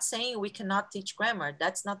I'm not saying we cannot teach grammar.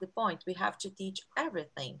 That's not the point. We have to teach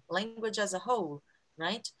everything, language as a whole,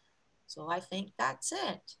 right? So I think that's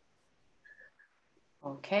it.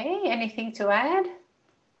 Okay, anything to add?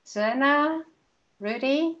 Zena,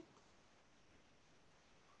 Rudy?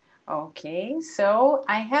 Okay, so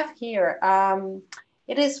I have here,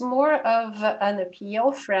 it is more of an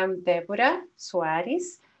appeal from Deborah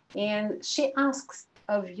Soares, and she asks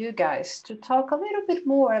of you guys to talk a little bit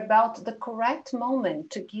more about the correct moment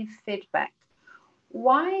to give feedback.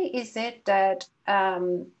 Why is it that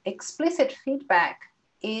explicit feedback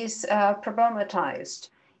is problematized?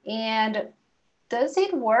 And does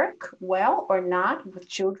it work well or not with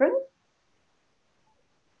children?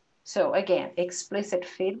 So again, explicit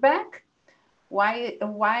feedback,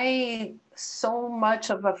 why so much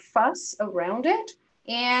of a fuss around it,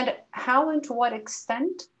 and how and to what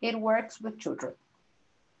extent it works with children?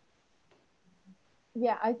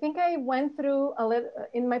 Yeah, I think I went through a little,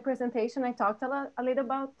 in my presentation, I talked a little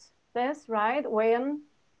about this, right? When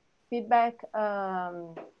feedback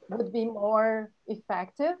would be more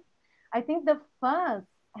effective. I think the fuss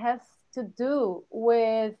has to do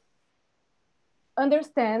with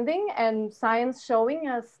understanding and science showing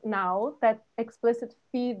us now that explicit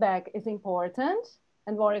feedback is important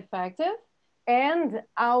and more effective, and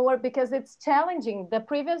because it's challenging the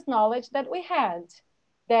previous knowledge that we had,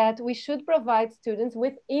 that we should provide students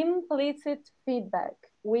with implicit feedback,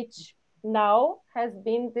 which now has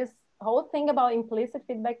been, this whole thing about implicit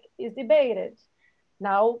feedback is debated.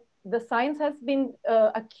 Now the science has been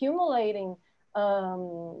accumulating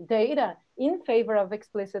data in favor of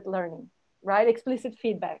explicit learning, right? Explicit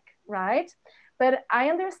feedback, right? But I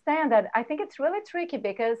understand that. I think it's really tricky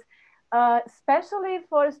because especially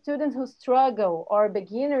for students who struggle or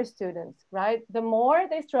beginner students, right? The more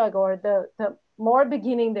they struggle or the more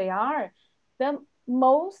beginning they are, the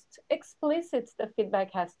most explicit the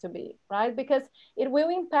feedback has to be, right? Because it will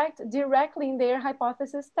impact directly in their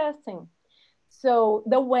hypothesis testing. So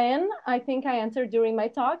the when, I think I answered during my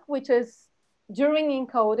talk, which is during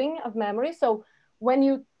encoding of memory. So when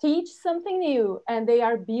you teach something new and they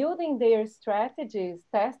are building their strategies,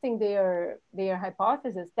 testing their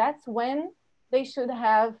hypothesis, that's when they should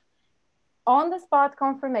have on the spot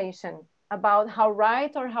confirmation about how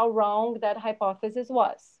right or how wrong that hypothesis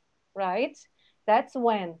was, right? That's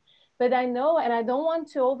when. But I know, and I don't want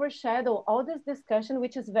to overshadow all this discussion,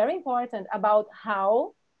 which is very important, about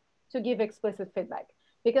how to give explicit feedback,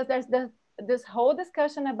 because there's this whole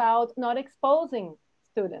discussion about not exposing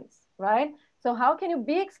students, right? So how can you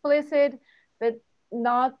be explicit but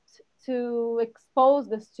not to expose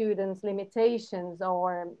the students' limitations,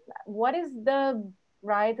 or what is the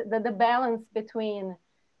balance between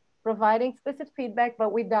providing explicit feedback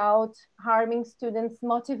but without harming students'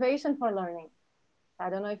 motivation for learning? I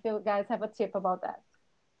don't know if you guys have a tip about that.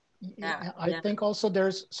 Yeah, I think also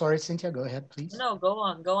there's, sorry, Cynthia, go ahead, please. No, go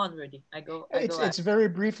on, Rudy. It's very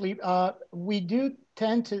briefly, we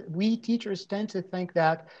teachers tend to think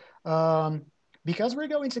that because we're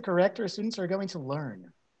going to correct, our students are going to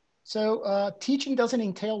learn. So teaching doesn't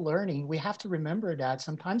entail learning. We have to remember that.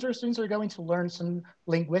 Sometimes our students are going to learn some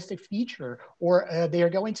linguistic feature, or they are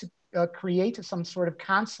going to create some sort of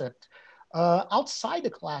concept outside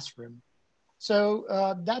the classroom. So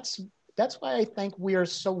that's why I think we are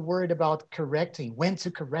so worried about correcting, when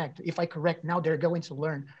to correct. If I correct now, they're going to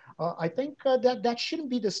learn. I think that shouldn't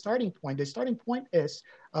be the starting point. The starting point is,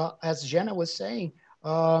 as Jenna was saying,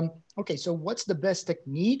 okay, so what's the best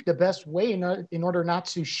technique, the best way in order not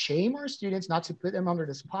to shame our students, not to put them under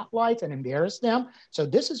the spotlight and embarrass them? So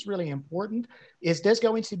this is really important. Is this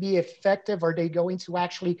going to be effective? Are they going to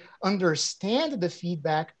actually understand the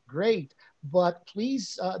feedback? Great. But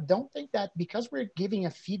please don't think that because we're giving a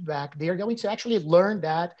feedback, they're going to actually learn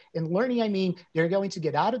that. And learning, I mean, they're going to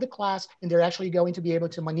get out of the class and they're actually going to be able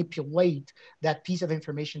to manipulate that piece of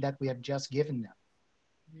information that we have just given them.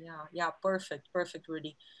 Yeah, perfect,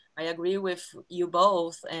 Rudy. I agree with you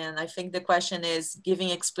both. And I think the question is giving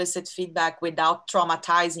explicit feedback without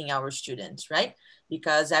traumatizing our students, right?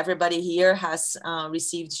 Because everybody here has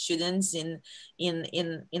received students in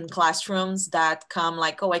classrooms that come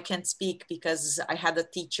like, oh, I can't speak because I had a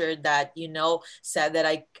teacher that, you know, said that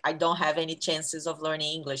I don't have any chances of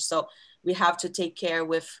learning English. So we have to take care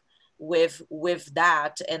with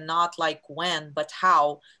that, and not like when, but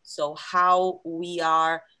how. So how we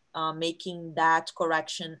are making that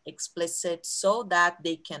correction explicit so that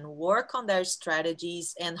they can work on their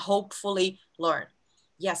strategies and hopefully learn.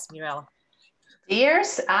 Yes, Mirela.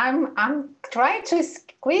 Dears, I'm trying to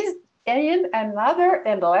squeeze in another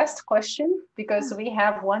and last question because we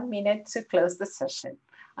have 1 minute to close the session.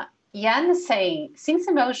 Jan is saying, since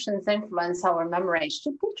emotions influence our memory,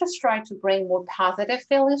 should teachers try to bring more positive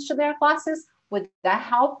feelings to their classes? Would that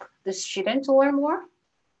help the student to learn more?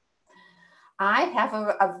 I have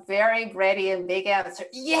a very ready and big answer.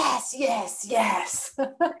 Yes, yes, yes.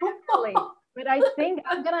 Actually, but I think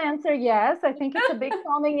I'm going to answer yes. I think it's a big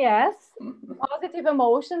sounding yes. Positive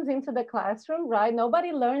emotions into the classroom, right?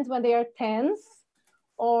 Nobody learns when they are tense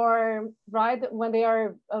or right when they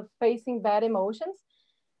are facing bad emotions.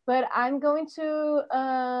 But I'm going to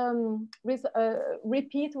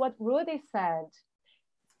repeat what Rudy said.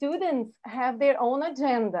 Students have their own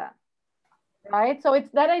agenda. Right? So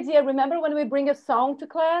it's that idea. Remember when we bring a song to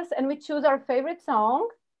class and we choose our favorite song,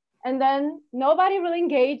 and then nobody really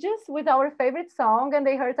engages with our favorite song and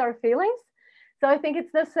they hurt our feelings? So I think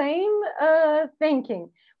it's the same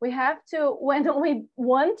thinking. We have to, when we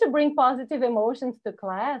want to bring positive emotions to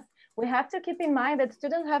class, we have to keep in mind that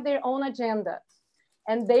students have their own agendas,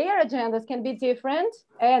 and their agendas can be different.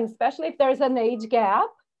 And especially if there's an age gap,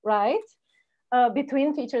 right?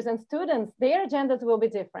 Between teachers and students, their agendas will be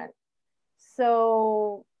different.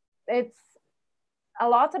 So it's a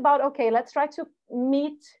lot about, okay, let's try to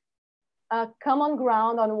meet a common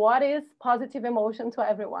ground on what is positive emotion to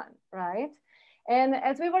everyone, right? And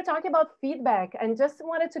as we were talking about feedback, and just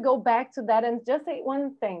wanted to go back to that and just say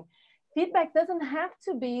one thing. Feedback doesn't have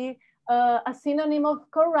to be a synonym of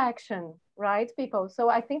correction, right, people? So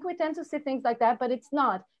I think we tend to see things like that, but it's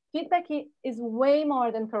not. Feedback is way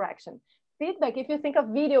more than correction. Feedback, if you think of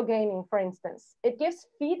video gaming, for instance, it gives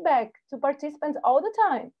feedback to participants all the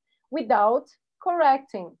time without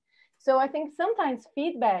correcting. So I think sometimes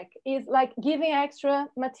feedback is like giving extra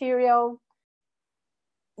material,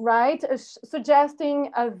 right? Suggesting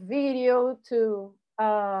a video to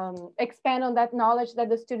expand on that knowledge that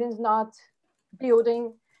the student's not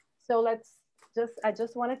building. So I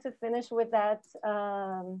just wanted to finish with that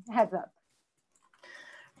heads up.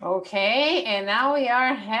 Okay, and now we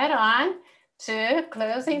are head on to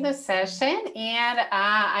closing the session, and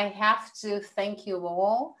I have to thank you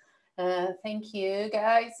all. Thank you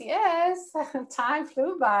guys. Yes, time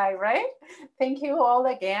flew by, right? Thank you all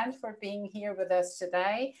again for being here with us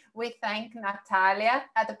today. We thank Natalia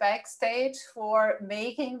at the backstage for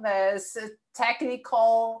making this technically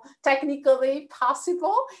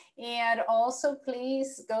possible. And also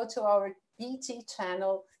please go to our BT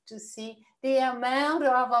channel to see the amount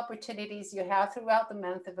of opportunities you have throughout the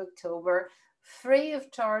month of October, free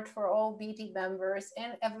of charge for all BT members,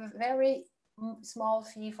 and a very small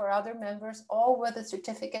fee for other members, all with a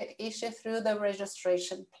certificate issued through the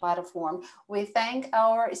registration platform. We thank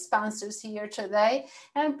our sponsors here today,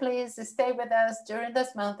 and please stay with us during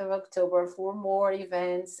this month of October for more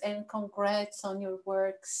events, and congrats on your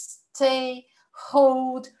work. Stay,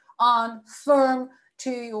 hold on firm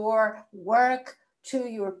to your work, to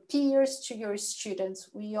your peers, to your students.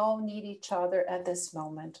 We all need each other at this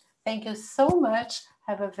moment. Thank you so much.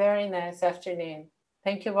 Have a very nice afternoon.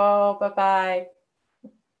 Thank you all. Bye-bye.